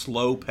kind of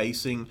slow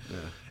pacing. Yeah.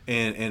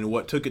 And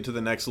what took it to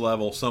the next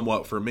level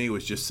somewhat for me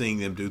was just seeing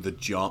them do the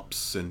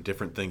jumps and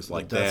different things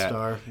like that. Death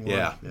Star.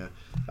 Yeah.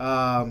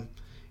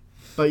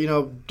 But,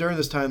 during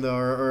this time, though,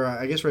 or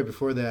I guess right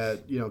before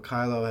that,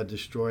 Kylo had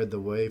destroyed the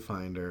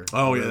Wayfinder.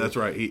 Oh, yeah, that's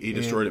right. He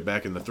destroyed it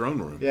back in the throne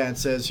room. Yeah, and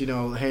says,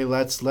 hey,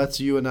 let's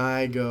you and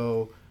I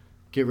go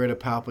get rid of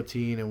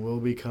Palpatine, and we'll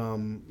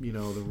become, the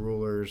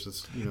rulers. At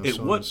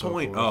so what so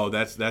point? forth.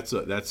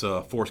 That's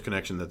a Force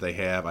connection that they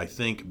have. I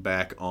think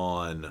back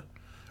on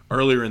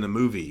earlier in the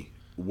movie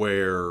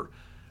where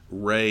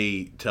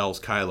Rey tells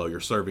Kylo, "You're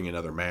serving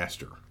another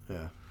master."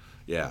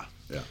 Yeah.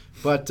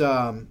 But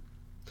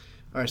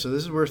all right, so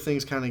this is where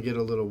things kind of get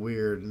a little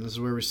weird, and this is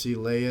where we see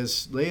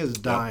Leia's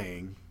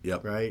dying.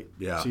 Yep. Right.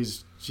 Yeah.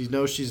 She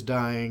knows she's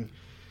dying,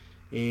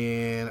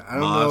 and I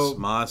don't know.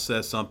 Maz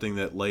says something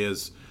that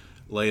Leia's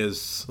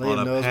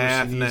on a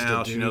path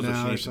now. She knows what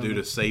she needs to do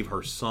to save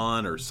her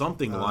son, or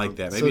something like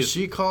that. Maybe so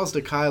she calls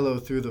to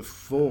Kylo through the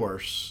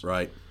Force,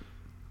 right,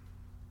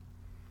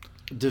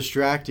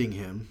 distracting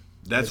him.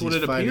 That's what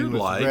it appeared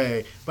like.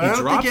 Rey. But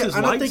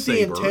I don't think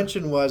the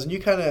intention was, and you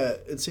kind of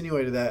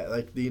insinuated that,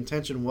 like the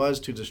intention was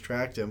to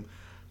distract him.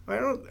 I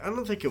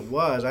don't think it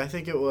was. I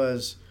think it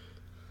was.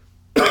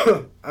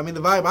 I mean,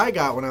 the vibe I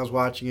got when I was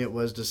watching it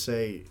was to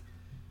say,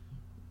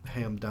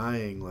 "Hey, I'm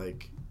dying,"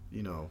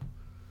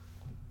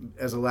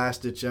 as a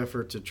last ditch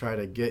effort to try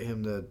to get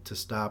him to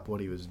stop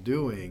what he was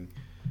doing.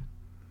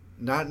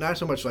 Not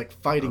so much like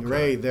fighting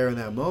Rey there in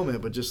that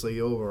moment, but just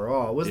the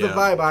overall was the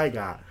vibe I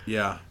got.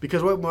 Yeah.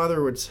 Because what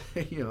Mother would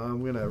say,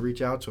 I'm going to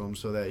reach out to him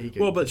so that he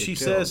can. Well, but she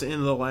says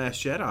in The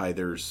Last Jedi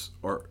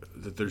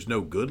that there's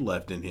no good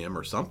left in him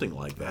or something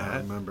like that. I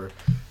don't remember.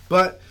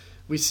 But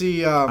We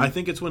see. I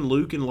think it's when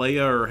Luke and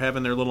Leia are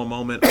having their little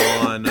moment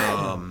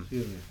on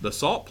the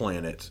Salt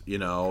Planet.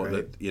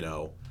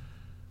 That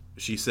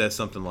she says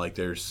something like,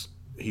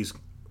 he's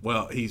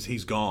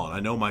gone. I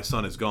know my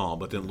son is gone,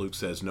 but then Luke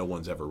says no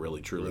one's ever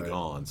really truly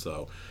gone.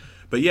 So,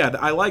 but yeah,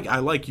 I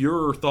like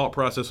your thought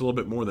process a little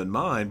bit more than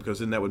mine, because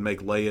then that would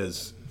make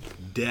Leia's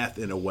death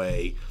in a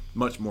way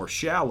much more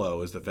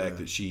shallow, is the fact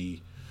that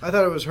she. I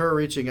thought it was her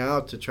reaching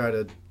out to try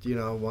to,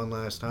 one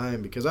last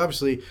time, because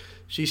obviously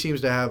she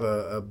seems to have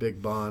a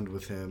big bond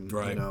with him,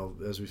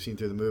 as we've seen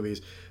through the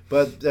movies.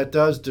 But that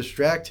does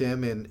distract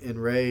him, and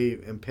Rey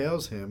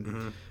impales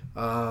him.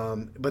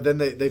 Mm-hmm. But then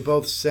they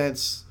both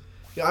sense,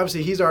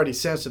 obviously he's already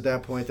sensed at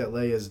that point that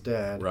Leia's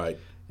dead. Right.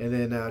 And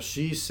then now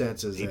she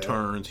senses it. He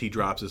turns, he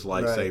drops his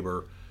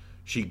lightsaber.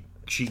 Right.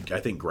 She I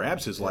think,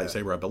 grabs his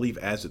lightsaber, I believe,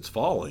 as it's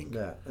falling.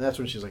 Yeah, and that's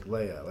when she's like,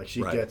 Leia. Like,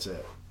 she gets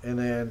it. And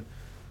then...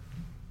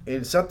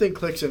 And something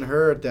clicks in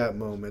her at that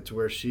moment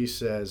where she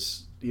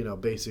says,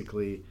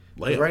 basically...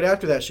 Right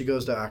after that, she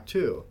goes to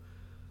Ahch-To.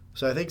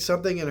 So I think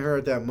something in her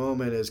at that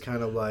moment is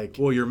kind of like...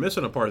 Well, you're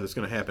missing a part that's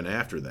going to happen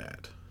after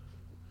that.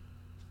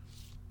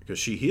 Because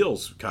she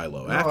heals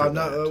Kylo after that.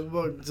 No, I'm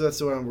not... that's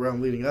where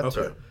I'm leading up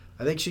to.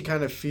 I think she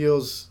kind of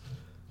feels,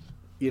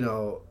 I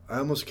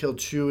almost killed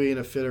Chewie in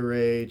a fit of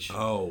rage.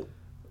 Oh.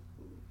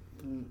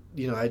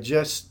 I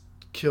just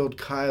killed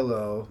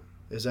Kylo.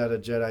 Is that a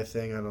Jedi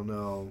thing? I don't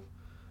know.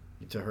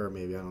 To her,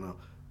 maybe, I don't know,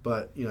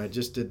 but I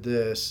just did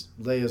this.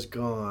 Leia's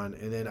gone,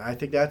 and then I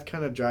think that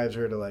kind of drives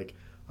her to like,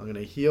 I'm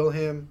gonna heal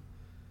him,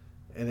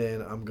 and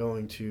then I'm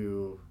going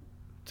to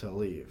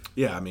leave.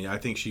 Yeah, I mean, I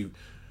think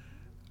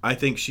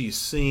she's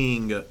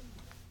seeing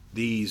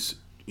these,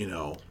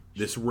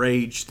 this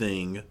rage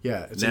thing.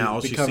 Yeah, it's now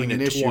she's seen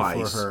it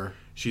twice. For her.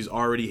 She's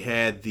already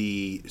had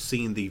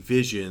seen the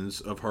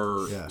visions of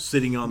her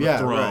sitting on the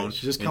throne, right.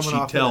 She's just coming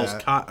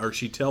and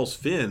she tells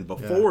Finn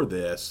before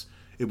this.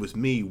 It was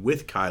me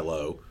with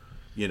Kylo,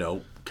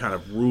 kind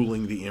of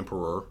ruling the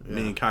Emperor,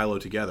 me and Kylo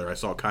together. I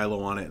saw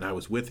Kylo on it, and I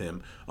was with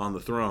him on the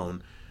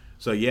throne.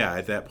 So, yeah,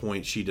 at that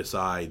point, she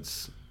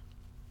decides,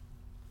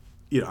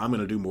 I'm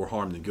going to do more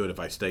harm than good if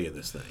I stay in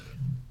this thing.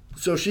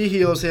 So she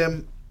heals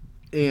him,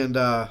 and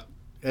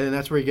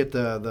that's where you get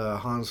the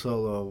Han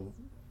Solo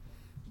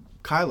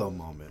Kylo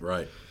moment.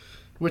 Right.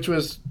 Which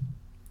was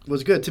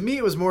good. To me,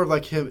 it was more of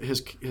like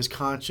his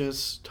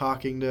conscience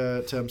talking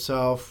to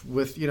himself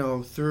with,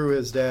 through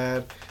his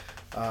dad.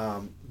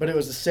 But it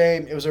was the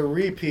same. It was a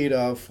repeat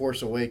of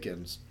Force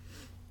Awakens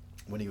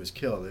when he was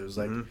killed. It was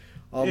like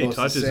almost he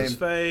touches the same, his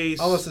face.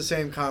 Almost the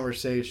same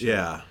conversation.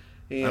 Yeah.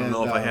 And, I don't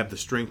know if I have the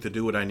strength to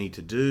do what I need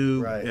to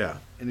do. Right. Yeah.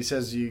 And he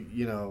says he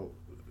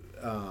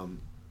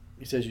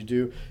says you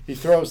do. He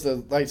throws the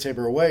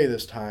lightsaber away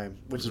this time,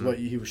 which is what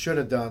he should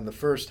have done the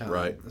first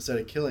time, instead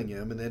of killing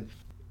him. And then,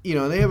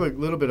 they have a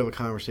little bit of a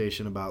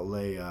conversation about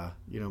Leia,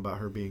 about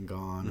her being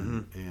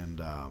gone,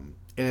 and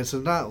it's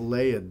not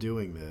Leia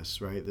doing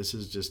this, right? This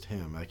is just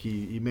him. Like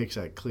he makes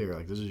that clear.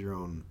 Like, this is your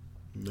own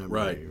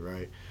memory,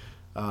 right?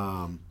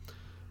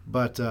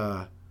 But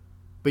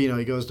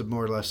he goes to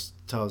more or less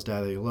tell his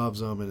dad that he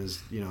loves him, and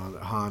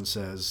Han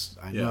says,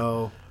 "I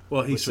know."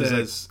 Well, he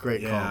says,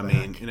 "Great call." I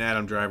mean, and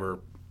Adam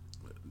Driver.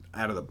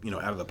 Out of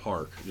the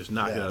park, just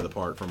knocked it out of the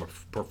park from a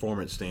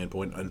performance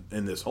standpoint,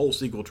 in this whole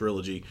sequel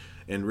trilogy,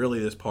 and really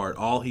this part,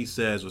 all he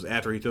says was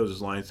after he throws his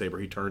lightsaber,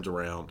 he turns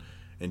around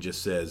and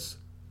just says,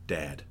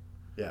 "Dad."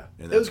 Yeah,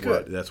 and that's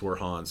good. That's where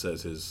Han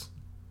says his.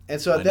 And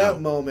so at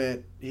that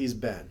moment, he's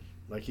Ben.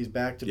 Like, he's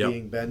back to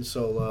being Ben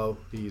Solo.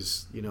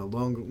 He's no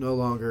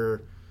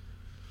longer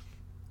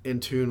in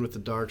tune with the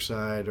dark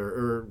side,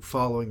 or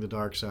following the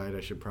dark side, I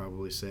should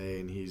probably say,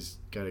 and he's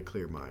got a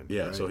clear mind.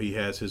 Yeah, right? So he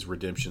has his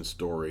redemption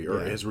story, or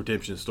his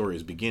redemption story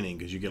is beginning,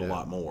 because you get a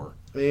lot more.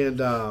 And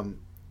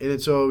then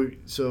so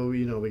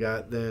we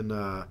got then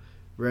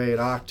Rey at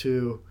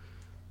Ahch-To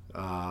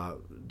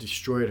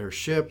destroyed her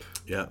ship.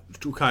 Yeah,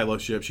 to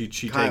Kylo's ship. She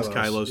takes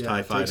Kylo's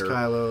TIE fighter. Takes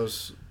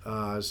Kylo's.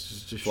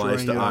 Flies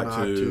to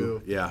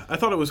Ahch-To. Yeah, I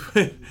thought it was.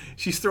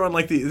 She's throwing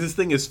this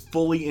thing is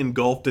fully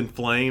engulfed in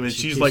flame, and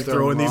she's like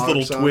throwing these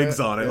little twigs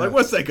on it. Like,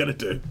 what's that gonna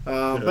do?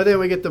 But then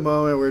we get the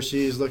moment where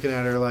she's looking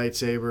at her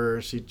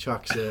lightsaber. She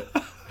chucks it.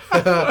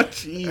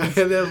 Jeez.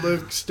 And then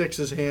Luke sticks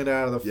his hand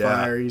out of the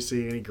fire. You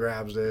see, and he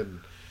grabs it.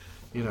 And,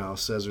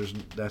 says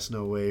that's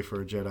no way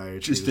for a Jedi to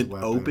just an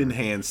weapon. open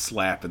hand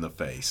slap in the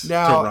face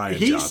now, to Ryan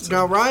Johnson.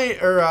 Now Ryan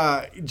or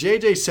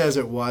JJ says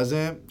it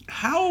wasn't.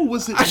 How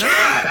was it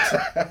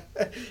not?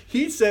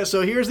 He says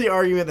so. Here's the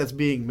argument that's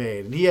being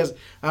made, and he has.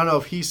 I don't know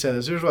if he said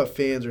this. Here's what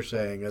fans are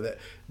saying: that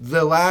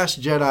the Last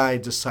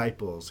Jedi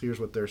disciples. Here's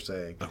what they're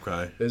saying.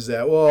 Okay. Is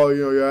that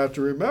you have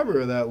to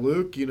remember that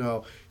Luke,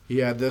 he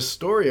had this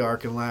story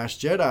arc in Last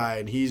Jedi,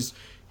 and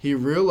he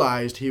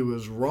realized he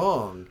was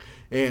wrong.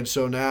 And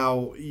so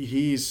now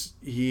he's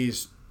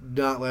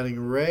not letting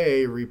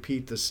Rey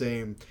repeat the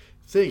same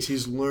things.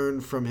 He's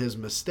learned from his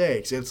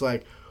mistakes. And it's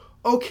like,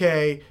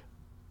 okay,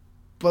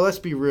 but let's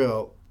be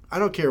real. I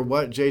don't care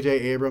what J.J.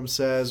 Abrams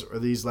says or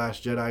these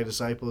Last Jedi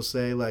disciples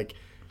say. Like,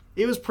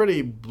 it was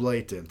pretty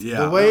blatant.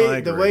 Yeah,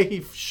 the way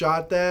he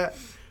shot that,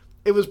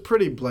 it was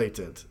pretty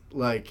blatant.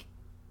 Like,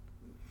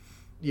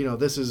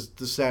 this is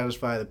to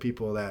satisfy the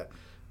people that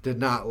did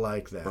not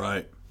like that.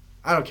 Right.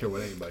 I don't care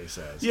what anybody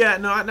says. Yeah,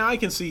 now I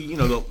can see,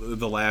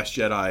 the Last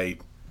Jedi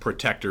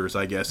protectors,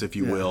 I guess, if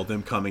you will,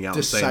 them coming out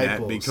Disciples. and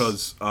saying that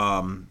because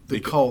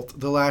cult,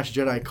 the Last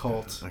Jedi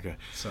cult. Okay.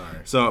 Sorry.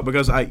 So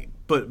because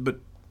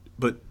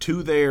but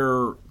to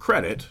their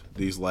credit,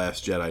 these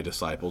Last Jedi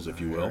disciples,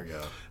 if you will, There we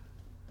go.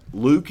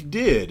 Luke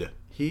did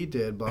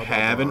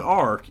have an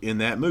arc in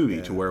that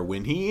movie to where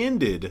when he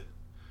ended,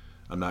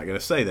 I'm not going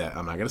to say that.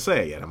 I'm not going to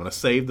say it yet. I'm going to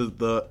save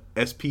the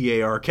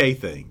SPARK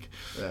thing.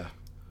 Yeah.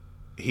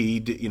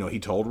 He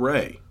told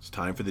Rey, it's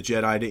time for the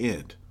Jedi to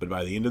end. But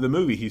by the end of the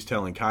movie, he's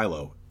telling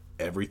Kylo,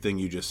 everything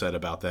you just said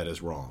about that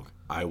is wrong.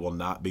 I will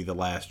not be the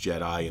last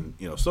Jedi, and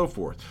so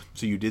forth.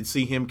 So you did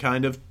see him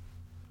kind of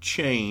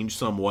change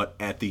somewhat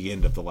at the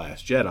end of the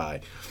Last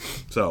Jedi.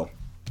 So,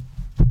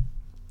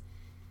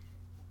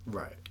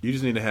 right. You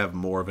just need to have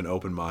more of an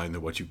open mind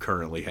than what you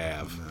currently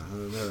have. No,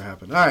 it'll never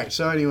happen. All right.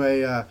 So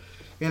anyway,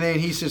 and then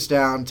he sits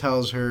down and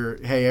tells her,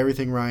 hey,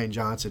 everything Rian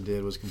Johnson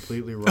did was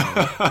completely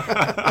wrong.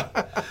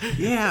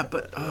 Yeah,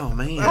 but, oh,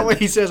 man. Well,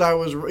 he says,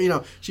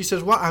 she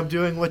says, well, I'm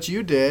doing what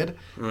you did,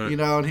 right.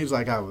 And he's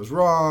like, I was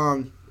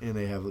wrong. And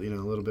they have, a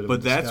little bit of a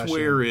discussion. That's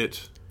where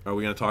are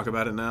we going to talk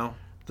about it now?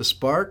 The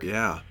spark?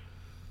 Yeah.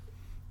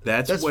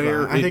 That's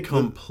where fine. it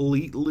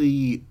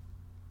completely,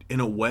 in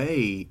a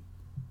way,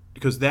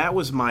 because that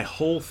was my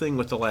whole thing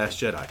with The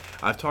Last Jedi.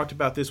 I've talked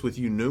about this with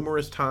you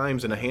numerous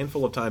times and a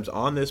handful of times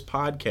on this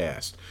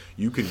podcast.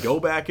 You can go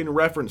back and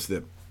reference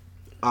them.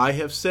 I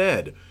have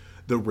said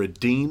the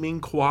redeeming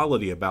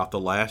quality about The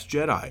Last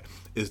Jedi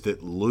is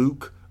that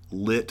Luke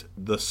lit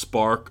the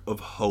spark of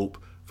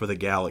hope for the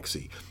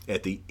galaxy.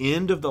 At the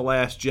end of The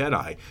Last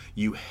Jedi,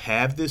 you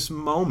have this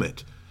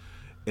moment,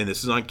 and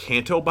this is on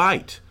Canto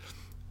Bight.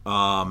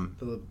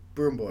 The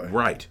broom boy.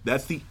 Right.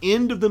 That's the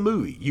end of the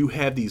movie. You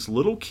have these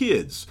little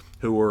kids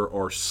who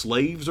are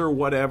slaves or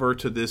whatever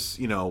to this,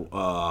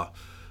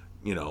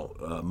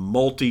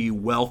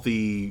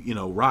 multi-wealthy,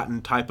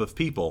 rotten type of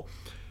people.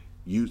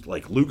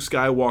 Like Luke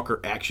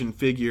Skywalker action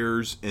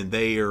figures, and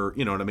they are,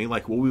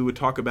 like what we would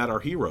talk about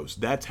our heroes.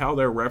 That's how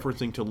they're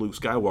referencing to Luke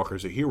Skywalker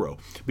as a hero,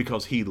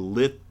 because he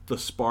lit the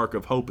spark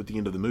of hope at the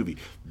end of the movie.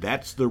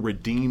 That's the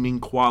redeeming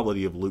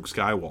quality of Luke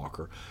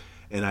Skywalker.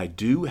 And I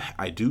do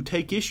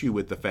take issue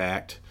with the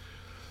fact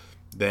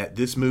that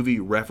this movie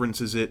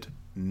references it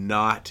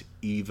not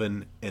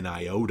even an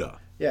iota.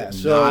 Yeah,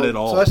 so not at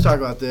all. So let's talk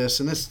about this,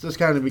 and this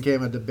kind of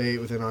became a debate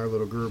within our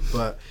little group,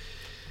 but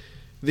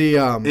the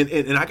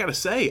and I gotta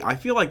say, I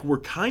feel like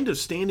we're kind of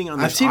standing on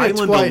this island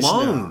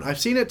alone. I've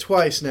seen it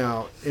twice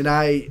now, and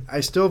I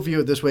still view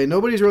it this way.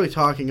 Nobody's really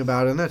talking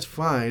about it, and that's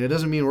fine. It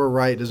doesn't mean we're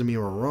right. It doesn't mean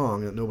we're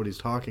wrong. That nobody's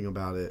talking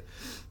about it.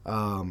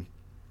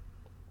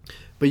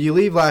 But you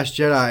leave Last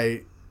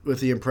Jedi with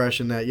the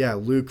impression that, yeah,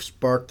 Luke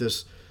sparked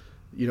this,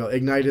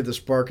 ignited the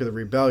spark of the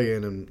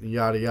rebellion and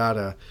yada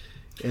yada,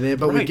 and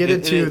then we get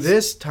into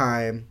this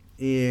time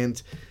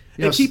and.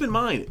 Keep in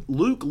mind,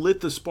 Luke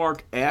lit the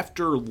spark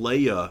after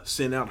Leia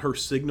sent out her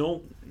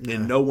signal,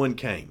 and no one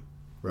came.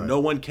 Right. No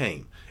one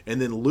came.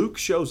 And then Luke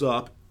shows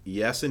up,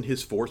 yes, in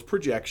his force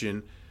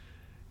projection,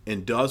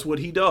 and does what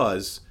he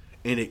does,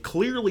 and it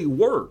clearly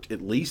worked,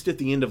 at least at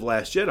the end of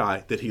Last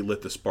Jedi, that he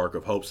lit the spark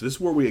of hope. So this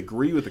is where we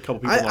agree with a couple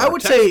people on our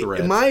text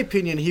thread. In my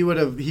opinion, he would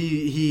have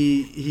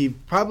he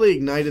probably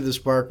ignited the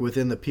spark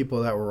within the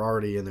people that were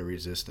already in the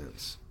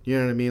Resistance. You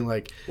know what I mean?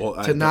 Like,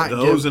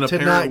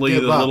 apparently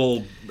the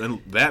little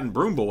that and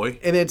Broom Boy.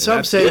 And then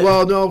some say,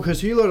 well, no,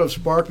 because he lit a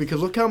spark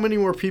because look how many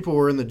more people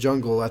were in the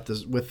jungle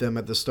with them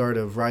at the start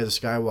of Rise of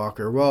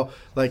Skywalker. Well,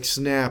 like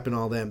Snap and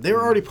all them, they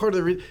were already part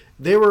of the.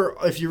 They were,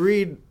 if you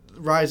read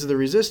Rise of the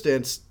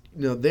Resistance,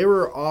 they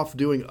were off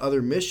doing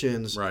other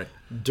missions. Right.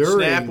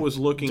 Snap was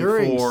looking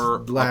for a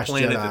planet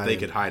Jedi that they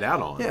could hide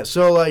out on. Yeah.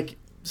 So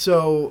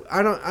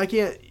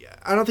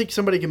I don't think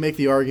somebody can make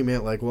the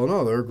argument like, well,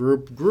 no, their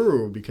group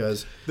grew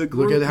because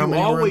look at how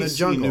many were in the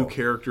jungle. See new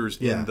characters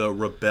in the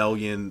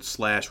rebellion /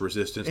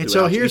 resistance. And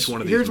so here's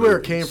where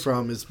it came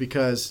from is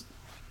because,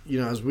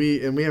 as we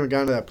haven't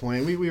gotten to that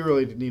point, we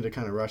really need to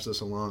kind of rush this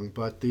along.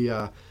 But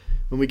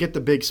when we get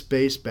the big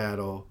space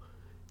battle,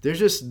 there's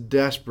just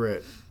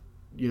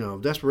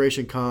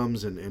desperation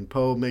comes and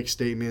Poe makes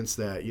statements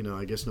that,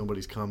 I guess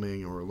nobody's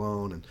coming or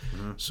alone and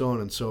so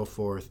on and so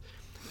forth.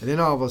 And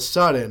then all of a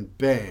sudden,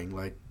 bang,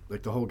 like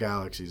the whole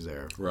galaxy's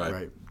there,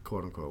 right?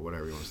 Quote unquote,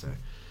 whatever you want to say.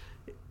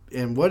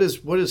 And what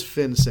does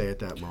Finn say at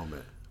that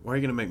moment? Why are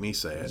you going to make me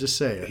say it? Just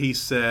say it. He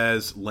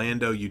says,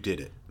 "Lando, you did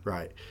it."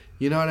 Right.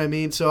 You know what I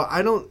mean? So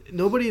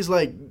nobody's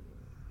like,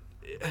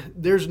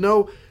 there's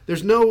no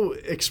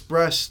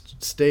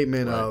expressed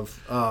statement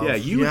of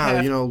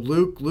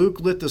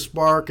Luke lit the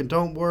spark, and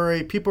don't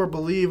worry, people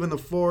believe in the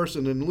Force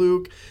and in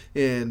Luke,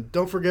 and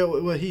don't forget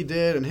what he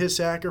did and his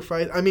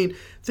sacrifice. I mean,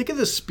 think of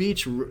the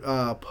speech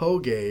Poe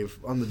gave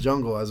on the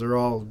jungle as they're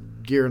all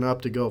gearing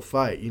up to go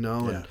fight.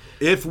 And,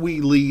 if we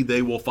lead,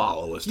 they will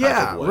follow us.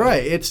 Yeah,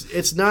 right.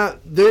 It's not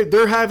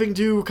they're having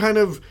to kind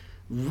of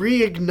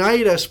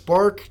reignite a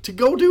spark to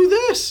go do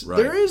this. Right.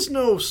 There is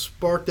no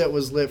spark that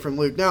was lit from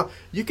Luke. Now,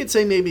 you could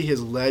say maybe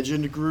his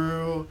legend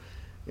grew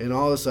and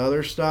all this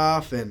other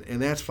stuff, and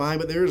that's fine,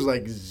 but there's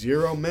like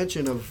zero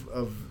mention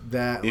of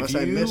that unless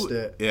I missed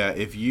it. Yeah,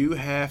 if you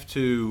have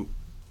to...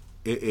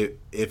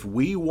 If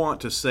we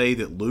want to say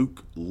that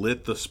Luke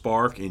lit the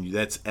spark and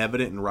that's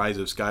evident in Rise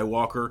of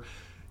Skywalker,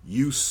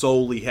 you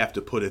solely have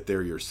to put it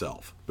there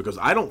yourself. Because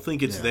I don't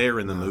think it's there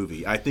in the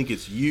movie. I think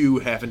it's you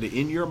having to,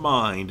 in your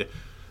mind,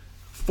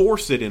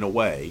 force it in a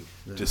way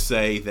to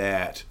say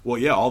that, well,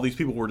 yeah, all these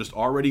people were just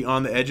already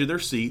on the edge of their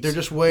seats. They're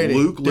just waiting.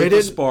 Luke lit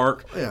the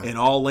spark, and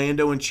all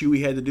Lando and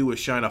Chewie had to do was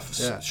shine a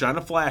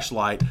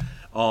flashlight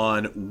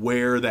on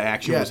where the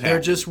action was happening.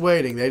 They're just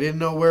waiting. They didn't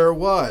know where it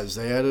was.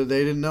 They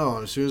didn't know.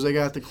 And as soon as they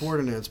got the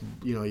coordinates,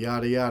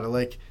 yada yada.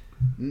 Like,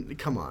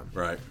 come on.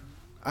 Right.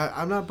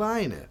 I'm not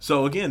buying it.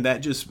 So again,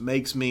 that just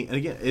makes me. And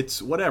again,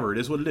 it's whatever. It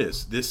is what it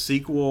is. This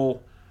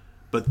sequel,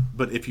 but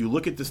if you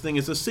look at this thing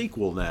as a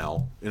sequel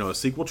now, a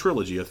sequel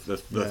trilogy, the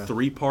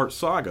 3-part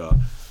saga,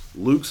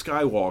 Luke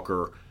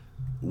Skywalker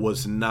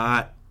was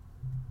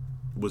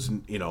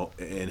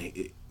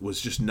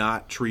just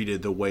not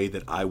treated the way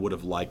that I would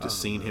have liked to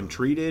seen him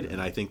treated,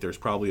 and I think there's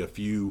probably a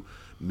few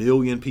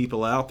million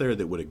people out there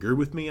that would agree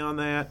with me on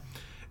that.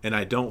 And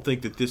I don't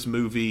think that this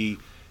movie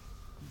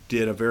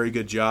did a very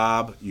good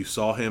job. You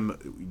saw him,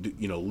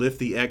 lift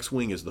the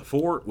X-wing as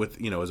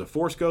as a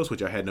Force ghost,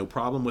 which I had no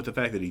problem with the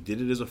fact that he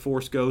did it as a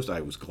Force ghost. I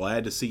was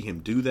glad to see him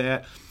do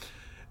that.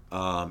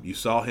 You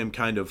saw him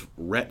kind of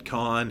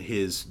retcon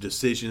his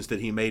decisions that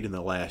he made in The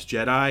Last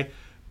Jedi.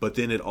 But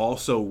then it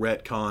also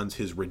retcons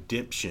his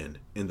redemption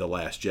in The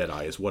Last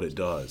Jedi is what it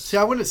does. See,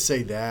 I wouldn't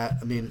say that.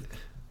 I mean,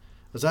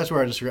 that's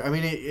where I disagree. I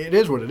mean, it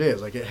is what it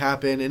is. Like, it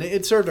happened, and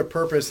it served a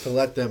purpose to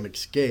let them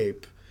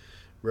escape,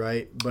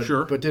 right? But,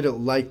 sure. But did it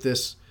light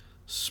this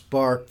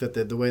spark that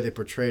the way they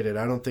portrayed it?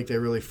 I don't think they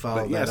really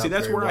followed that up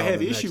that's very where well I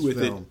have in the issue next with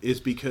film. it, is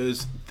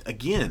because,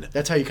 again...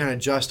 That's how you kind of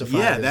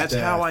justify his that's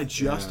death. how I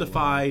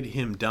justified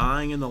him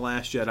dying in The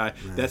Last Jedi. Yeah.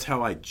 That's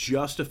how I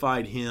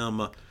justified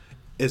him...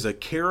 as a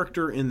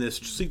character in this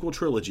sequel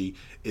trilogy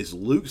is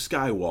Luke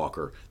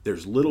Skywalker.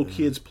 There's little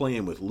kids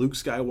playing with Luke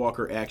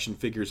Skywalker action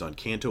figures on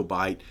Canto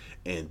Bight,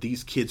 and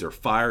these kids are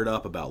fired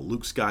up about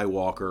Luke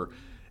Skywalker.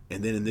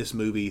 And then in this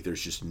movie,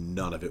 there's just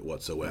none of it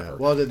whatsoever. Yeah.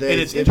 Well, and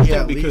it's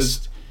interesting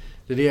because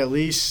did he at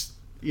least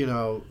he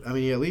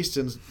at least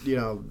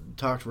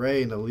talked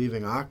Rey into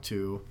leaving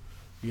Ahch-To,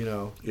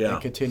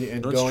 and continue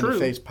and going to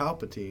face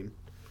Palpatine.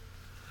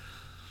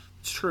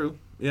 It's true.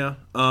 Yeah.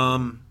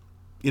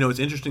 It's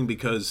interesting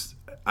because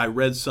I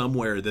read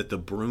somewhere that the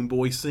Broom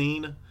Boy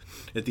scene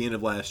at the end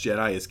of Last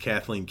Jedi is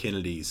Kathleen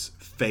Kennedy's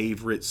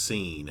favorite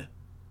scene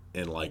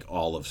in like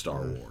all of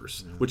Star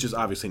Wars, which is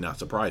obviously not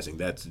surprising.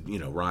 That's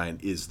Ryan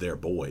is their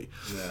boy.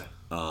 Yeah.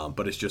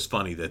 But it's just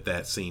funny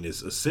that scene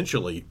is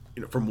essentially,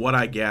 from what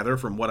I gather,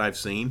 from what I've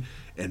seen,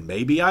 and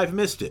maybe I've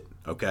missed it.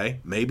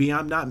 Okay, maybe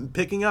I'm not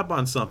picking up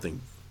on something.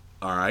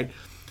 All right,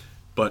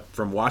 but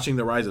from watching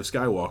The Rise of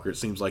Skywalker, it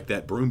seems like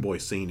that Broom Boy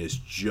scene is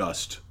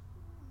just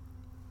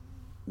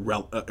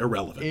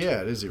irrelevant.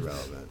 Yeah, it is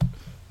irrelevant.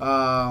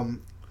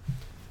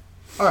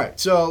 All right,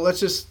 so let's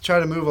just try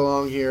to move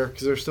along here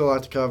because there's still a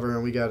lot to cover,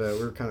 and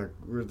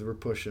we're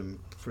pushing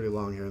pretty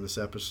long here in this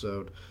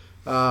episode.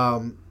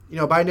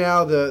 By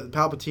now the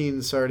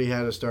Palpatine's already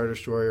had a Star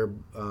Destroyer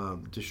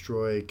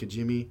destroy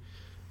Kijimi,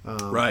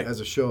 right, as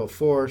a show of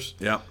force.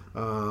 Yeah.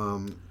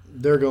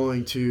 They're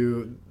going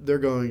to.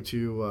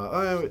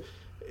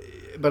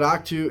 But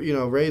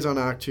Ahch-To, Rey's on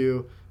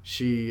Ahch-To.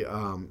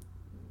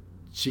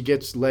 She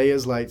gets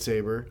Leia's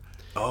lightsaber.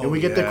 Oh, and we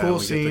get the cool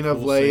scene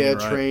of Leia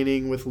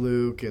training with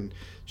Luke, and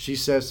she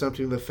says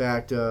something to the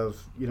fact of,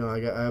 I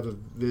have a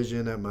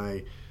vision that I'm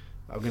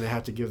going to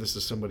have to give this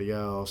to somebody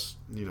else,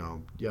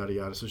 yada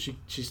yada. So she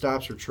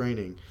stops her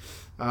training,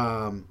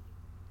 and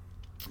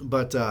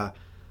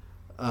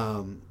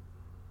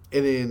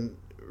then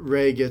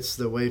Rey gets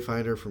the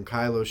Wayfinder from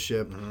Kylo's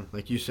ship. Mm-hmm.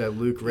 Like you said,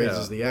 Luke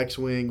raises the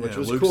X-wing, which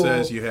was Luke cool. Luke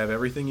says you have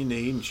everything you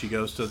need, and she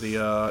goes to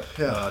the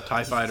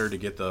TIE Fighter to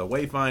get the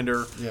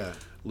Wayfinder. Yeah.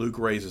 Luke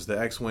raises the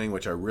X-wing,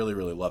 which I really,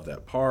 really love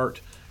that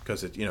part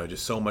because it,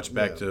 just so much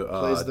back to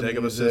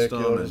Dagobah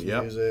system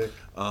music.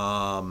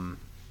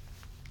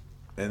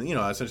 And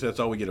essentially that's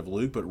all we get of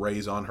Luke. But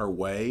Rey's on her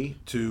way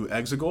to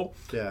Exegol,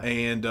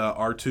 and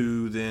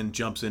R2 then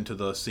jumps into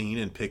the scene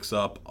and picks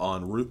up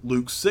on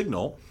Luke's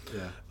signal.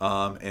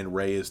 Yeah. And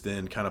Rey is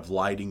then kind of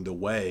lighting the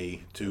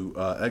way to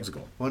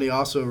Exegol. Well, he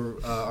also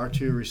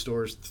R2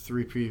 restores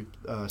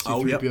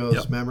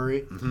C-3PO's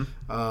memory,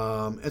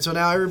 and so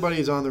now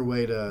everybody's on their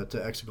way to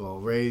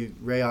Exegol.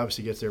 Rey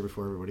obviously gets there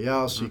before everybody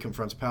else. She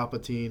confronts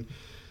Palpatine.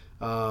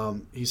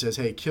 He says,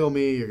 "Hey, kill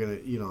me. You're gonna,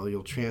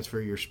 you'll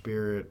transfer your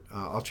spirit.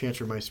 I'll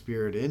transfer my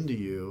spirit into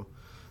you.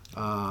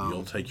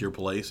 You'll take your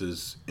place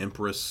as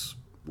Empress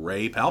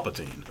Rey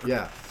Palpatine."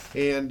 Yeah,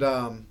 and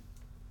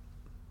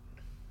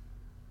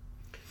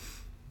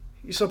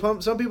so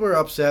some people are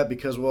upset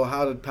because, well,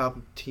 how did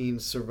Palpatine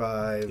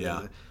survive?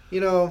 Yeah,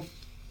 and,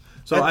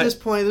 so at this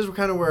point, this is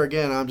kind of where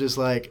again I'm just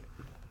like,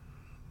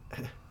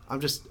 I'm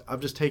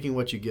just taking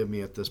what you give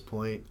me at this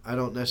point. I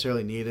don't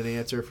necessarily need an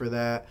answer for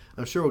that.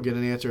 I'm sure we'll get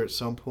an answer at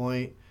some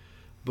point.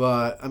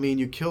 But I mean,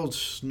 you killed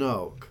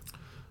Snoke,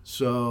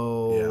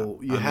 so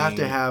you have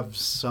to have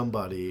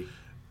somebody.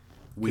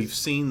 We've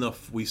seen the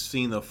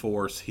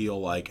Force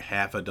heal like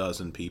half a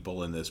dozen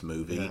people in this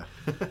movie.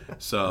 Yeah.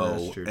 So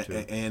that's true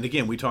too. And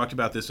again, we talked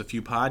about this a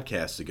few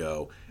podcasts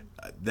ago.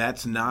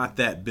 That's not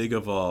that big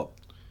of a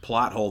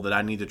plot hole that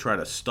I need to try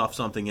to stuff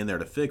something in there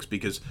to fix,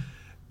 because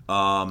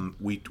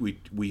we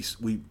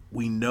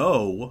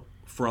know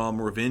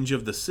from Revenge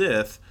of the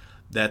Sith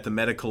that the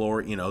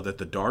Metachlorian, that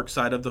the dark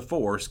side of the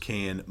Force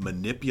can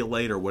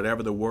manipulate, or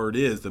whatever the word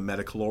is, the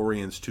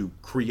Metachlorians to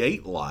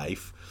create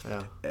life.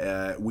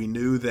 Yeah. We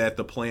knew that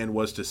the plan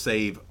was to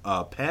save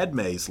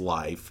Padme's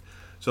life,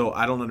 so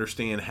I don't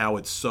understand how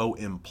it's so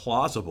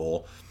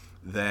implausible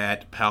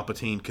that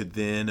Palpatine could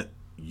then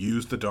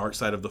use the dark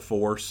side of the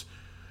Force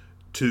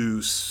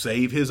to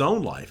save his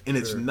own life. And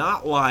It's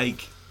not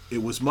like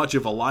it was much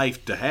of a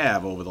life to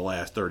have over the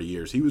last 30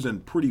 years. He was in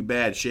pretty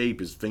bad shape.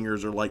 His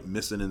fingers are like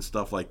missing and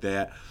stuff like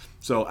that.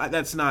 So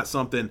that's not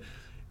something.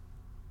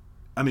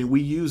 I mean, we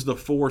use the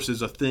Force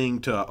as a thing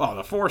to,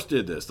 the Force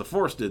did this, the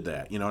Force did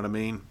that. You know what I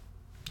mean?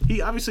 He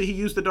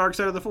used the dark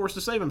side of the Force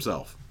to save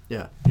himself.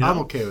 Yeah, you know? I'm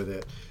okay with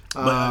it.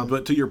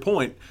 But to your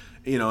point,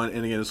 and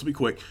again, this will be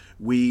quick.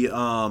 We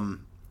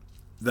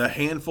the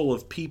handful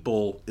of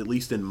people, at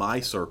least in my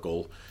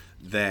circle,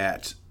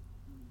 that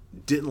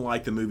didn't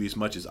like the movie as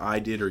much as I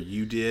did or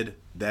you did,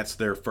 that's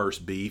their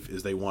first beef,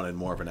 is they wanted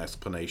more of an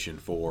explanation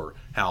for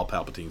how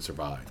Palpatine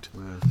survived.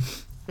 Yeah.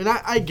 And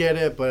I get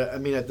it, but I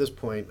mean, at this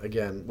point,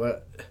 again,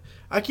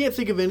 I can't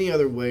think of any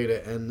other way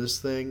to end this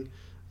thing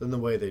than the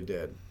way they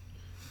did.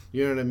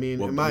 You know what I mean?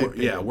 Well, in my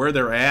opinion. where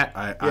they're at,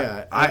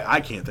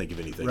 I can't think of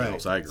anything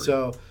else. I agree.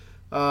 So,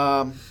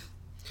 so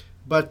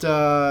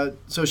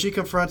she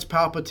confronts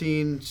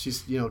Palpatine.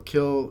 She's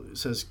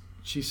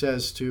she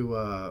says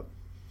to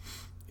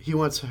he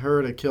wants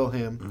her to kill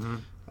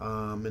him,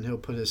 and he'll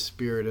put his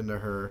spirit into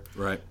her.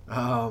 Right.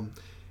 And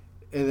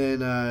then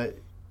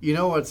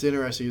what's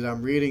interesting is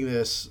I'm reading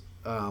this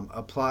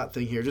a plot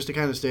thing here just to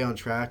kind of stay on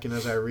track, and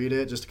as I read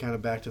it, just to kind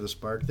of back to the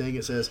spark thing,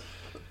 it says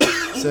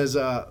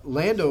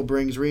Lando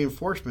brings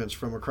reinforcements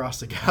from across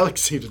the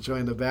galaxy to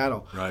join the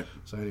battle. Right.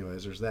 So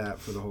anyways, there's that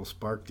for the whole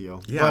spark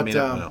deal. Yeah,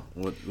 but,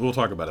 we'll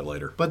talk about it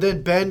later. But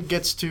then Ben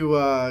gets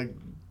there,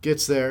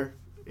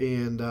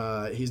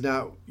 and he's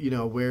not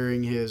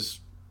wearing his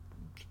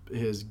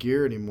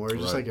gear anymore.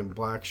 He's just like in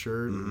black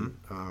shirt, and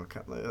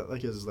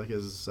like his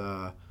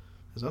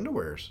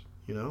underwears.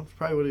 It's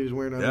probably what he was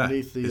wearing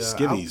underneath the his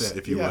skivvies, outfit.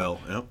 if you will.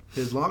 Yep.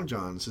 His long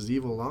johns, his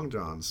evil long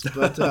johns.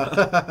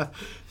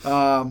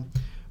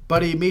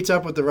 But he meets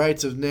up with the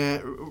Knights of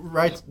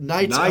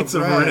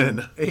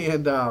Ren,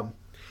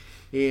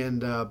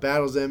 and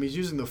battles them. He's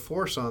using the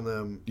Force on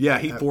them. Yeah,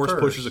 he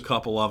pushes a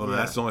couple of them. Yeah.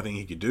 And that's the only thing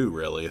he could do,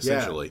 really,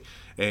 essentially.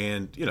 Yeah.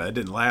 And it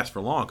didn't last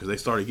for long because they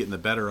started getting the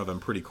better of him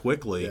pretty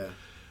quickly. Yeah.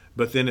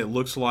 But then it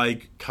looks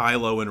like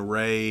Kylo and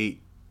Rey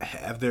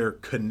have their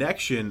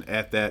connection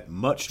at that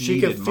much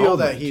needed moment. She can feel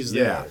that he's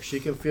there. She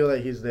can feel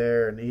that he's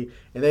there, and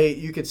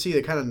you can see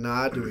they kind of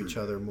nod to each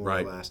other more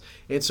or less.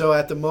 And so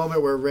at the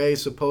moment where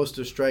Rey's supposed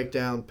to strike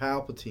down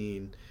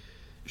Palpatine,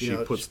 she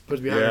puts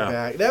behind her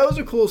back. That was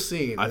a cool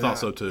scene. I thought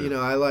so too.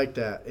 I like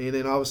that. And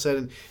then all of a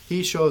sudden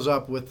he shows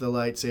up with the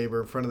lightsaber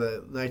in front of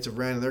the Knights of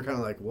Ren, and they're kind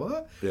of like,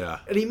 "What?"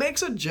 Yeah. And he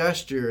makes a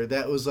gesture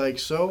that was like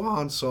so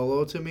Han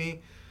Solo to me,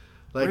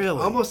 like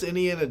almost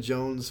Indiana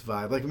Jones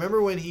vibe. Like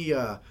remember when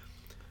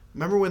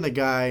the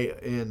guy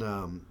in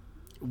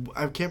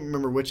I can't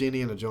remember which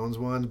Indiana Jones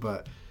one,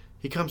 but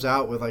he comes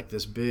out with like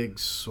this big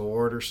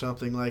sword or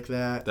something like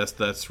that.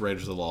 That's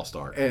Raiders of the Lost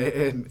Ark.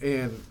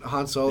 And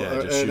Han Solo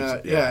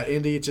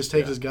Indy just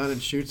takes his gun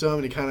and shoots him,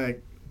 and he kind of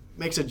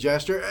makes a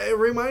gesture. It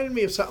reminded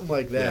me of something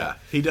like that. Yeah,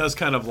 he does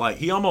kind of like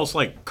he almost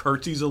like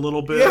curtsies a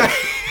little bit.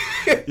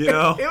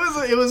 Yeah. It was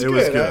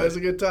good. It was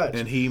a good touch.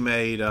 And he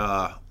made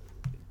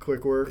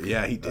quick work.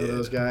 Yeah, he did. Of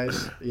those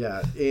guys.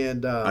 Yeah,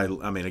 and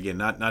I mean, again,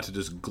 not to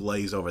just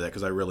glaze over that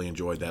because I really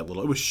enjoyed that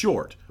little. It was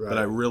short, but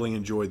I really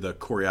enjoyed the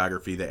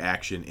choreography, the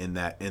action in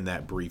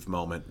that brief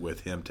moment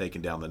with him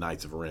taking down the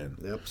Knights of Ren.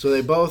 Yep. So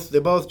they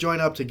both join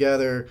up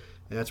together,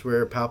 and that's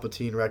where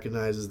Palpatine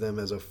recognizes them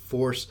as a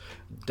Force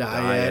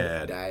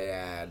dyad.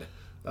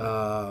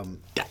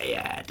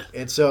 Dyad.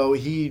 And so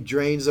he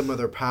drains them of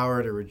their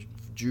power to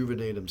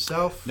rejuvenate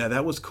himself. Now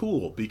that was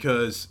cool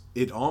because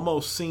it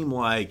almost seemed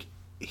like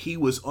he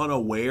was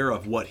unaware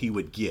of what he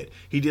would get.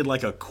 He did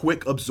like a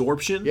quick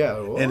absorption.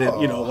 Yeah. And it,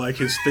 like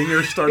his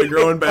fingers started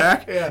growing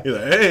back. Yeah. He's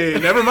like, hey,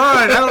 never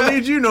mind. I don't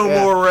need you no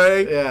more,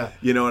 Rey. Yeah.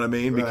 You know what I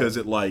mean? Right. Because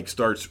it like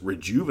starts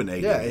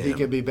rejuvenating him. Yeah, he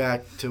can be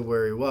back to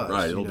where he was.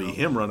 Right. It'll be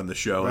him running the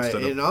show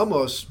instead of... And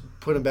almost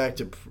put him back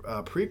to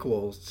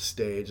prequel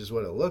stage is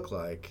what it looked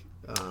like.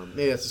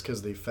 Maybe that's just because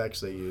of the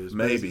effects they used.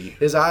 Maybe.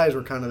 His eyes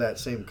were kind of that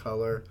same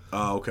color.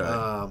 Oh,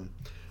 okay.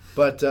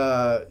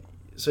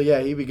 So yeah,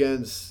 he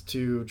begins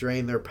to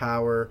drain their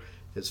power.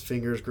 His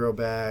fingers grow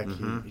back.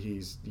 Mm-hmm.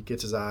 He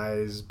gets his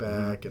eyes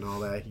back and all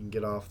that. He can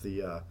get off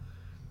the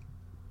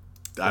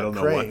I don't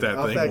know what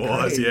that thing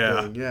was.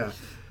 Yeah. Thing,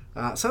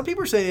 yeah. Some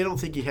people are saying they don't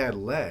think he had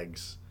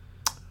legs.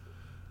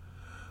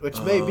 Which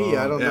may be,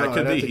 I don't know. Yeah, it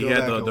could be. He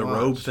had the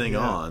robe thing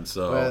on,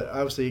 so but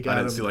obviously he got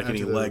I didn't see like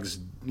any legs,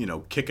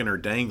 kicking or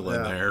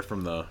dangling there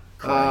from the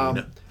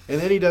crane. And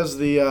then he does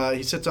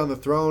he sits on the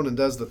throne and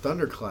does the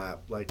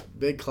thunderclap, like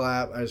big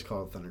clap. I just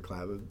call it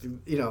thunderclap.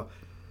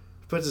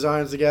 Puts his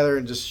arms together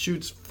and just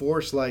shoots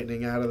force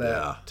lightning out of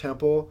that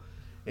temple,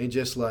 and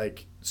just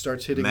like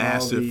starts hitting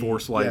massive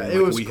force lightning it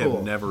was we cool.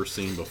 have never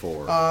seen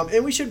before.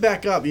 And we should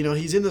back up.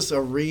 He's in this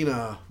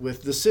arena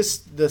with the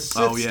Sith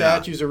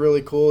statues are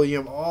really cool. You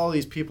have all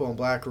these people in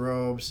black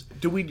robes.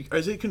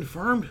 Is it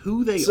confirmed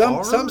who they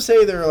are? Some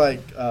say they're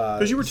like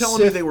because you were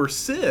telling me they were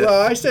Sith.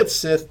 Well, I said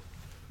Sith.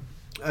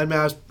 I mean,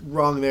 I was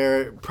wrong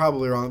there.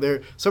 Probably wrong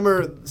there. Some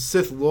are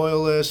Sith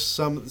loyalists.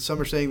 Some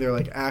are saying they're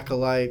like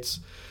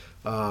acolytes,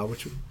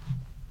 which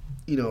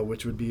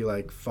would be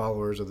like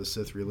followers of the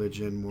Sith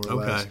religion, more or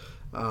less.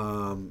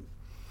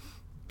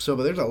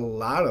 But there's a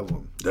lot of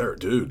them.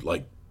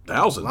 Like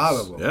thousands. A lot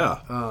of them. Yeah.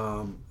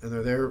 And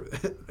they're there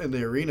in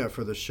the arena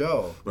for the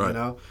show.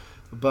 Right.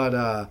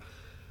 But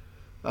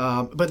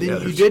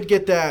then you did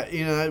get that.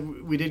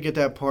 We did get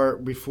that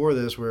part before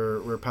this where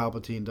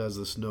Palpatine does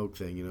the Snoke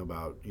thing.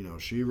 About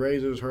she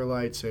raises her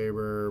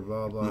lightsaber,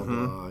 blah blah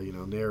blah.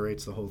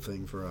 Narrates the whole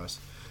thing for us.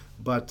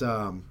 But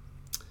then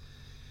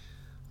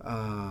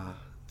I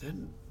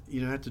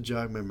have to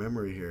jog my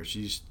memory here.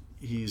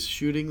 He's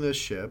shooting the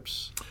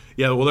ships.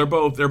 Yeah, well, they're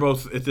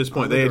both at this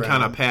point. They had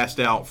kind of passed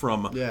out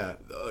from,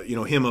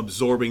 him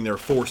absorbing their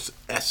Force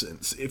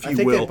essence, if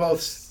you will.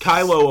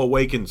 Kylo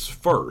awakens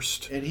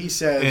first, and he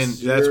says, and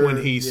that's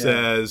when he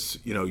says,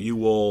 you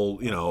will,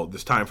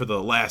 it's time for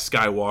the last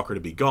Skywalker to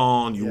be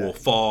gone. You will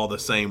fall the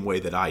same way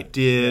that I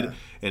did. Yeah.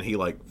 And he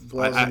I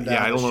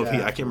don't know if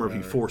I can't remember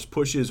if he Force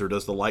pushes or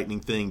does the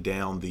lightning thing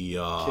down the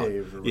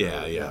cave.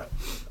 Yeah.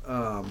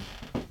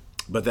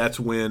 But that's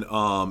when,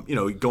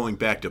 going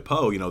back to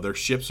Poe, their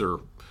ships are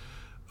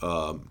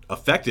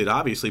affected,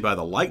 obviously, by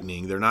the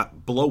lightning. They're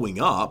not blowing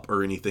up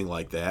or anything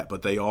like that,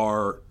 but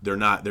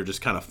they're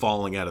just kind of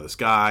falling out of the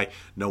sky.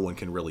 No one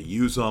can really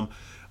use them.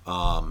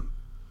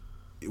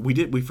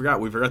 We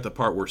forgot the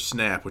part where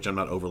Snap, which I'm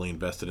not overly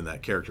invested in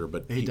that character,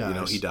 but he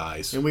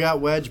dies. And we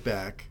got Wedge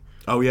back.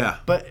 Oh, yeah.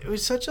 But it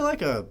was such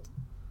a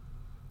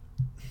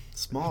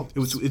small.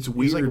 It's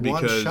weird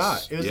because one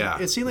shot.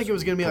 It seemed like it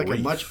was going to be like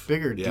a much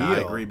bigger deal. Yeah, I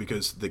agree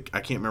because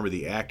I can't remember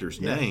the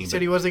actor's name. He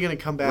said he wasn't going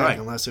to come back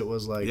unless it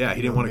was like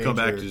he didn't want to come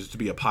back to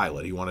be a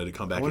pilot. He wanted to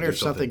come back and do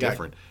something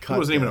different. He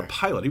wasn't even a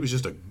pilot. He was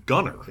just a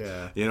gunner.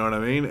 Yeah, you know what I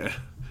mean?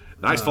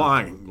 Nice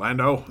flying,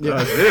 Lando.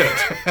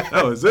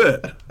 That was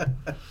it.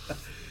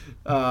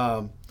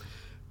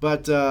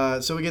 But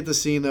so we get the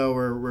scene though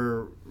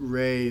where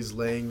Rey's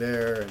laying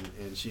there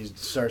and she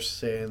starts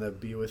saying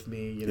that "be with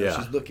me."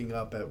 She's looking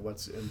up at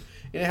what's and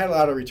it had a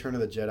lot of Return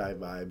of the Jedi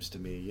vibes to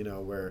me.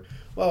 Where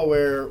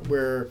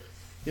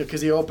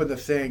because he opened the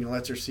thing and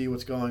lets her see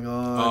what's going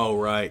on. Oh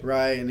right,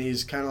 and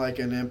he's kind of like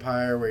an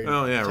Empire where he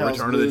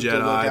Return of the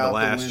Jedi, The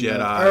Last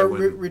Jedi, or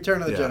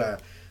Return of the Jedi.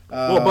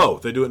 Well,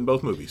 both. They do it in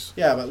both movies.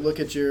 Yeah, but look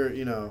at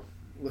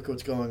look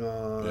what's going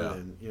on,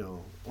 and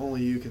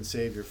only you can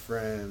save your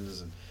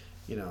friends, and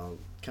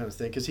kind of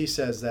thing. Because he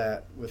says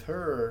that with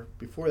her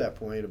before that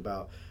point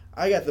about,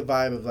 I got the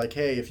vibe of like,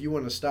 hey, if you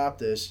want to stop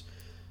this,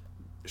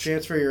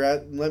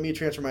 let me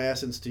transfer my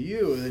essence to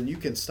you, and then you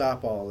can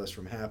stop all this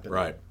from happening.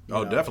 Right.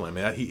 Definitely,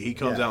 man. He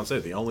comes out and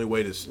says the only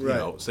way to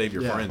save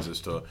your friends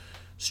is to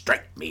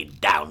strike me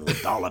down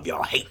with all of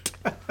your hate.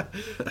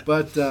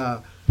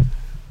 But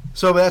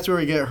so that's where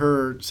we get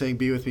her saying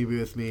 "be with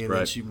me," and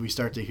then we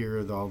start to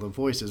hear all the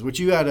voices. Which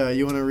you want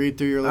to read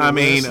through your little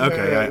list?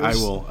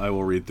 I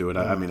will read through it.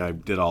 I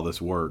did all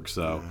this work,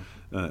 so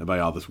by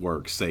all this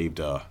work saved.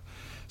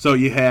 So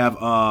you have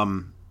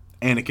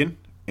Anakin,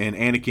 and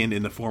Anakin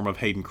in the form of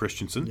Hayden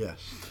Christensen. Yes.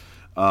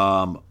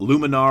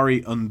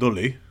 Luminary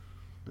Unduli.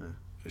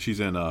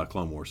 She's in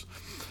Clone Wars.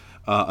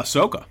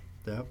 Ahsoka.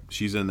 Yep.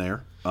 She's in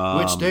there.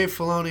 Which Dave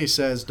Filoni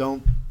says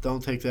don't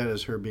take that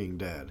as her being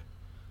dead.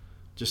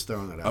 Just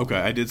throwing it out. Okay,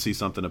 I did see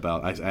something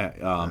about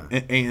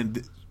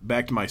and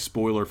back to my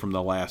spoiler from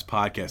the last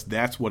podcast.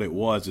 That's what it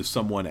was. Is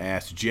someone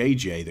asked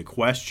JJ the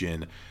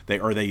question? They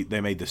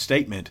made the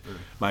statement.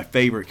 My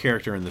favorite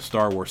character in the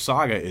Star Wars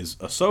saga is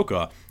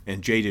Ahsoka,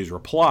 and JJ's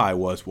reply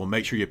was, "Well,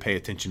 make sure you pay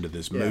attention to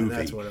this movie."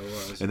 That's what it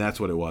was. And that's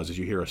what it was. Is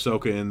you hear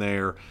Ahsoka in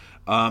there.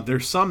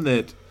 There's some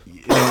that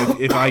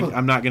if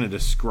I'm not going to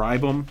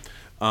describe them,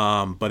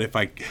 but if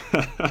I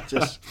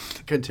just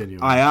continue.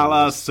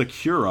 Ayala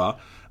Secura.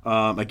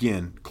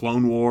 Again,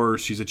 Clone Wars,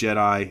 she's a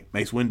Jedi.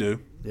 Mace Windu.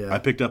 Yeah. I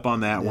picked up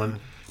on that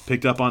one.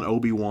 Picked up on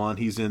Obi-Wan.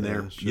 He's in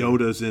there. Sure.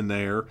 Yoda's in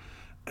there.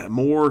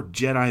 More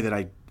Jedi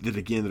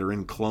that are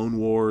in Clone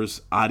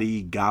Wars.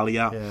 Adi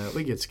Gallia. Yeah,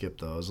 we could skip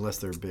those unless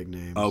they're big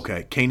names.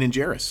 Okay. Kanan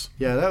Jarrus.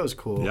 Yeah, that was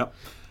cool. Yep.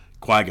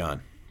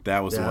 Qui-Gon.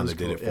 That was the one that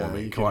did it for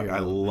me. I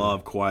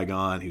love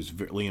Qui-Gon.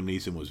 Liam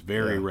Neeson was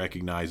very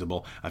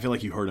recognizable. I feel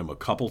like you heard him a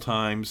couple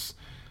times.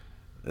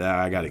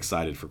 I got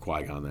excited for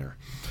Qui-Gon there.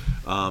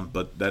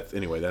 But that's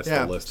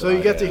the list. So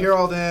you get to hear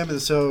all them,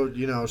 and so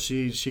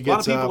she gets up. A lot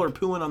of people are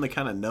pooing on the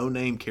kind of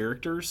no-name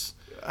characters,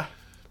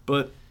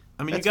 but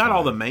I mean, you got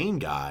all the main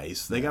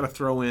guys. They got to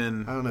throw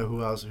in. I don't know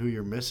who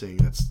you're missing.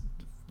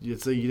 You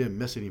didn't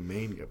miss any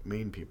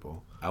main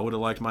people. I would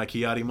have liked my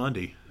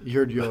Ki-Adi-Mundi. You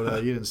heard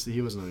Yoda. You didn't see,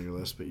 he wasn't on your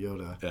list, but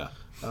Yoda.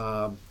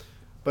 Yeah.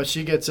 But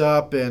she gets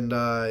up, and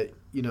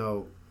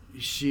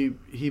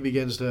he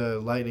begins to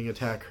lightning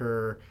attack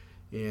her,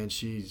 and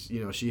she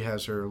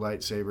has her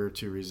lightsaber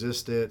to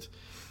resist it,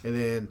 and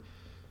then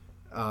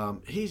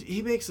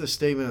he makes the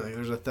statement like,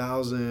 "There's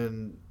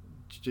 1,000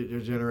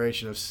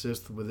 generation of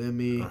Sith within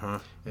me,"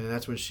 and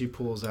that's when she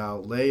pulls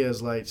out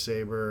Leia's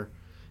lightsaber,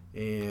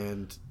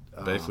 and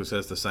basically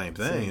says the same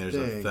thing. There's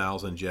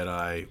 1,000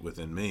 Jedi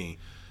within me,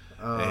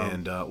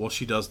 and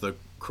she does the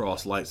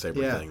cross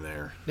lightsaber thing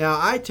there. Now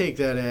I take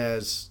that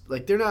as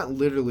like they're not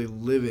literally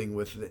living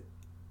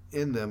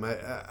in them.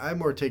 I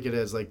more take it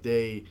as like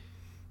they're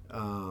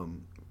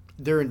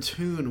in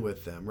tune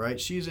with them, right?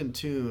 She's in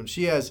tune.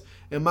 She has,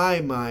 in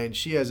my mind,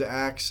 she has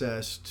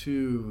access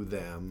to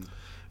them,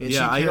 and she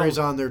carries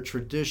on their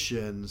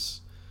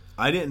traditions.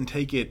 I didn't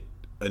take it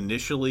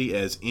initially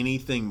as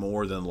anything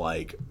more than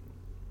like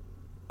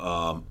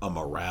a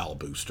morale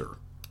booster.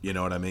 You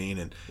know what I mean?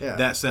 And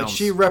that sounds. Like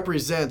she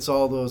represents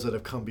all those that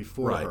have come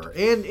before her,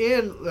 and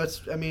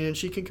and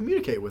she can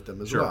communicate with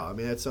them as well. I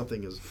mean, that's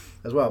something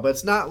as well. But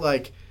it's not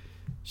like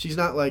she's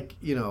not like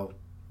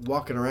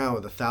walking around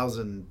with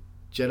 1,000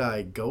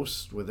 Jedi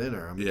ghosts within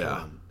her. I mean,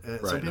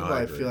 some people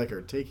I feel like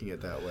are taking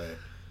it that way.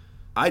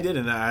 I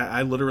didn't.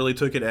 I literally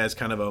took it as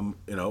kind of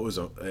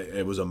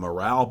it was a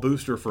morale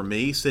booster for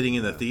me sitting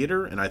in the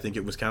theater, and I think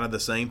it was kind of the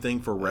same thing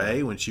for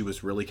Rey when she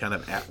was really kind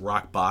of at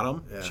rock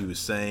bottom. Yeah. She was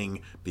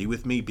saying, "Be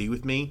with me, be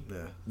with me."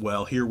 Yeah.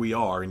 Well, here we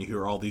are, and you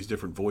hear all these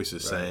different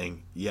voices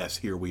saying, "Yes,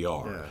 here we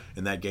are,"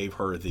 and that gave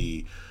her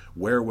the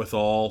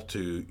wherewithal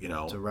to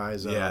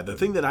rise up. Yeah, the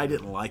thing that I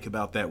didn't like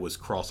about that was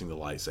crossing the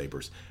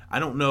lightsabers. I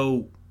don't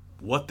know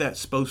what that's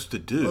supposed to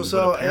do,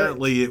 but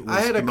apparently it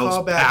was the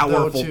most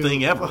powerful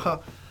thing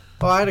ever.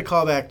 Well, I had a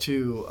callback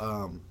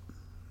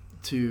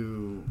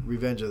to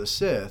Revenge of the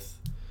Sith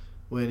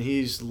when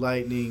he's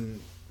lightning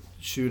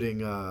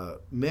shooting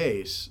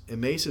Mace, and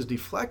Mace is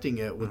deflecting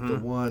it with the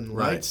one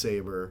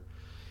lightsaber,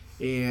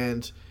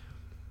 and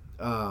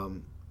had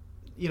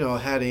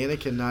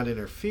Anakin not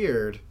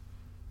interfered,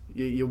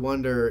 you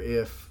wonder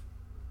if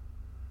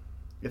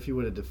he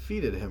would have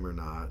defeated him or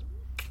not.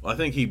 Well, I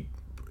think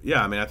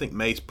I think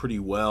Mace pretty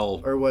well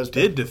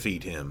did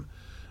defeat him.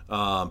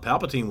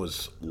 Palpatine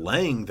was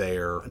laying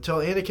there until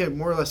Anakin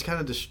more or less kind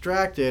of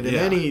distracted,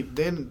 and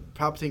then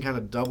Palpatine kind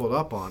of doubled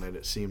up on it.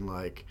 It seemed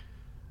like,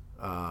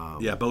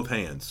 both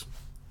hands.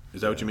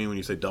 Is that what you mean when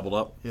you say doubled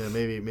up? Yeah,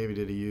 maybe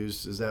did he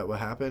use? Is that what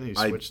happened? He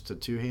switched to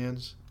two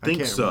hands. I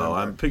think so. Remember.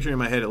 I'm picturing in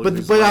my head.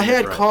 But I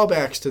had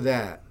callbacks to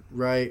that,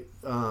 right?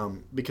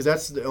 Because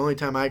that's the only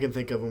time I can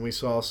think of when we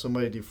saw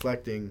somebody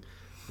deflecting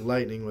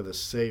lightning with a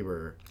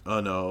saber. Oh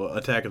no!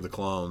 Attack of the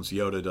Clones.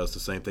 Yoda does the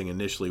same thing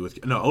initially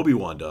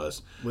Obi-Wan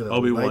does.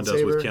 Obi-Wan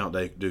does with Count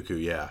Dooku.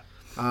 Yeah.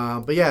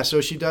 But so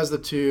she does the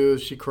two.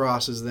 She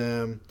crosses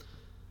them.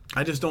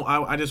 I just don't.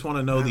 I just want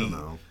to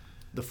know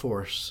the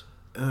Force.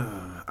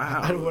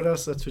 What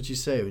else? That's what you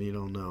say when you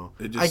don't know.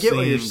 I get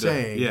what you're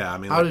saying. Yeah, I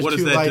mean, how does what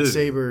two does that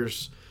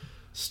lightsabers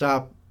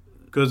stop?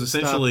 Because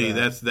essentially,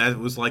 that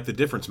was like the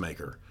difference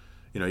maker.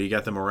 You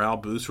got the morale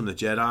boost from the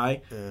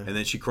Jedi, and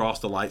then she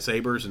crossed the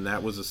lightsabers, and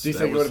that was a. Do you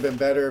think it would have been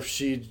better if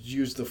she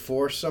used the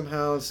Force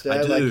somehow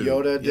instead, like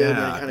Yoda did,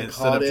 and kind of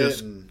caught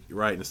it?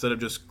 Right, instead of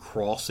just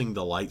crossing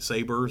the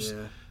lightsabers,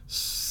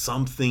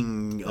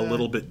 something a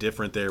little bit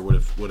different there would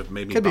have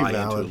made me buy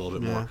into it a little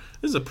bit more.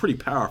 This is a pretty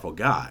powerful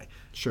guy.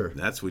 Sure.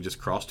 We just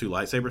crossed two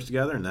lightsabers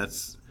together, and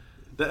that's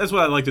what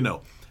I'd like to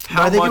know.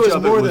 I think it was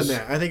more than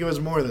that. I think it was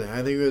more than that.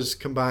 I think it was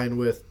combined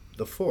with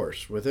the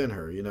Force within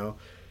her,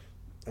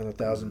 and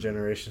 1,000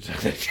 generations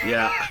of it.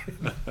 Yeah.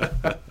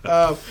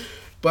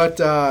 But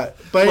look,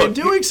 in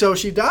doing so,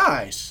 she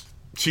dies.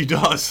 She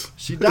does.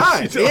 She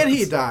dies. And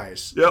he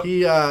dies. Yep.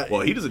 He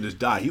doesn't just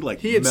die. He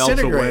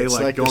melts away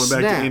like going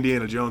back to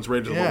Indiana Jones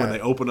Raiders of the Lost when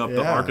they open up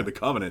the Ark of the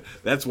Covenant.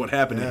 That's what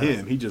happened to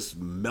him. He just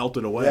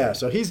melted away. Yeah,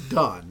 so he's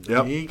done.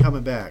 Yep. He ain't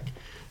coming back.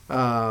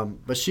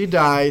 But she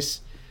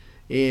dies,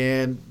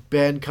 and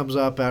Ben comes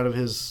up out of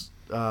his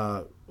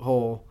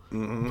hole,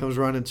 comes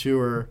running to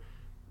her,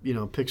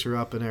 picks her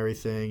up and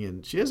everything,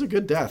 and she has a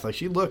good death. Like,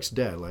 she looks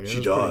dead. Like,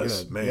 she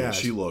does. Man,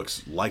 she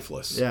looks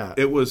lifeless. Yeah.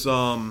 It was,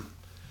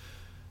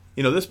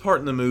 this part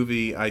in the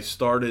movie, I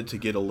started to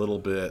get a little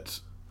bit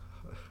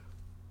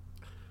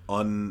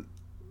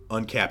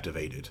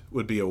uncaptivated,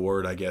 would be a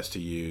word, I guess, to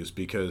use,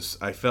 because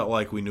I felt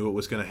like we knew it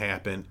was going to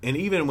happen. And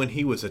even when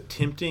he was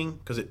attempting,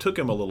 because it took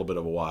him a little bit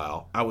of a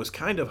while, I was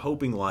kind of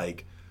hoping,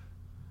 like,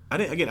 I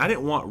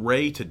didn't want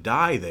Rey to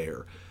die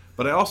there,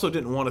 but I also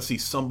didn't want to see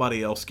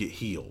somebody else get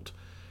healed.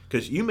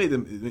 Because you made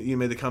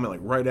the comment like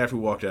right after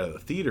we walked out of the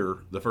theater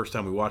the first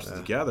time we watched it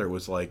together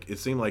was like it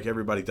seemed like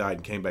everybody died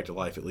and came back to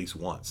life at least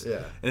once. Yeah,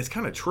 and it's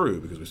kind of true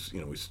because we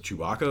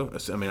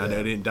Chewbacca. I mean, I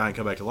didn't die and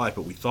come back to life,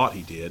 but we thought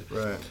he did.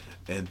 Right.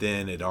 And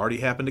then it already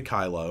happened to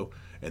Kylo,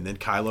 and then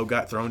Kylo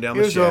got thrown down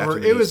the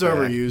shaft. It was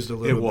overused a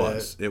little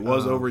bit. It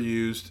was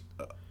overused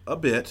a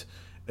bit.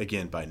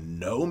 Again, by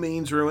no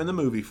means ruined the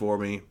movie for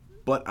me,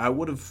 but I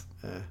would have.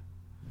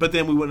 But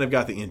then we wouldn't have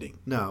got the ending.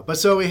 No, but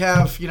so we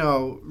have,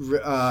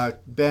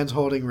 Ben's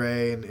holding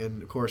Rey,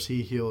 and of course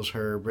he heals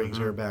her, brings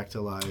her back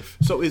to life.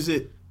 So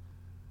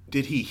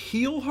did he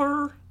heal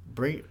her?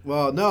 He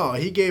brought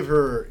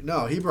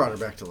her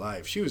back to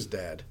life. She was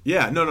dead.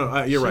 Yeah,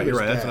 no, you're right.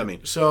 That's what I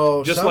mean.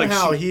 So just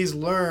somehow he's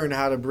learned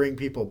how to bring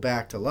people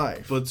back to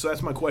life. But so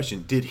that's my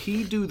question. Did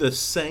he do the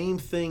same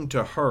thing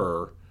to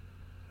her?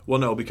 Well,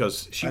 no,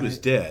 because she was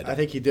dead. I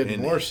think he did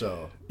more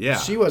so. Yeah,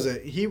 she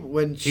wasn't.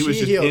 When she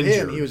healed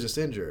him, he was just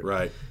injured.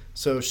 Right.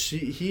 So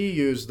he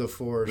used the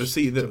Force. But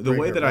see, the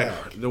way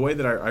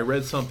that I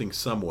read something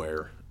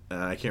somewhere,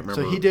 I can't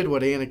remember. So he did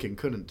what Anakin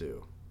couldn't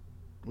do.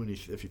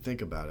 If you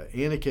think about it,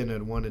 Anakin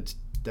had wanted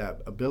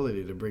that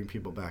ability to bring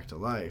people back to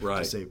life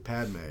to save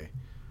Padme,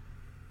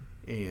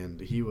 and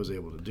he was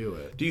able to do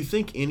it. Do you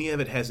think any of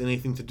it has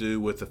anything to do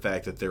with the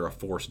fact that they're a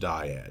Force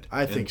dyad?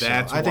 I think so.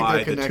 That's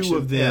why the two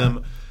of them.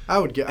 Yeah. I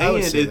would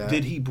say that.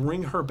 Did he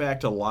bring her back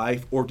to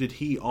life, or did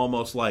he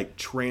almost like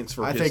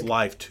transfer his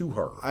life to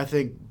her? I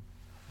think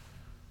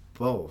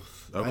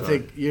both. Okay. I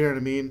think you know what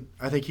I mean.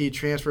 I think he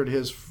transferred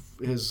his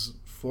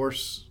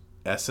Force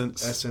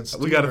essence.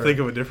 We got to think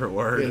of a different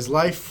word. His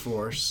life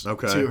force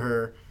to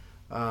her,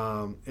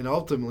 and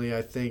ultimately,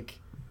 I think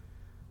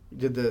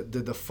did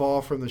the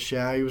fall from the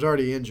shaft. He was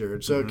already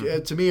injured, so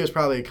to me, it was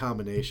probably a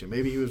combination.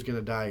 Maybe he was going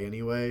to die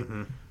anyway,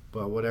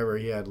 but whatever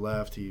he had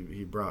left,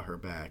 he brought her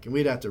back, and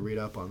we'd have to read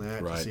up on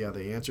that to see how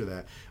they answer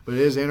that. But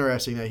it is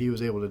interesting that he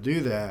was able to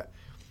do that.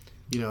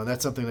 And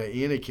that's something that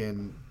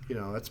Anakin.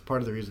 That's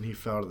part of the reason he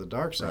fell to the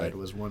dark side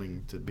was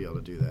wanting to be able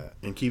to do that.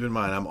 And keep in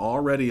mind, I'm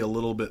already a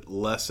little bit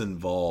less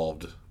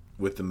involved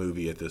with the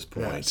movie at this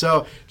point. Yeah.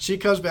 So she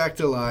comes back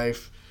to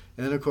life,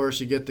 and then, of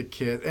course, you get the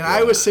kid. And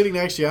I was sitting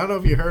next to you. I don't know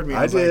if you heard me.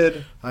 I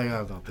did. Like,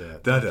 don't do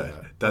that.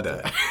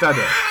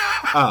 Da-da.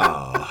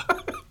 Ah.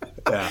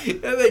 Yeah.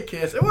 And they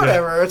kiss.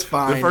 Whatever, it's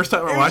fine. The first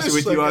time I watched it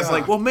with you, I was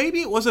like, well,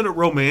 maybe it wasn't a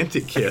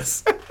romantic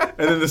kiss.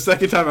 And then the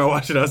second time I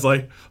watched it, I was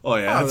like, oh,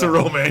 yeah, it's a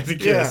romantic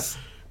kiss.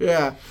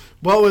 Yeah.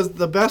 What was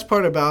the best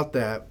part about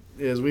that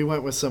is we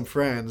went with some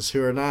friends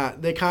who are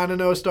not, they kind of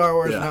know Star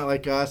Wars, not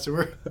like us.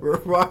 And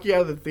we're walking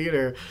out of the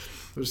theater.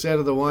 We said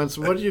to the one,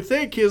 so what did you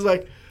think? He was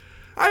like,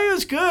 it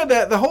was good.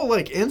 That the whole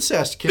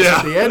incest kiss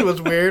at the end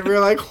was weird. We were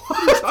like, what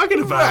are you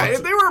talking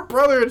about? They were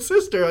brother and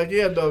sister. Like, he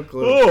had no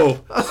clue.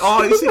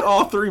 Oh, you see,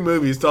 all three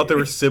movies thought they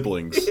were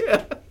siblings.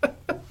 Yeah.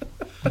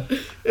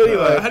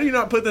 Anyway, how do you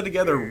not put that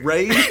together?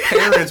 Rey's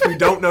parents, we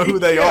don't know who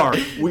they are.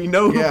 We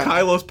know who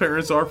Kylo's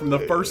parents are from the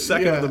first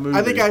second of the movie.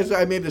 I think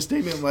I made the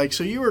statement like,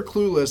 so you were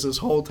clueless this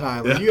whole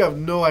time. Like, you have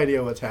no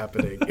idea what's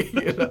happening.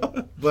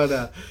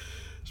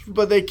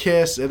 But they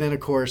kiss, and then, of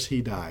course,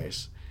 he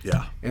dies.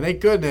 Yeah. And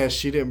thank goodness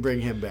she didn't bring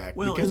him back.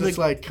 Well, because it's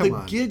like, come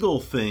on. The giggle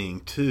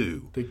thing,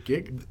 too. He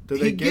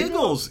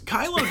giggles.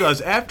 Kylo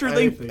does. After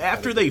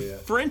they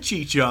French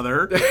each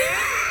other,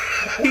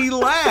 he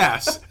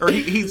laughs. Or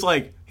he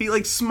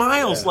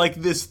smiles like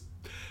this.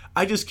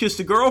 I just kissed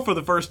a girl for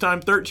the first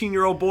time,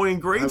 13-year-old boy in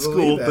grade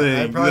school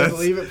thing. I probably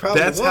believe it probably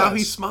That's how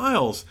he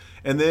smiles.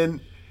 And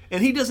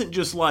he doesn't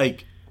just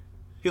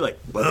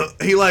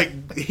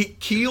he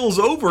keels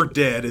over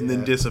dead and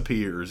then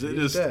disappears.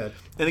 He's dead.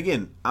 And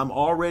again, I'm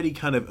already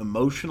kind of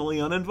emotionally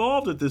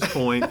uninvolved at this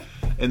point.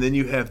 And then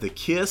you have the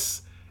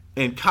kiss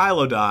and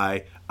Kylo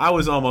die. I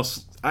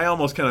almost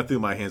kind of threw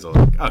my hands. I was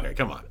like, okay,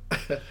 come on.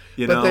 But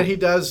then he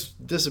does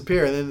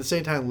disappear, and then at the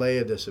same time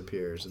Leia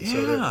disappears. And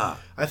so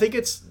I think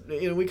it's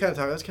we kind of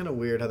talk. That's kind of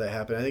weird how that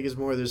happened. I think it's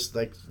more this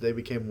they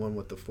became one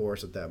with the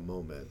Force at that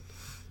moment.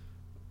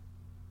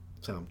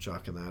 So I'm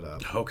chalking that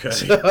up. Okay,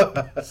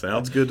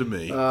 sounds good to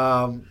me.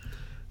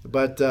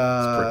 But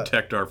let's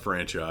protect our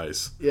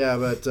franchise. Yeah,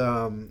 but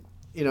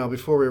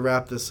before we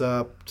wrap this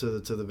up to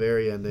the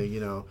very ending,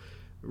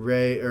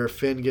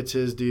 Finn gets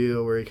his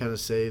deal where he kind of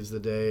saves the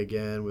day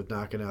again with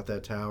knocking out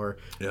that tower.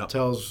 Yeah.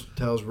 Tells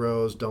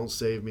Rose, "Don't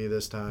save me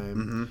this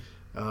time."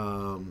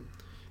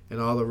 And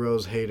all the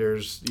Rose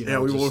haters,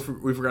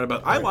 we forgot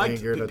about. I liked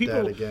angered people.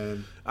 At that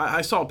again.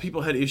 I saw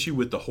people had issue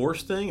with the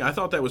horse thing. I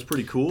thought that was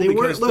pretty cool. They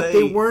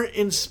weren't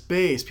in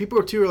space.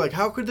 People were like,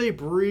 "How could they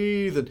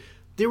breathe?" And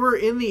they were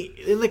in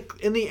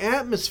the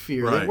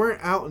atmosphere. Right. They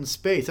weren't out in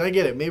space. And I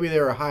get it. Maybe they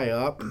were high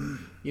up,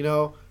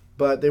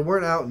 but they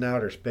weren't out in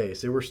outer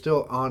space. They were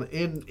still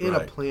in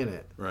a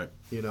planet. Right.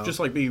 Just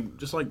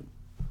like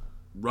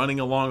running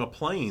along a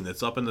plane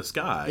that's up in the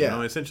sky. Yeah.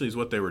 Essentially is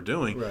what they were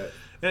doing. Right.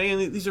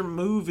 And these are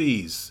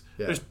movies.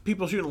 Yeah. There's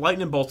people shooting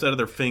lightning bolts out of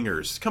their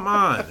fingers. Come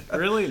on.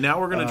 Really? Now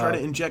we're going to try to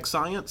inject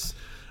science?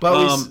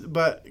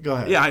 But go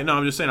ahead. Yeah,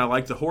 I'm just saying I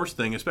like the horse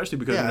thing, especially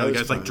because the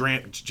guys fun.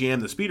 like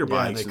jam the speeder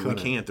bikes, and we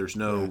can't. There's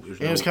no.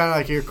 And it's kind of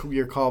like your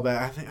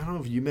callback. I don't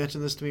know if you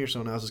mentioned this to me or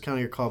someone else. It's kind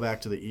of your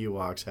callback to the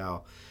Ewoks.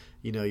 How,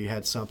 you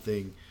had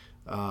something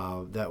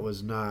that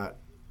was not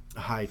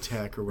high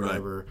tech or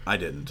whatever. Right. I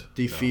didn't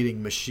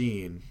defeating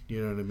machine.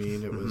 You know what I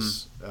mean? It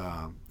was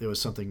it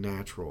was something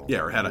natural.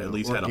 Yeah, or at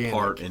least organic. had a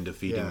part in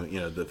defeating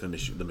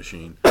the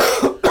machine.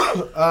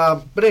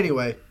 But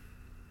anyway.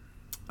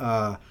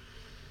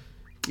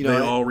 They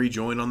all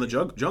rejoin on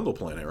the jungle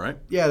planet, right?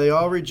 Yeah, they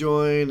all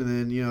rejoin,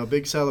 and then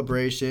big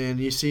celebration.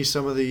 You see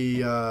some of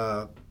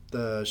the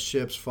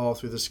ships fall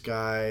through the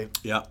sky.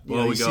 Yeah,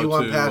 you see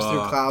one pass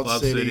through Cloud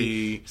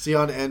City. See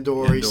on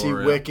Endor, you see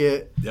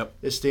Wicket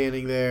is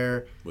standing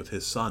there with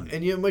his son,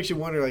 and it makes you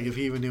wonder if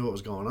he even knew what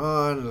was going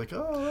on. And like,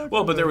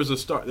 but there was a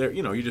star. There,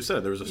 you just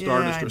said there was a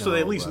star destroyer, so they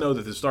at least know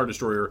that the star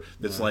destroyer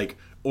that's like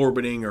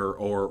orbiting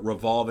or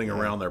revolving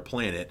around their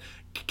planet.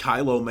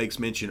 Kylo makes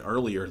mention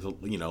earlier,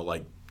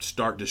 like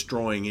start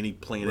destroying any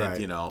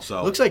planet,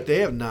 so looks like they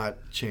have not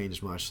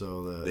changed much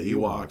though. The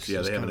Ewoks,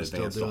 they haven't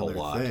advanced a whole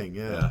lot.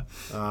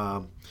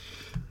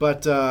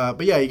 But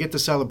you get the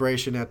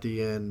celebration at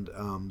the end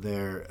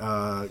there.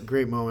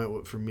 Great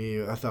moment for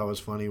me. I thought was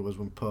funny was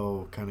when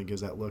Poe kind of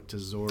gives that look to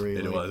Zori.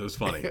 It was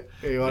funny.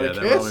 You want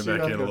that brought me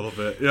back in a little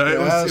bit.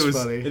 Yeah, it was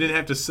funny. It didn't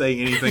have to say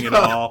anything at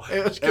all.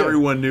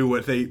 Everyone knew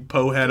what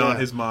Poe had on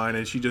his mind,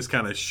 and she just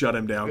kind of shut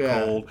him down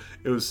cold.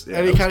 It was,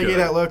 and he kind of gave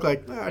that look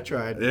like, I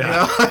tried. It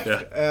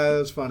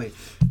was funny.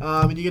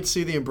 And you get to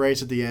see the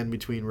embrace at the end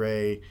between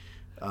Rey,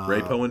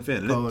 Poe, and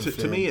Finn.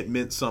 To me, it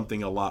meant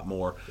something a lot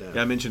more.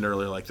 I mentioned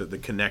earlier, like the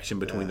connection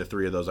between the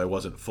three of those, I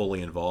wasn't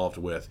fully involved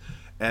with.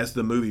 As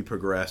the movie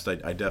progressed,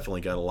 I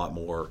definitely got a lot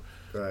more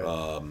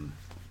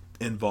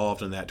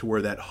involved in that, to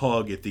where that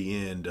hug at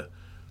the end,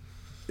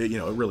 it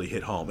really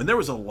hit home. And there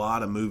was a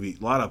lot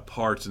of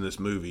parts in this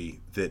movie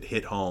that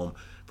hit home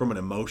from an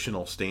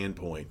emotional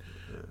standpoint.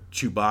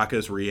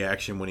 Chewbacca's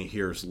reaction when he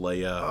hears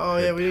Leia. Oh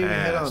yeah, we didn't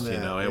even hit on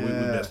that. We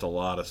missed a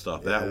lot of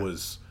stuff. That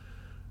was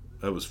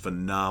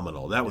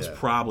phenomenal. That was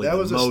probably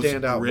the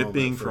most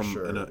gripping from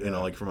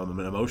like from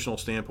an emotional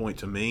standpoint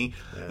to me.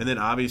 And then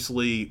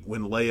obviously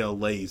when Leia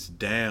lays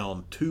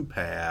down to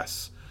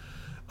pass,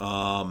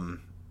 so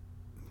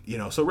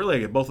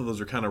really both of those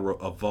are kind of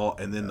a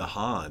vault. And then the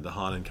Han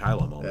and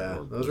Kylo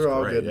moment. Those are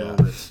all good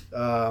moments.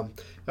 All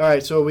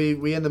right, so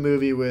we end the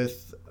movie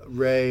with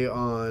Rey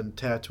on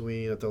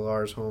Tatooine at the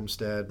Lars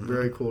homestead.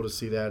 Very cool to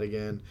see that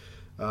again.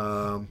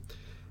 And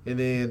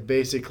then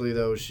basically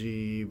though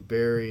she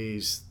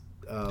buries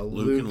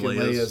Luke and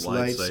Leia's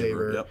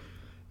lightsaber. Yep.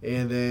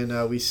 And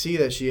then we see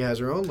that she has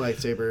her own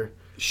lightsaber.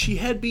 She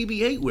had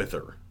BB-8 with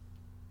her.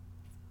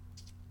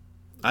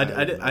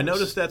 I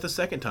noticed that the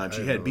second time.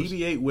 She had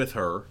BB-8 with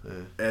her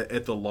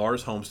at the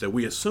Lars homestead.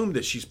 We assumed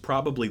that she's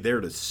probably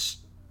there to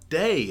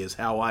stay, is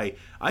how I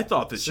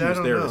thought that she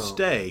was there to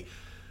stay.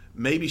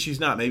 Maybe she's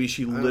not. Maybe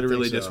she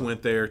literally just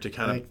went there to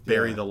kind of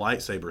bury the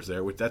lightsabers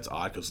there, which that's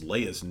odd because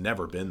Leia's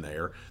never been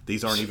there.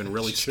 These aren't even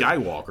really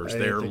Skywalkers.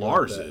 They're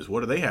Lars's.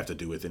 What do they have to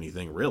do with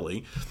anything,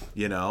 really?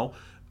 That's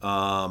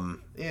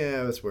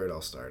where it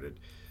all started.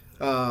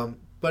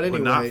 But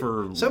anyway, not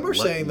for some are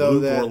saying though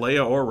Luke that or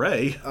Leia or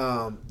Rey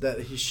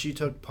that she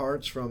took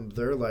parts from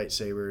their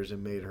lightsabers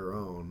and made her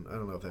own. I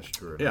don't know if that's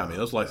true or not. Yeah, I mean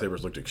those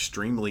lightsabers looked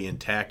extremely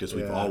intact as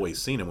we've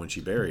always seen them when she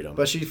buried them.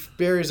 But she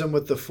buries them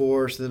with the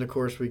Force. Then of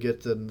course we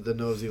get the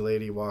nosy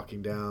lady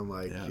walking down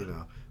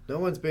no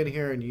one's been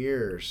here in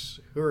years.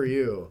 Who are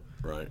you?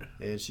 Right.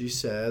 And she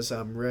says,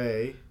 "I'm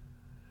Rey."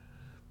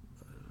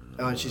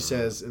 And she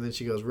says, and then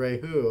she goes, "Rey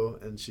who?"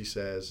 And she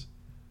says,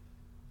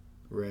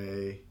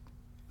 "Rey."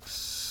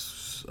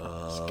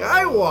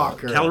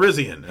 Skywalker.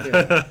 Calrissian.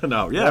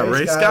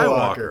 Rey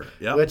Skywalker.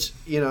 Yep. Which,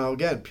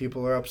 again,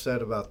 people are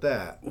upset about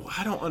that. Well,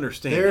 I don't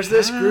understand. There's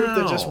this group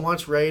that just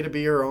wants Rey to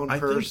be her own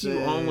person. I think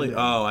you only...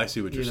 I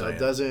see what you're saying.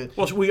 Doesn't...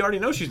 Well, we already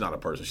know she's not a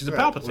person. She's a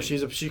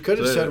Palpatine. Well, she could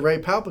have said Rey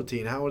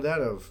Palpatine. How would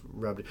that have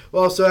rubbed it?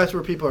 Well, so that's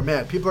where people are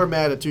mad. People are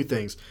mad at two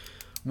things.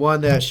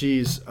 One, that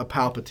she's a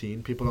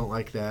Palpatine. People don't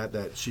like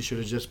that she should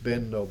have just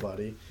been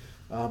nobody.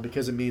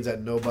 Because it means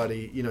that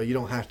nobody... you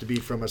don't have to be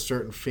from a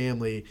certain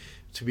family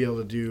to be able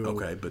to do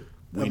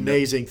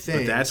amazing things.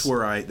 But that's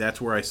where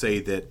I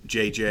say that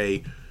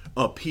JJ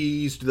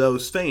appeased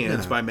those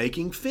fans by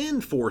making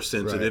Finn Force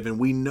sensitive, and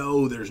we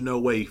know there's no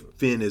way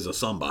Finn is a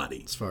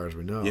somebody. As far as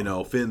we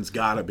know, Finn's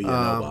got to be a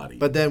nobody.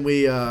 But then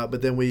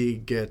we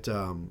get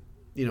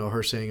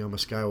her saying I'm a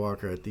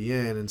Skywalker at the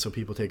end, and so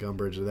people take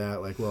umbrage to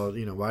that. Like, well,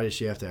 why does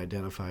she have to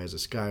identify as a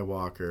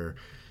Skywalker?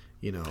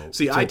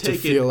 To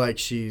feel like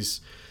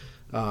she's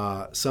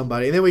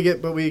somebody, and then we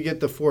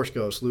get the Force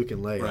ghosts, Luke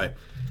and Leia. Right.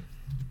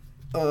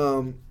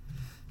 I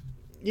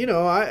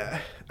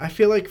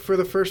feel like for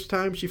the first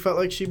time she felt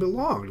like she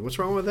belonged. What's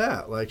wrong with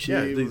that?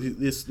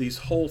 These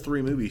whole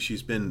 3 movies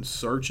she's been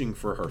searching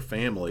for her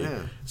family,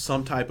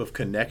 some type of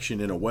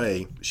connection in a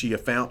way. She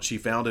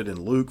found it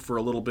in Luke for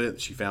a little bit.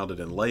 She found it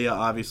in Leia,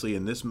 obviously,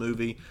 in this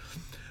movie.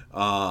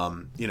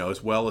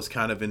 As well as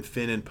kind of in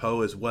Finn and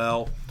Poe as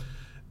well.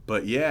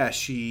 But yeah,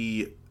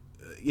 she,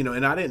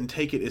 and I didn't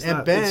take it.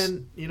 And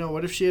Ben,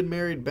 what if she had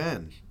married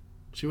Ben?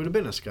 She would have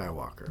been a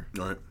Skywalker.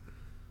 Right.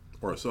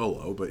 Or a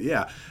Solo, but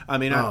yeah. I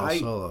mean,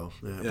 Solo.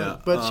 Yeah.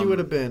 But she would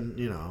have been,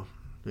 yeah,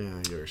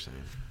 you were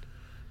saying.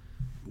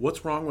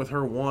 What's wrong with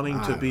her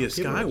wanting to be a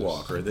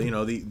Skywalker?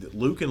 The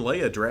Luke and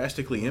Leia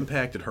drastically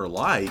impacted her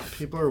life.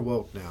 People are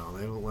woke now.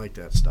 They don't like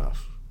that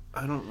stuff.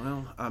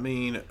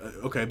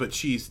 Okay,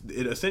 but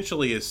it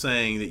essentially is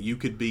saying that you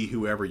could be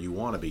whoever you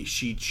want to be.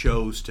 She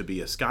chose to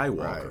be a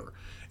Skywalker. Right.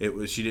 It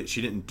was she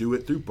didn't do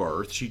it through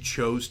birth. She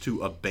chose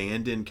to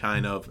abandon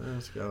kind of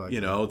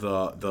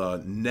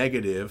the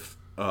negative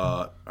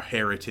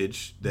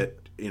heritage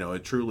that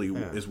it truly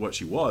is what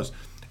she was,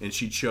 and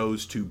she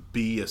chose to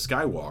be a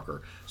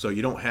Skywalker. So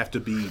you don't have to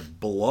be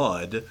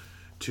blood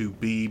to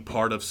be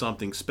part of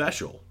something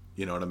special.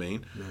 You know what I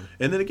mean? Yeah.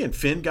 And then again,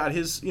 Finn got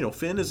his.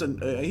 Finn is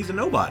he's a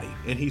nobody,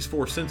 and he's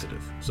Force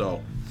sensitive.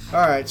 So,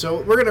 all right.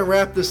 So we're gonna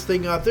wrap this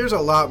thing up. There's a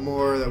lot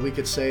more that we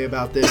could say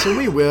about this, and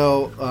we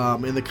will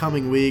in the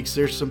coming weeks.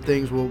 There's some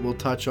things we'll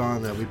touch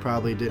on that we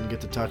probably didn't get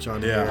to touch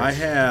on. Yeah, here. I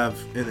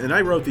have, and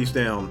I wrote these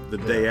down the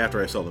day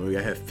after I saw the movie.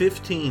 I have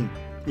 15.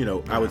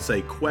 I would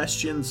say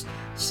questions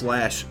 /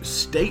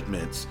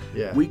 statements.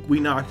 Yeah. We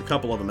knocked a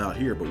couple of them out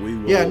here, but we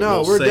will. Yeah,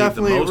 no, we're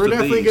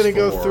definitely going to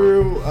go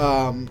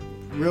through.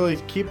 Really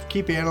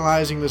keep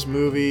analyzing this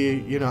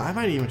movie. I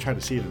might even try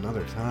to see it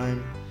another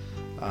time.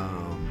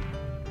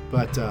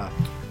 But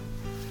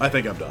I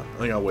think I'm done. I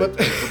think I'll wait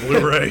for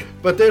Blu-ray.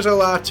 But there's a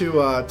lot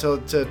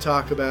to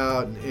talk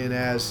about, and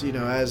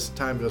as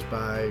time goes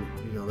by,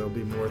 there'll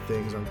be more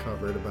things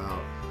uncovered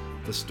about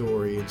the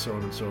story and so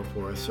on and so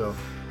forth. So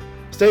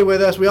stay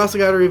with us. We also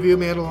got to review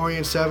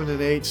Mandalorian 7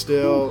 and 8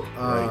 still.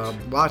 A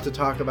lot to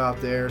talk about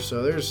there.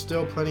 So there's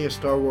still plenty of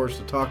Star Wars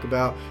to talk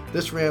about.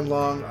 This ran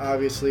long,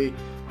 obviously.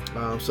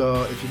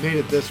 So if you made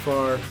it this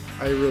far,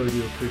 I really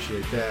do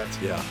appreciate that.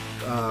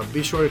 Yeah.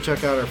 Be sure to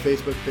check out our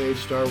Facebook page,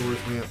 Star Wars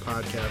Rant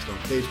Podcast on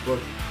Facebook.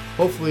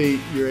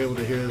 Hopefully you're able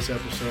to hear this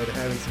episode.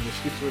 Having some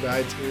issues with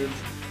iTunes.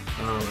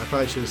 I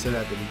probably should have said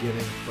that at the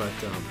beginning, but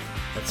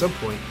at some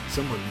point,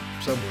 someone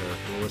somewhere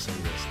will listen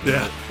to this.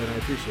 Yeah. And I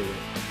appreciate it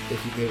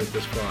if you made it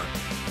this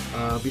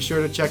far. Be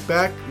sure to check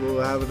back. We'll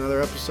have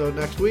another episode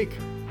next week.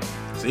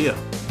 See ya.